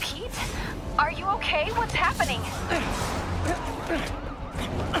 Pete? Are you okay? What's happening?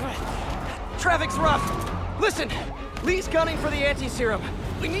 Traffic's rough. Listen, Lee's gunning for the anti-serum.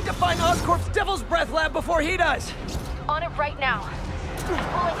 We need to find Oscorp's Devil's Breath lab before he does. On it right now.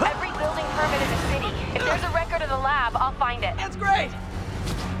 I'm pulling every building permit in the city. If there's a record of the lab, I'll find it. That's great!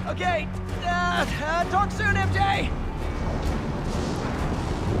 Okay, talk soon, MJ!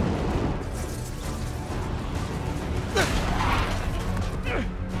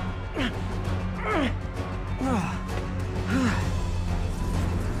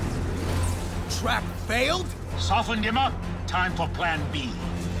 Trap failed? Softened him up. Time for plan B.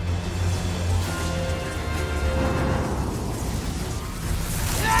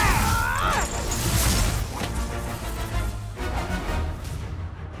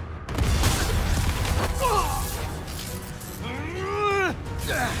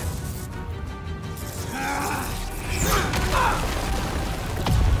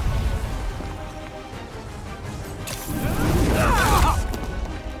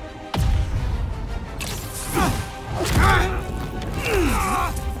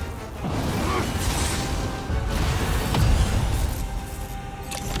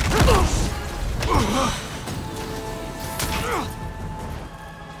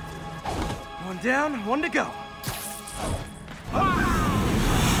 One down, one to go.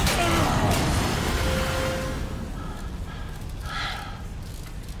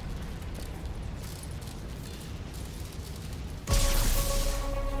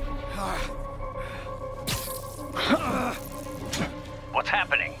 What's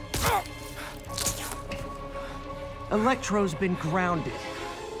happening? Electro's been grounded.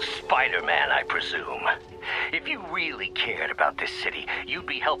 Spider-Man, I presume. If you really cared about this city, you'd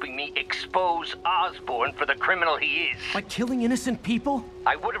be helping me expose Osborn for the criminal he is. By killing innocent people?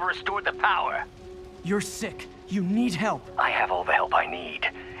 I would have restored the power. You're sick. You need help. I have all the help I need,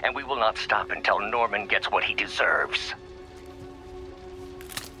 and we will not stop until Norman gets what he deserves.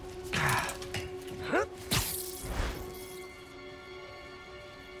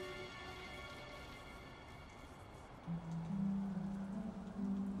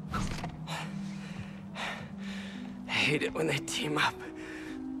 I hate it when they team up.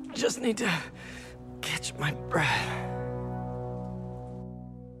 Just need to catch my breath.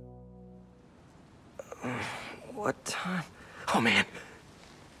 What time? Oh, man.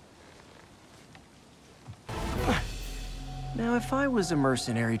 Now, if I was a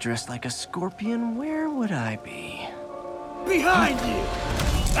mercenary dressed like a scorpion, where would I be? Behind you!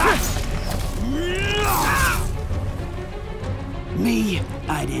 Me,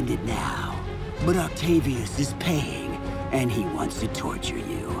 I'd end it now. But Octavius is paying, and he wants to torture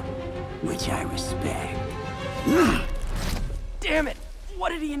you, which I respect. Damn it! What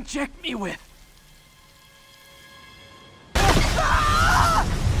did he inject me with?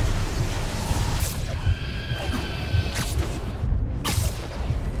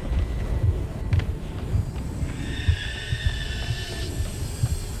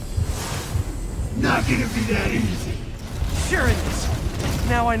 Not gonna be that easy. Sure it is.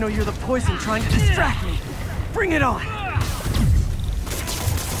 Now I know you're the poison trying to distract me. Bring it on!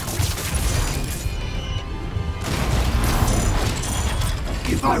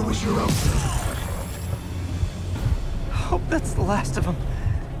 If I was your uncle. Hope that's the last of them.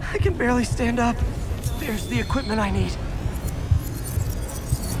 I can barely stand up. There's the equipment I need.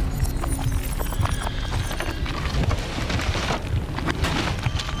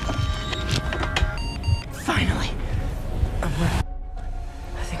 Finally.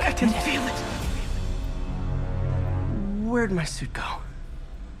 I think I can feel it. Where'd my suit go?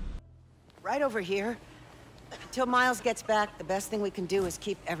 Right over here. Until Miles gets back, the best thing we can do is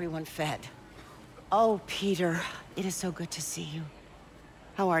keep everyone fed. Oh, Peter, it is so good to see you.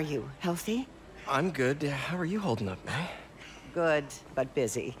 How are you? Healthy? I'm good. How are you holding up, May? Good, but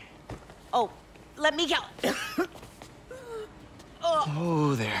busy. Oh, let me go.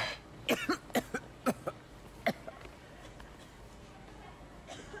 Oh, there.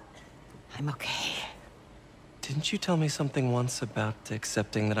 I'm okay. Didn't you tell me something once about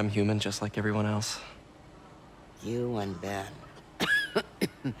accepting that I'm human just like everyone else? You and Ben.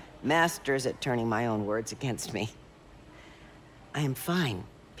 Masters at turning my own words against me. I am fine,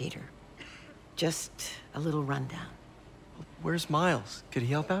 Peter. Just a little rundown. Where's Miles? Could he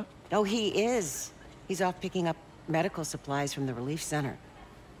help out? Oh, he is. He's off picking up medical supplies from the relief center.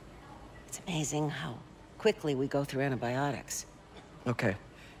 It's amazing how quickly we go through antibiotics. Okay.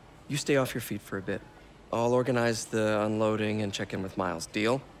 You stay off your feet for a bit. I'll organize the unloading and check in with Miles.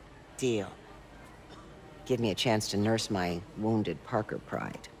 Deal? Deal. Give me a chance to nurse my wounded Parker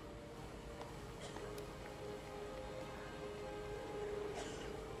pride.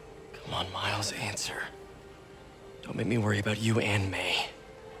 Come on, Miles, answer. Don't make me worry about you and May.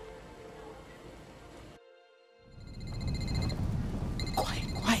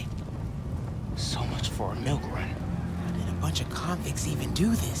 Quiet. So much for a milk run. How did a bunch of convicts even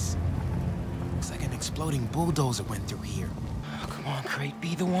do this? Looks like an exploding bulldozer went through here. Oh, come on, Crate,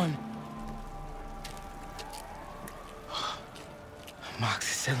 be the one.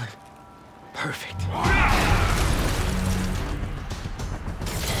 Amoxicillin. Perfect.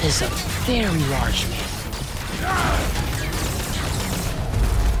 Is a very large man.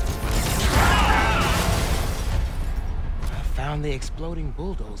 I found the exploding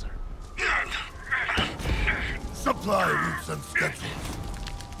bulldozer. Supply routes and schedules.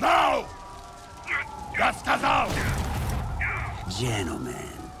 Now! Я сказал!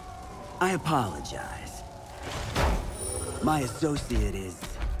 Gentlemen, I apologize. My associate is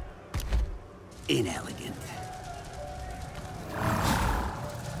inelegant.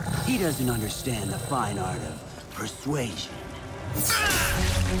 He doesn't understand the fine art of persuasion.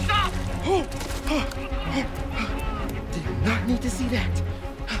 Stop! Did not need to see that.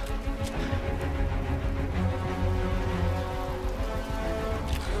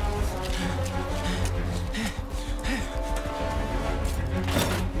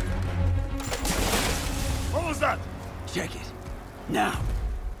 What was that? Check it. Now.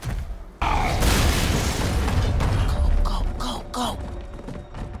 Go.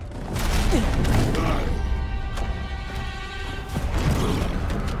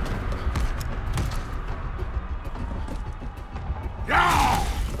 Yeah!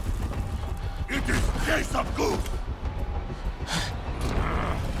 It is case of goose!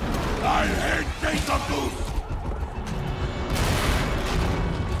 I hate case of goose!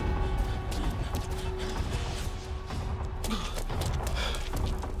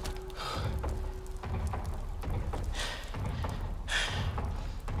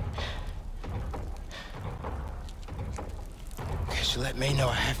 Should let May know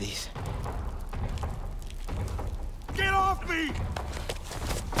I have these. Get off me!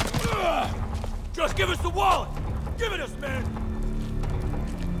 Just give us the wallet! Give it us, man!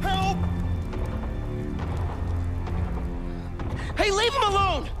 Help! Hey, leave him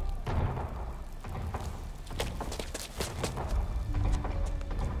alone!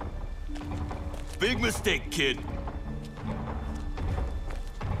 Big mistake, kid.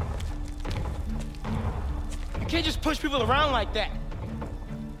 You can't just push people around like that.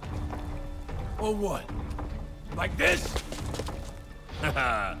 Or what? Like this?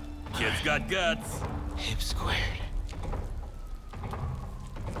 Haha, kid's got guts. Hip squared.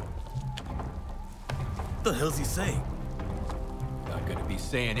 What the hell's he saying? Not gonna be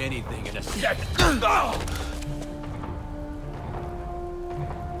saying anything in a second. Oh!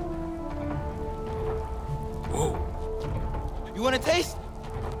 Whoa. You want a taste?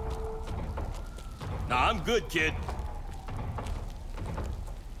 Nah, I'm good, kid.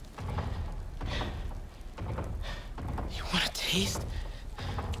 You want a taste?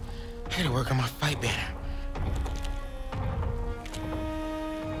 I gotta work on my fight banner.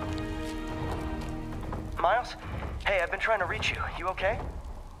 Miles? Hey, I've been trying to reach you. You okay?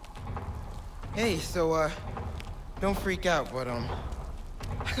 Hey, so, don't freak out, but, I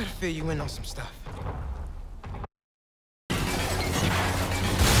gotta fill you in on some stuff.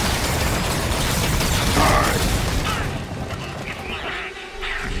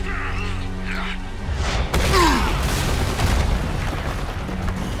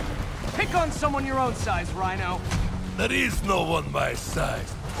 Pick on someone your own size, Rhino. There is no one my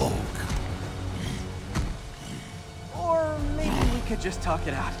size, Hulk. Or maybe we could just talk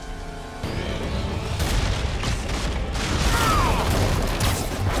it out.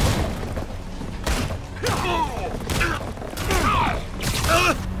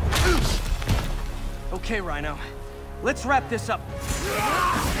 Okay, Rhino. Let's wrap this up.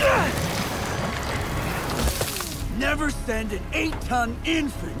 Never send an 8-ton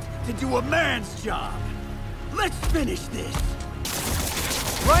infant to do a man's job. Let's finish this.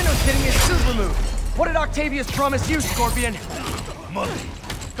 Rhino's getting his suit removed. What did Octavius promise you, Scorpion? Money.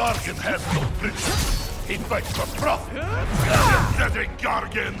 Gargan has no principles. He fights for profit. Pathetic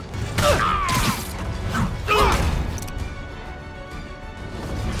Gargan.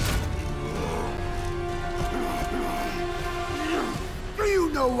 Do you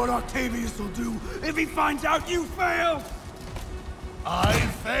know what Octavius will do if he finds out you failed? I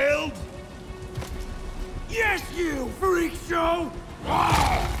failed? Yes, you, freak show!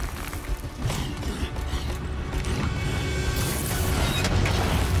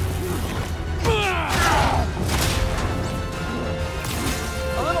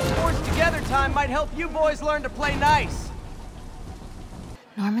 A little forced together time might help you boys learn to play nice.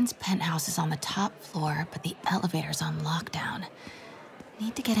 Norman's penthouse is on the top floor, but the elevator's on lockdown.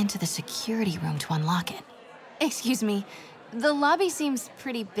 Need to get into the security room to unlock it. Excuse me, the lobby seems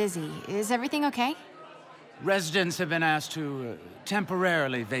pretty busy. Is everything okay? Residents have been asked to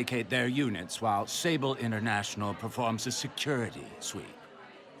temporarily vacate their units while Sable International performs a security sweep.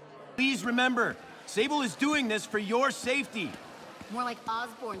 Please remember, Sable is doing this for your safety. More like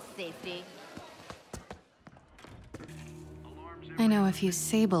Osborn's safety. I know a few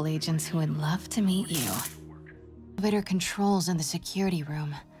Sable agents who would love to meet you. Elevator controls in the security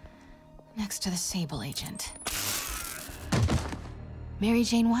room, next to the Sable agent. Mary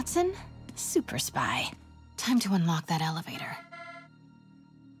Jane Watson? Super spy. Time to unlock that elevator.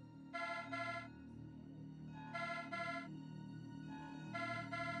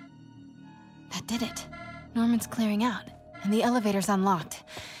 That did it. Norman's clearing out, and the elevator's unlocked.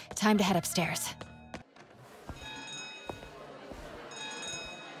 Time to head upstairs.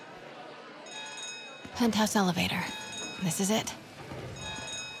 Penthouse elevator. This is it.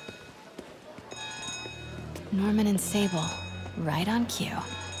 Norman and Sable, right on cue.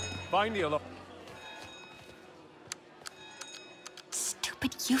 Find the elevator.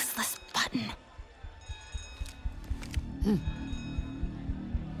 Stupid, useless button.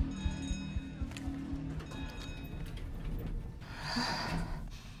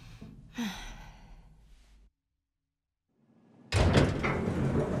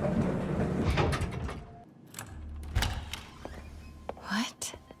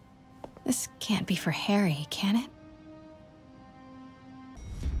 What? This can't be for Harry, can it?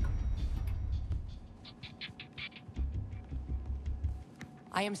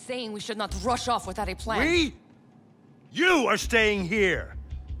 I am saying we should not rush off without a plan. We? You are staying here.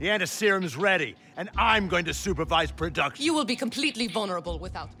 The antiserum's ready, and I'm going to supervise production. You will be completely vulnerable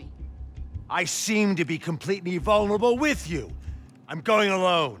without me. I seem to be completely vulnerable with you. I'm going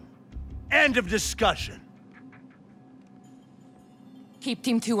alone. End of discussion. Keep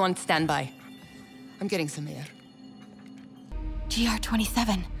Team 2 on standby. I'm getting some air.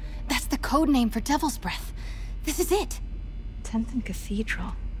 GR27. That's the code name for Devil's Breath. This is it. 10th and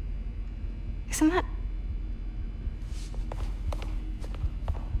Cathedral. Isn't that...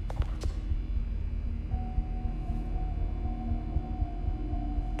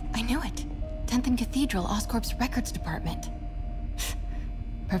 I knew it. 10th and Cathedral, Oscorp's records department.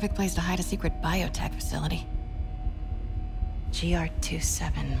 Perfect place to hide a secret biotech facility.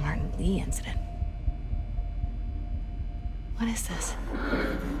 GR27 Martin Lee incident. What is this?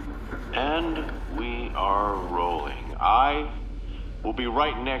 And we are rolling. I will be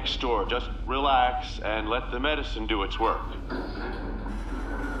right next door. Just relax and let the medicine do its work.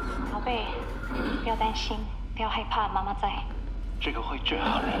 宝贝，不要担心，不要害怕，妈妈在。这个会治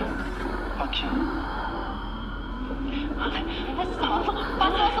好你，放心。你在什么？发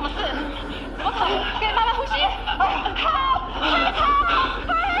生了什么事？怎么可能？给妈妈呼吸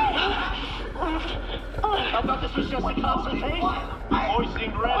！I've got this is just a consultation.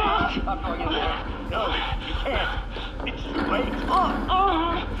 Hoisting ready. I'm going in there. No, you can't. It's too late.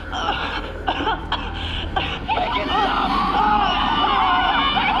 Make it stop.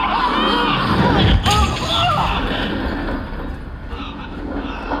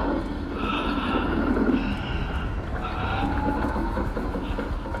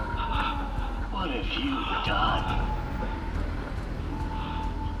 What have you done?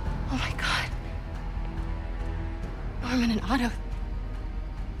 Oh my god. Norman and Otto.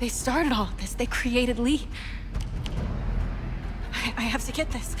 They started all this. They created Lee. I have to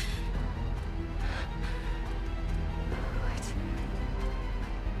get this. What?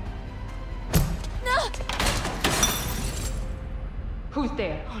 No! Who's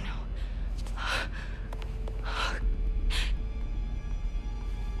there? Oh no.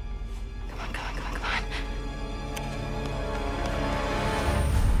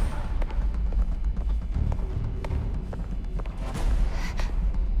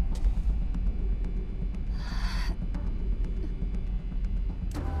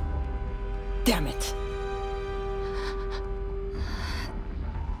 Damn it.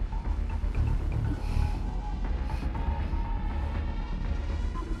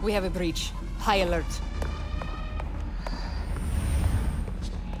 We have a breach. High alert.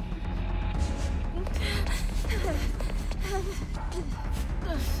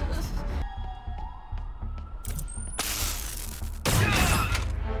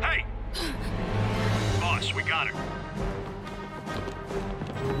 Hey! Boss, we got her.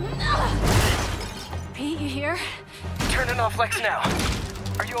 Pete, you here? Turning off Lex now.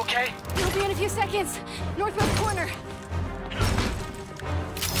 Are you okay? We'll be in a few seconds. Northwest corner.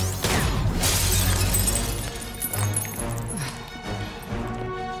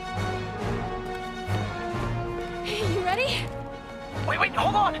 You ready? Wait,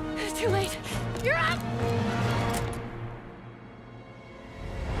 hold on! It's too late. You're up!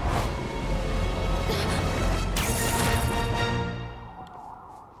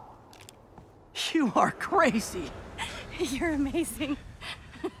 You are crazy. You're amazing.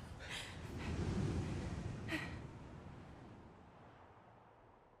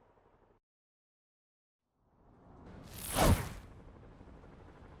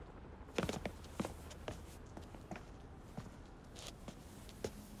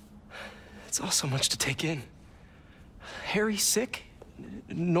 It's all so much to take in. Harry sick,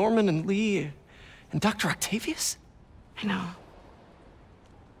 Norman and Lee, and Dr. Octavius? I know.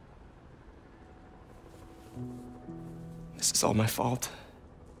 This is all my fault.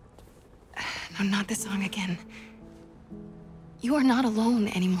 No, not this song again. You are not alone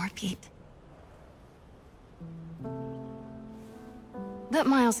anymore, Pete. Let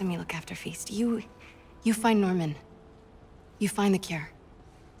Miles and me look after Feast. You find Norman. You find the cure.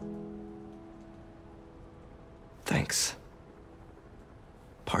 Thanks,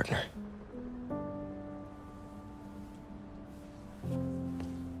 partner.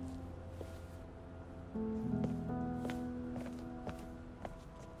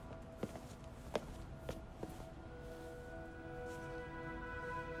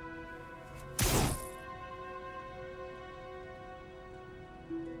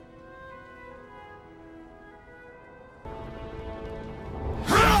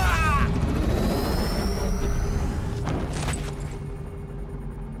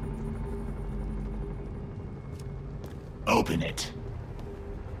 Open it.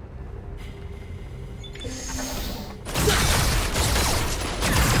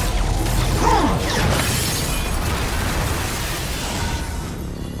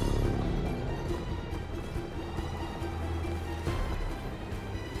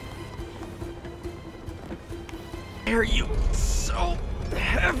 Why are you so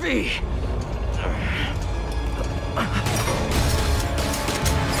heavy?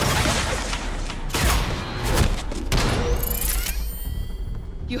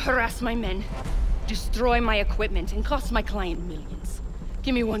 You harass my men, destroy my equipment, and cost my client millions.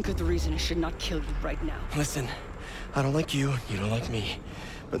 Give me one good reason I should not kill you right now. Listen, I don't like you, you don't like me.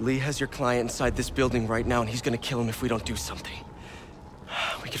 But Lee has your client inside this building right now, and he's gonna kill him if we don't do something.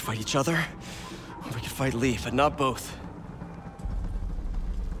 We could fight each other, or we could fight Lee, but not both.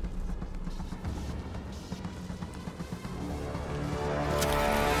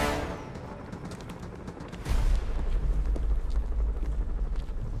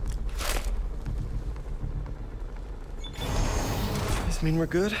 Mean we're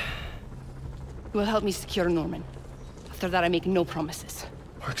good? You will help me secure Norman. After that, I make no promises.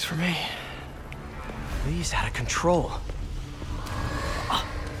 Works for me. Lee's out of control.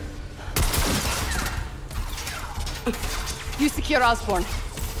 You secure Osborn.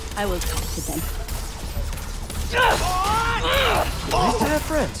 I will talk to them. Nice to have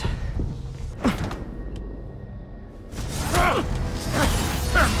friends.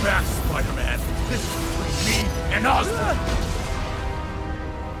 Turn back, Spider-Man. This is between me and Osborn.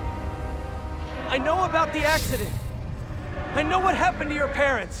 I know about the accident. I know what happened to your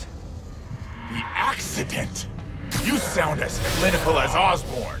parents. The accident? You sound as clinical as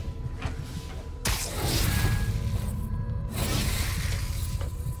Osborn.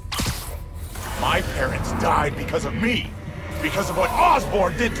 My parents died because of me. Because of what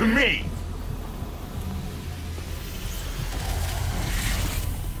Osborn did to me.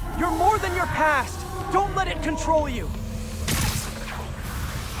 You're more than your past. Don't let it control you.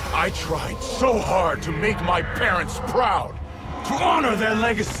 I tried so hard to make my parents proud, to honor their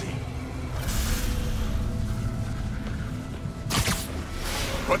legacy.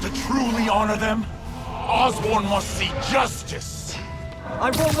 But to truly honor them, Osborn must see justice. I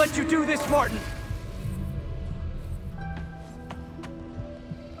won't let you do this, Martin.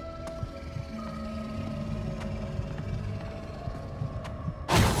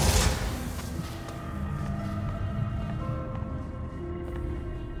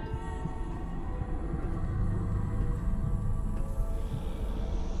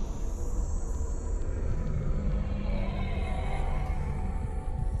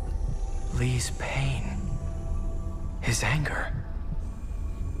 Lee's pain, his anger.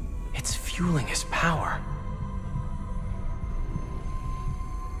 It's fueling his power.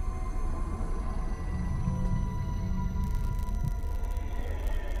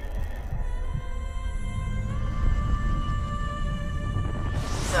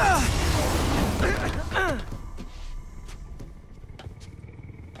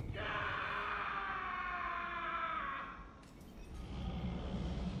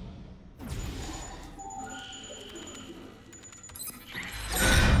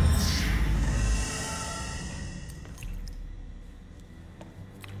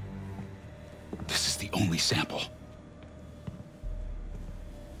 This is the only sample.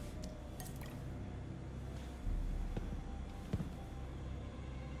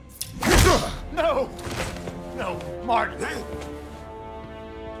 No! No, Martin!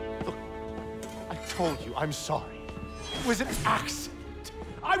 Look, I told you I'm sorry. It was an accident.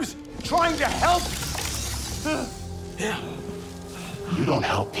 I was trying to help you. You don't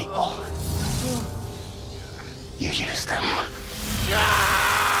help people. You use them.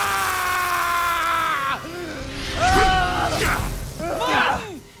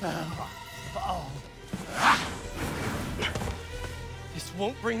 This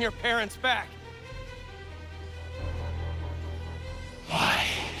won't bring your parents back. Why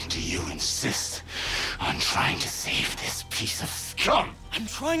do you insist on trying to save this piece of scum? I'm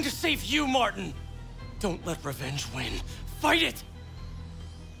trying to save you, Martin. Don't let revenge win. Fight it!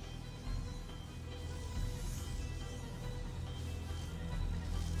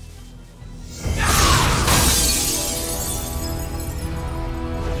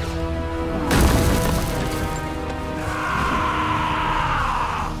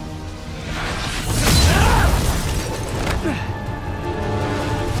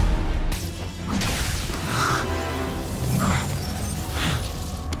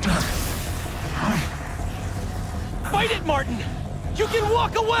 Fight it, Martin! You can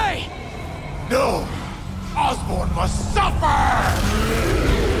walk away! No! Osborn must suffer!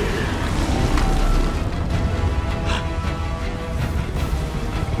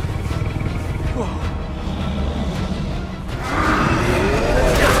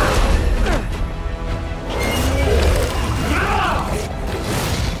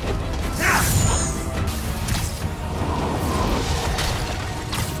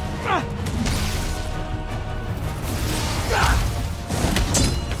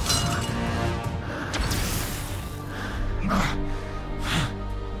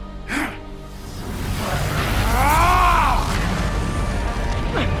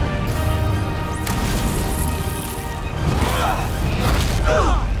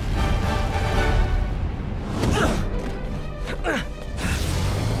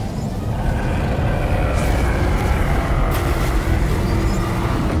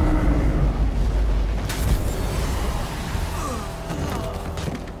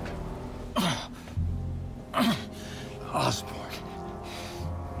 Osborn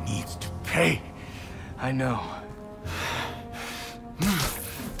needs to pay. I know.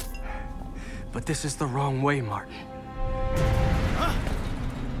 But this is the wrong way, Martin.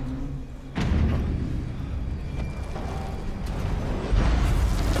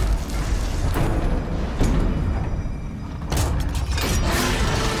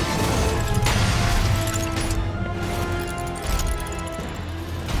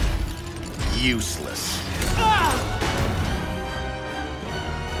 Useless.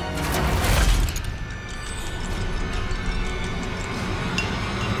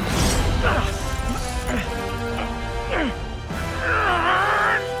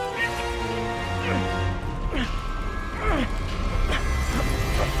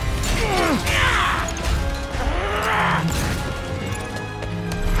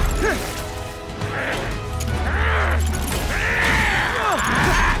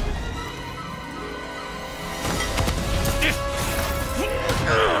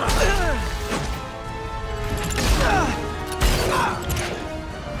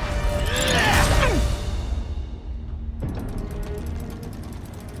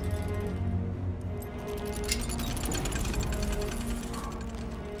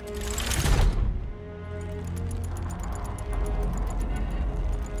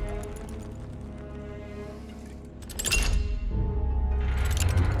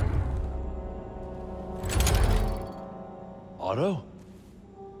 Otto?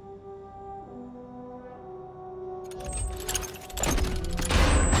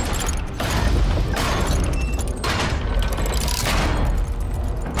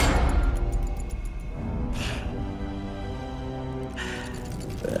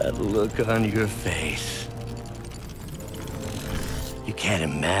 That look on your face. You can't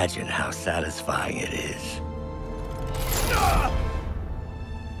imagine imagine how satisfying it is.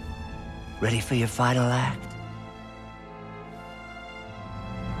 Ready for your final act?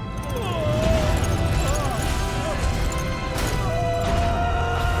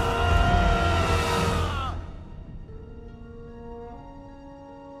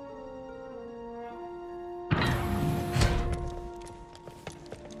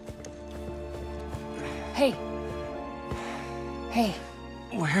 Hey. Hey.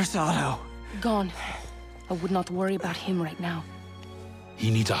 Where's Otto? Gone. I would not worry about him right now. He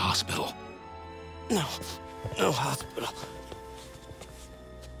needs a hospital. No. No hospital.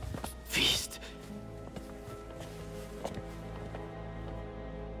 Feast.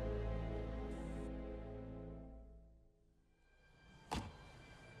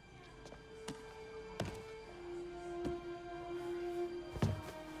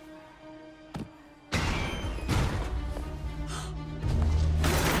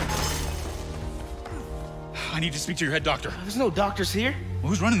 I need to speak to your head doctor. There's no doctors here. Well,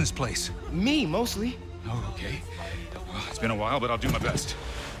 who's running this place? Me, mostly. Oh, okay. Well, it's been a while, but I'll do my best.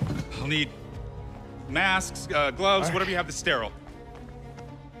 I'll need masks, gloves, right. whatever you have that's sterile.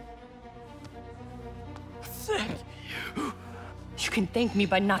 Thank you. You can thank me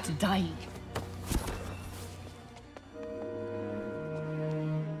by not dying.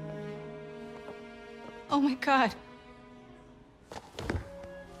 Oh my god.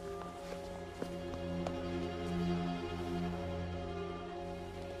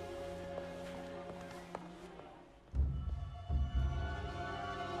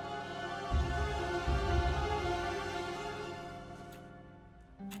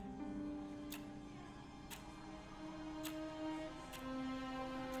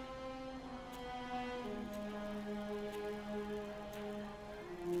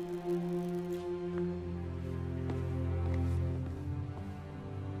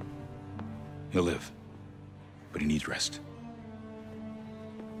 He'll live, but he needs rest.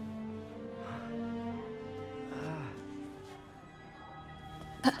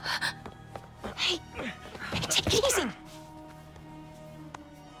 Hey, take it easy.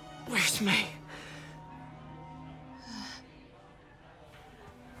 Where's May?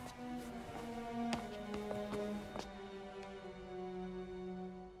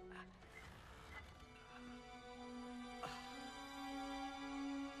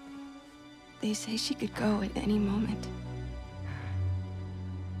 They say she could go at any moment.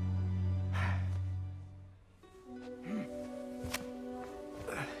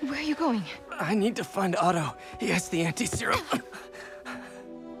 Where are you going? I need to find Otto. He has the anti-serum. I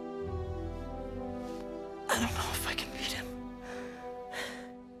don't know if I can beat him.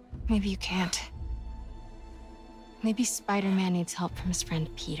 Maybe you can't. Maybe Spider-Man needs help from his friend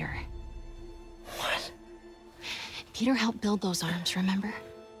Peter. What? Peter helped build those arms, remember?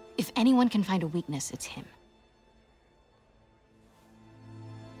 If anyone can find a weakness, it's him.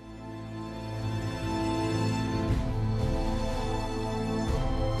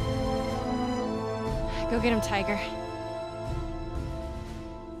 Go get him, Tiger.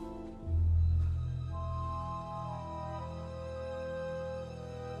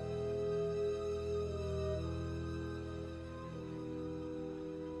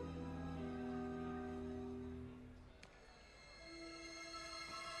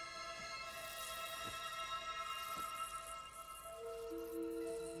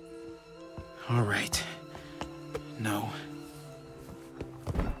 All right. No.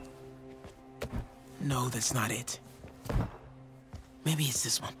 No, that's not it. Maybe it's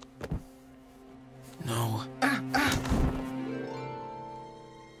this one. No.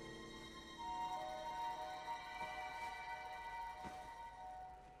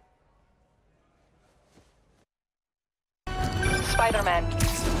 Spider-Man.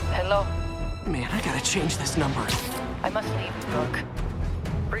 Hello. Man, I gotta change this number. I must leave New York.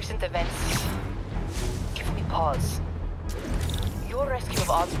 Recent events give me pause. Your rescue of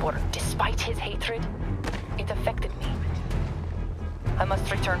Osborn, despite his hatred, it affected me. I must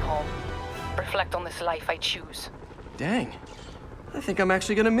return home. Reflect on this life I choose. Dang. I think I'm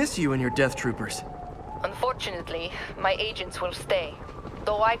actually gonna miss you and your death troopers. Unfortunately, my agents will stay.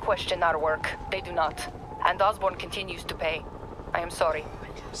 Though I question our work, they do not. And Osborn continues to pay. I am sorry.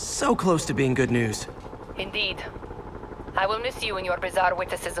 So close to being good news. Indeed. I will miss you and your bizarre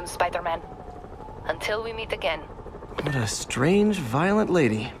witticism, Spider-Man. Until we meet again. What a strange, violent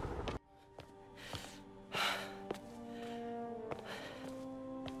lady.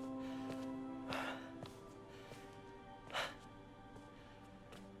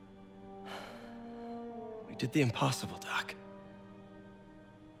 We did the impossible, Doc.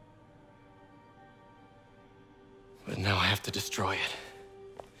 But now I have to destroy it.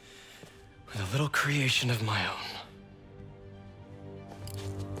 with a little creation of my own.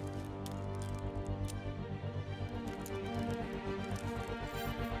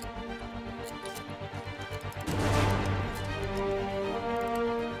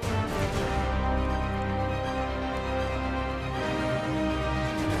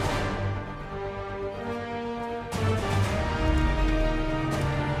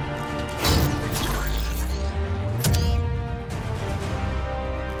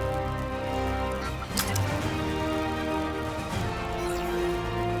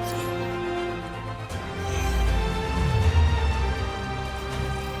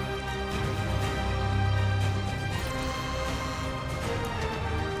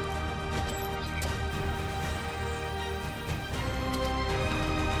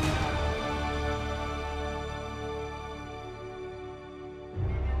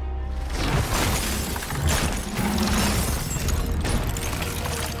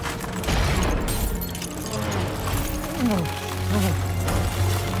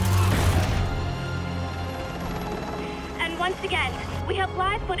 And once again, we have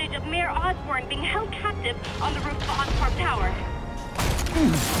live footage of Mayor Osborn being held captive on the roof of Oscorp Tower.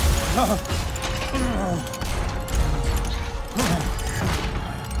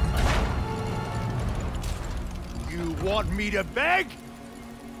 You want me to beg?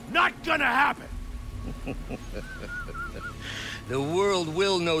 Not gonna happen! The world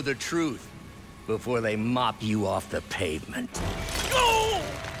will know the truth before they mop you off the pavement. Go!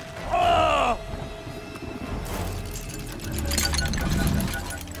 Oh!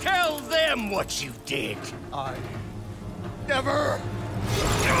 Tell them what you did. I never...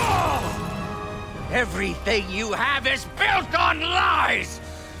 Everything you have is built on lies!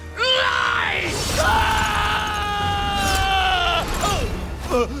 Lies!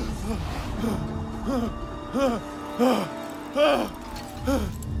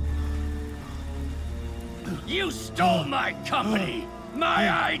 You stole my company, my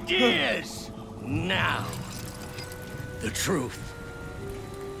ideas! Now, the truth.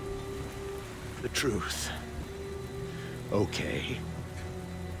 The truth. Okay.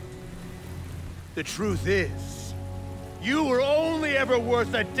 The truth is, you were only ever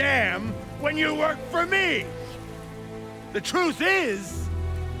worth a damn when you worked for me! The truth is,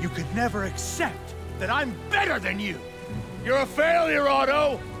 you could never accept that I'm better than you! You're a failure,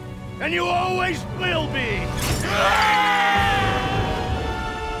 Otto! And you always will be!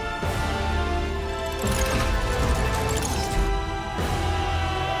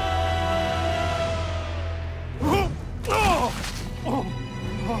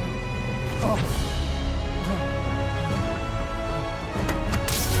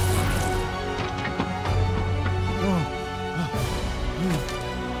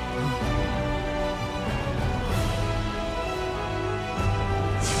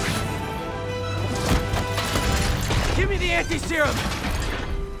 Give me the anti-serum!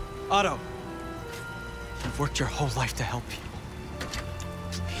 Otto, you've worked your whole life to help people.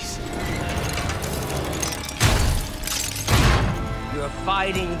 Please. You're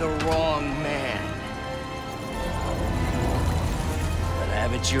fighting the wrong man. But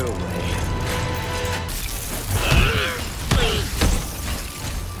have it your way.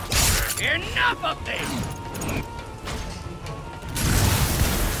 Enough of this!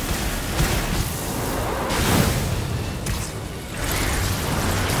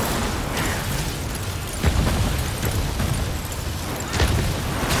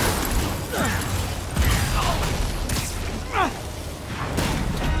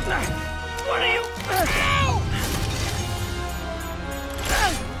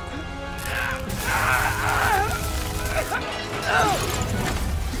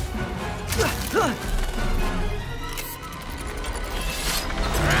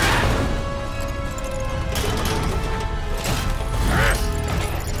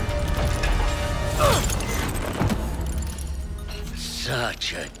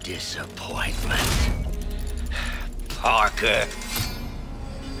 Such a disappointment. Parker.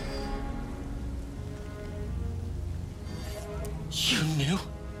 You knew?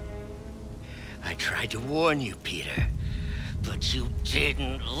 I tried to warn you, Peter, but you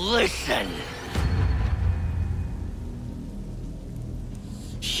didn't listen.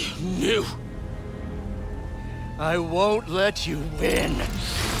 You knew. I won't let you win.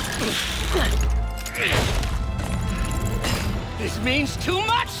 This means too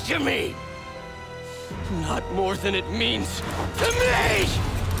much to me! Not more than it means to me!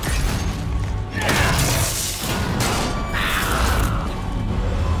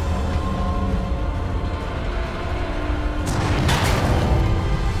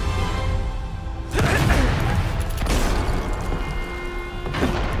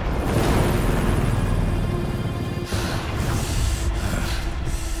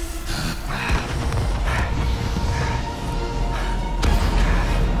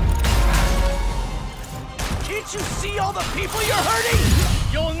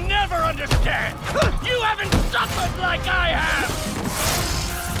 understand! You haven't suffered like I have!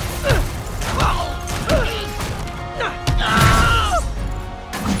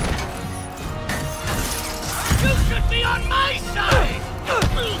 You should be on my side!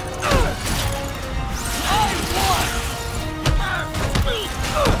 I won!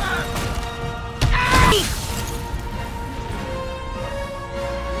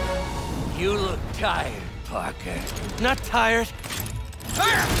 You look tired, Parker. Not tired.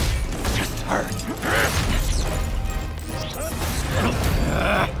 Just hurt.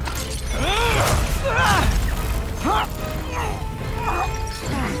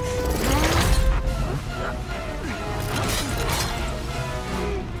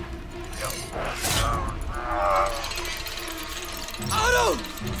 Otto!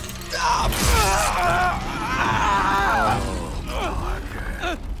 Stop!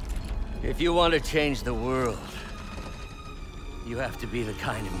 If you want to change the world, you have to be the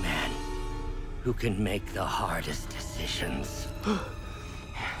kind of man who can make the hardest decisions.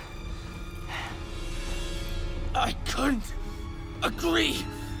 I couldn't agree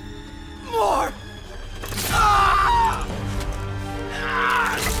more. No!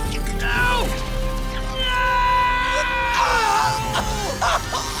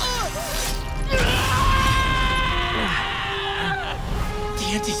 The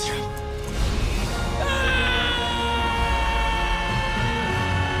anti-serum.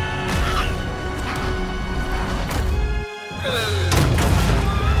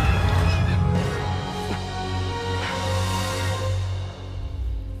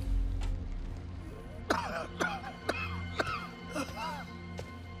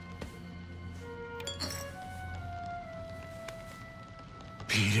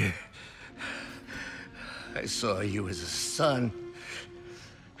 Peter, I saw you as a son.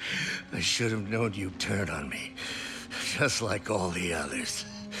 I should have known you'd turn on me, just like all the others.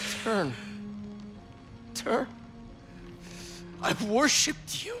 Turn. I've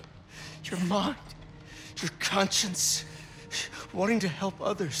worshipped you. Your mind, your conscience, wanting to help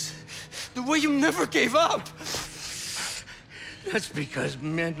others. The way you never gave up. That's because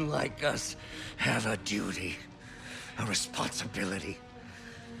men like us have a duty, a responsibility,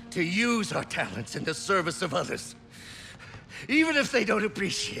 to use our talents in the service of others. Even if they don't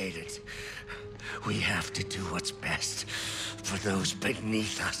appreciate it, we have to do what's best for those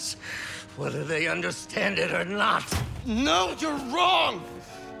beneath us, whether they understand it or not. No, you're wrong!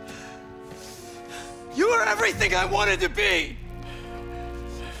 You are everything I wanted to be!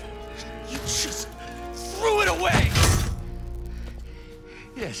 You just threw it away!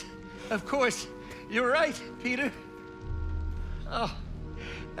 Yes, of course. You're right, Peter. Oh,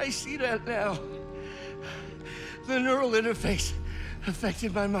 I see that now. The neural interface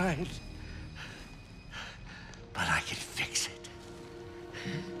affected my mind. But I can fix it.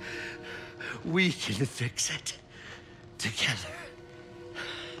 We can fix it. Together.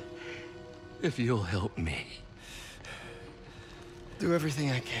 If you'll help me. Do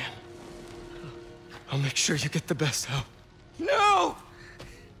everything I can. I'll make sure you get the best help. No!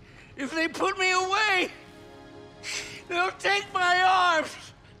 If they put me away, they'll take my arms.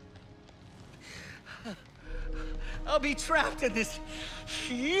 I'll be trapped in this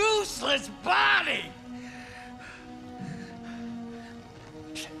useless body.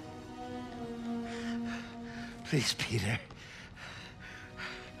 Please, Peter.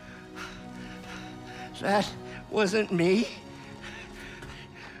 That wasn't me.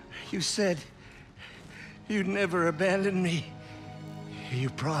 You said you'd never abandon me. You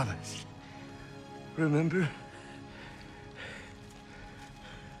promised. Remember?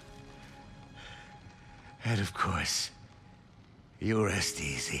 And of course, you rest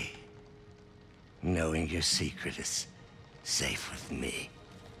easy, knowing your secret is safe with me.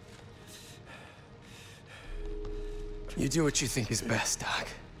 You do what you think is best, Doc.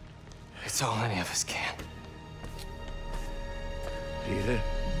 It's all any of us can. Peter?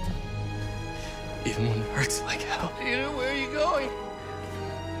 Even when it hurts like hell. Peter, where are you going?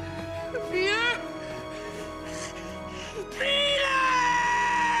 Peter? Peter!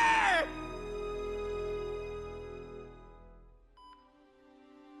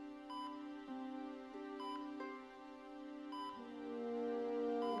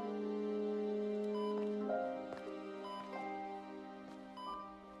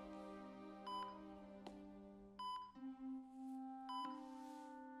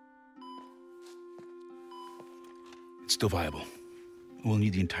 It's still viable. We'll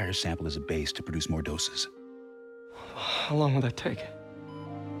need the entire sample as a base to produce more doses. How long will that take?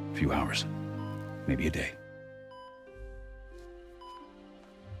 A few hours. Maybe a day.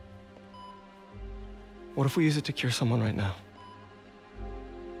 What if we use it to cure someone right now?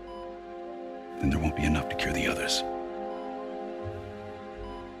 then there won't be enough to cure the others.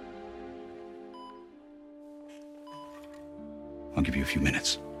 I'll give you a few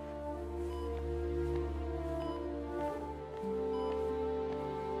minutes.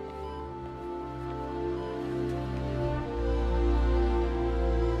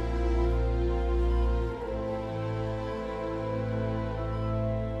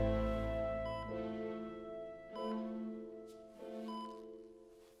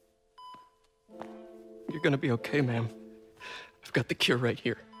 You're gonna be okay, ma'am. I've got the cure right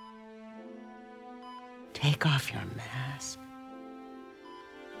here. Take off your mask.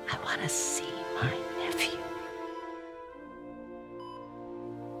 I want to see my nephew.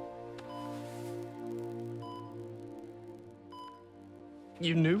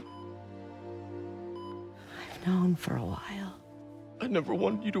 You knew? I've known for a while. I never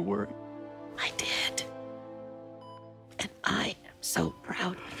wanted you to worry. I did. And I am so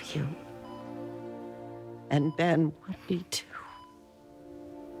proud of you. And Ben would be too.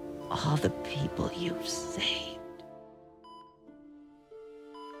 All the people you've saved.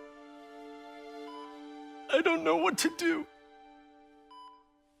 I don't know what to do.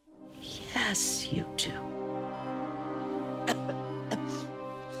 Yes, you do.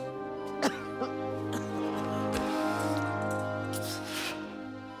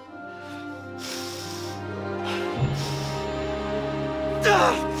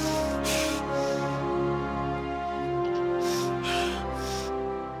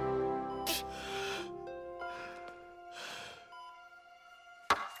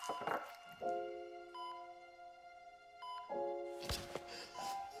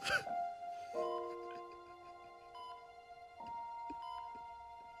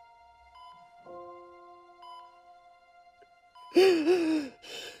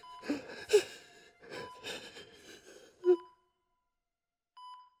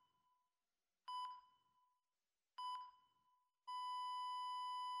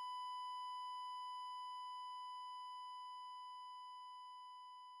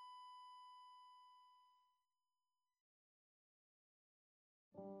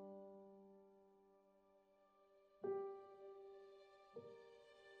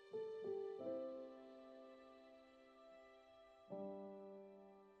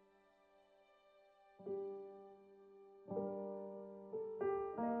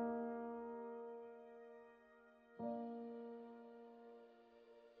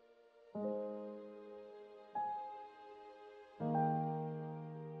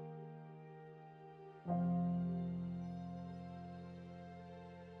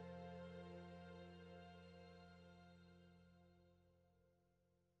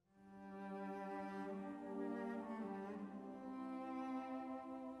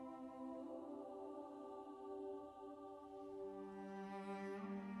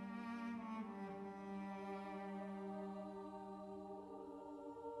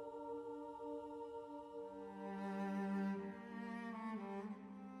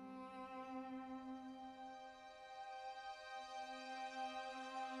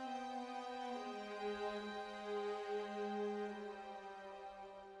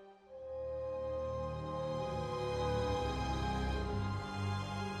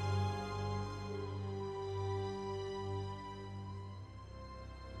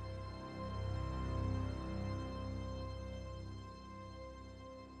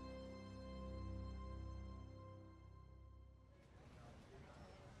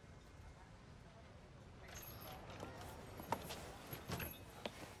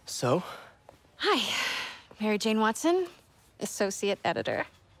 So? Hi, Mary Jane Watson, Associate Editor.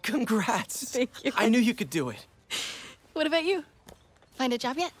 Congrats! Thank you. I knew you could do it. What about you? Find a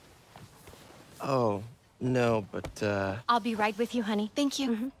job yet? Oh, no, but, I'll be right with you, honey. Thank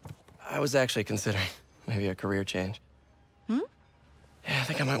you. I was actually considering maybe a career change. Hmm? Yeah, I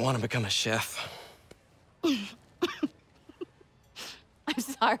think I might want to become a chef. I'm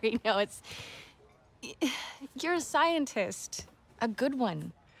sorry, no, it's... You're a scientist. A good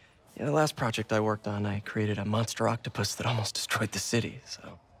one. Yeah, the last project I worked on, I created a monster octopus that almost destroyed the city,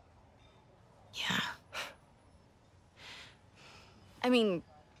 so... Yeah. I mean,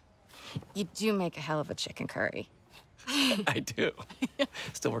 you do make a hell of a chicken curry. I do.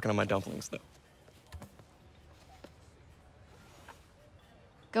 Still working on my dumplings, though.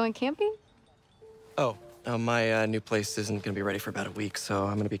 Going camping? Oh, my new place isn't gonna be ready for about a week, so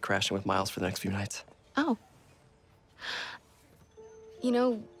I'm gonna be crashing with Miles for the next few nights. Oh. You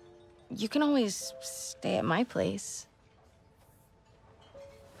know, you can always stay at my place.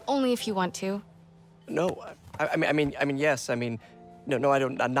 Only if you want to. No, I mean, yes. I mean, no, I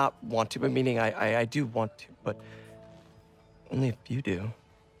don't. I not want to. But meaning, I do want to, but only if you do.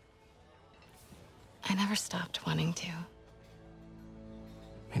 I never stopped wanting to.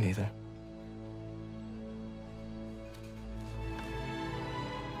 Me neither.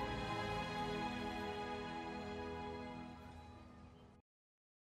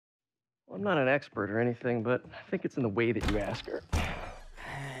 Well, I'm not an expert or anything, but I think it's in the way that you ask her.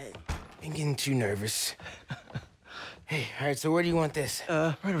 I'm getting too nervous. Hey, all right, so where do you want this?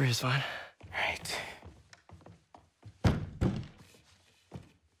 Right over here is fine. All right.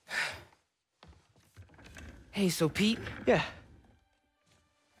 Hey, so Pete? Yeah?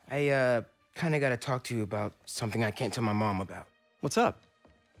 I, kinda gotta talk to you about something I can't tell my mom about. What's up?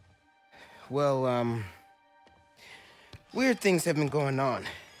 Well, weird things have been going on.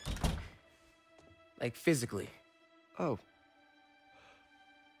 Like, physically. Oh.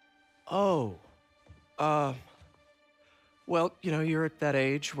 Well, you know, you're at that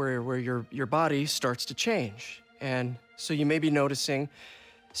age where your body starts to change. And so you may be noticing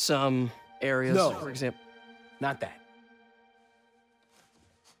some areas, No. for example. Not that.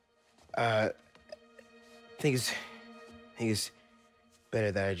 I think it's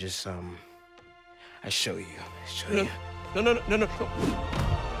better that I just, I show you. No.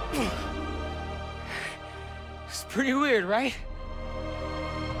 It's pretty weird, right?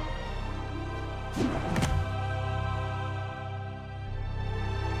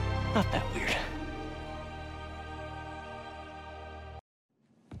 Not that weird.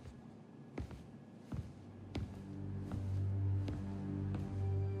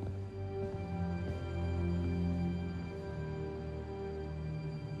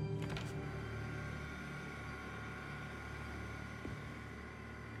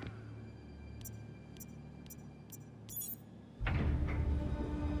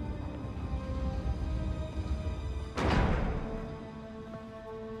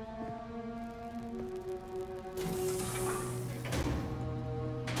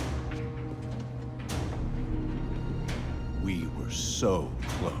 We were so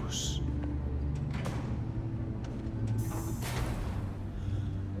close.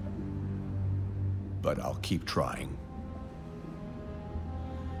 But I'll keep trying.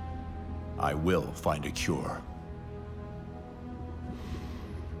 I will find a cure.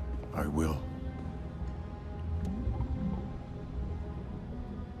 I will.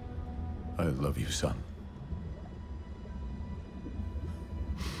 I love you, son.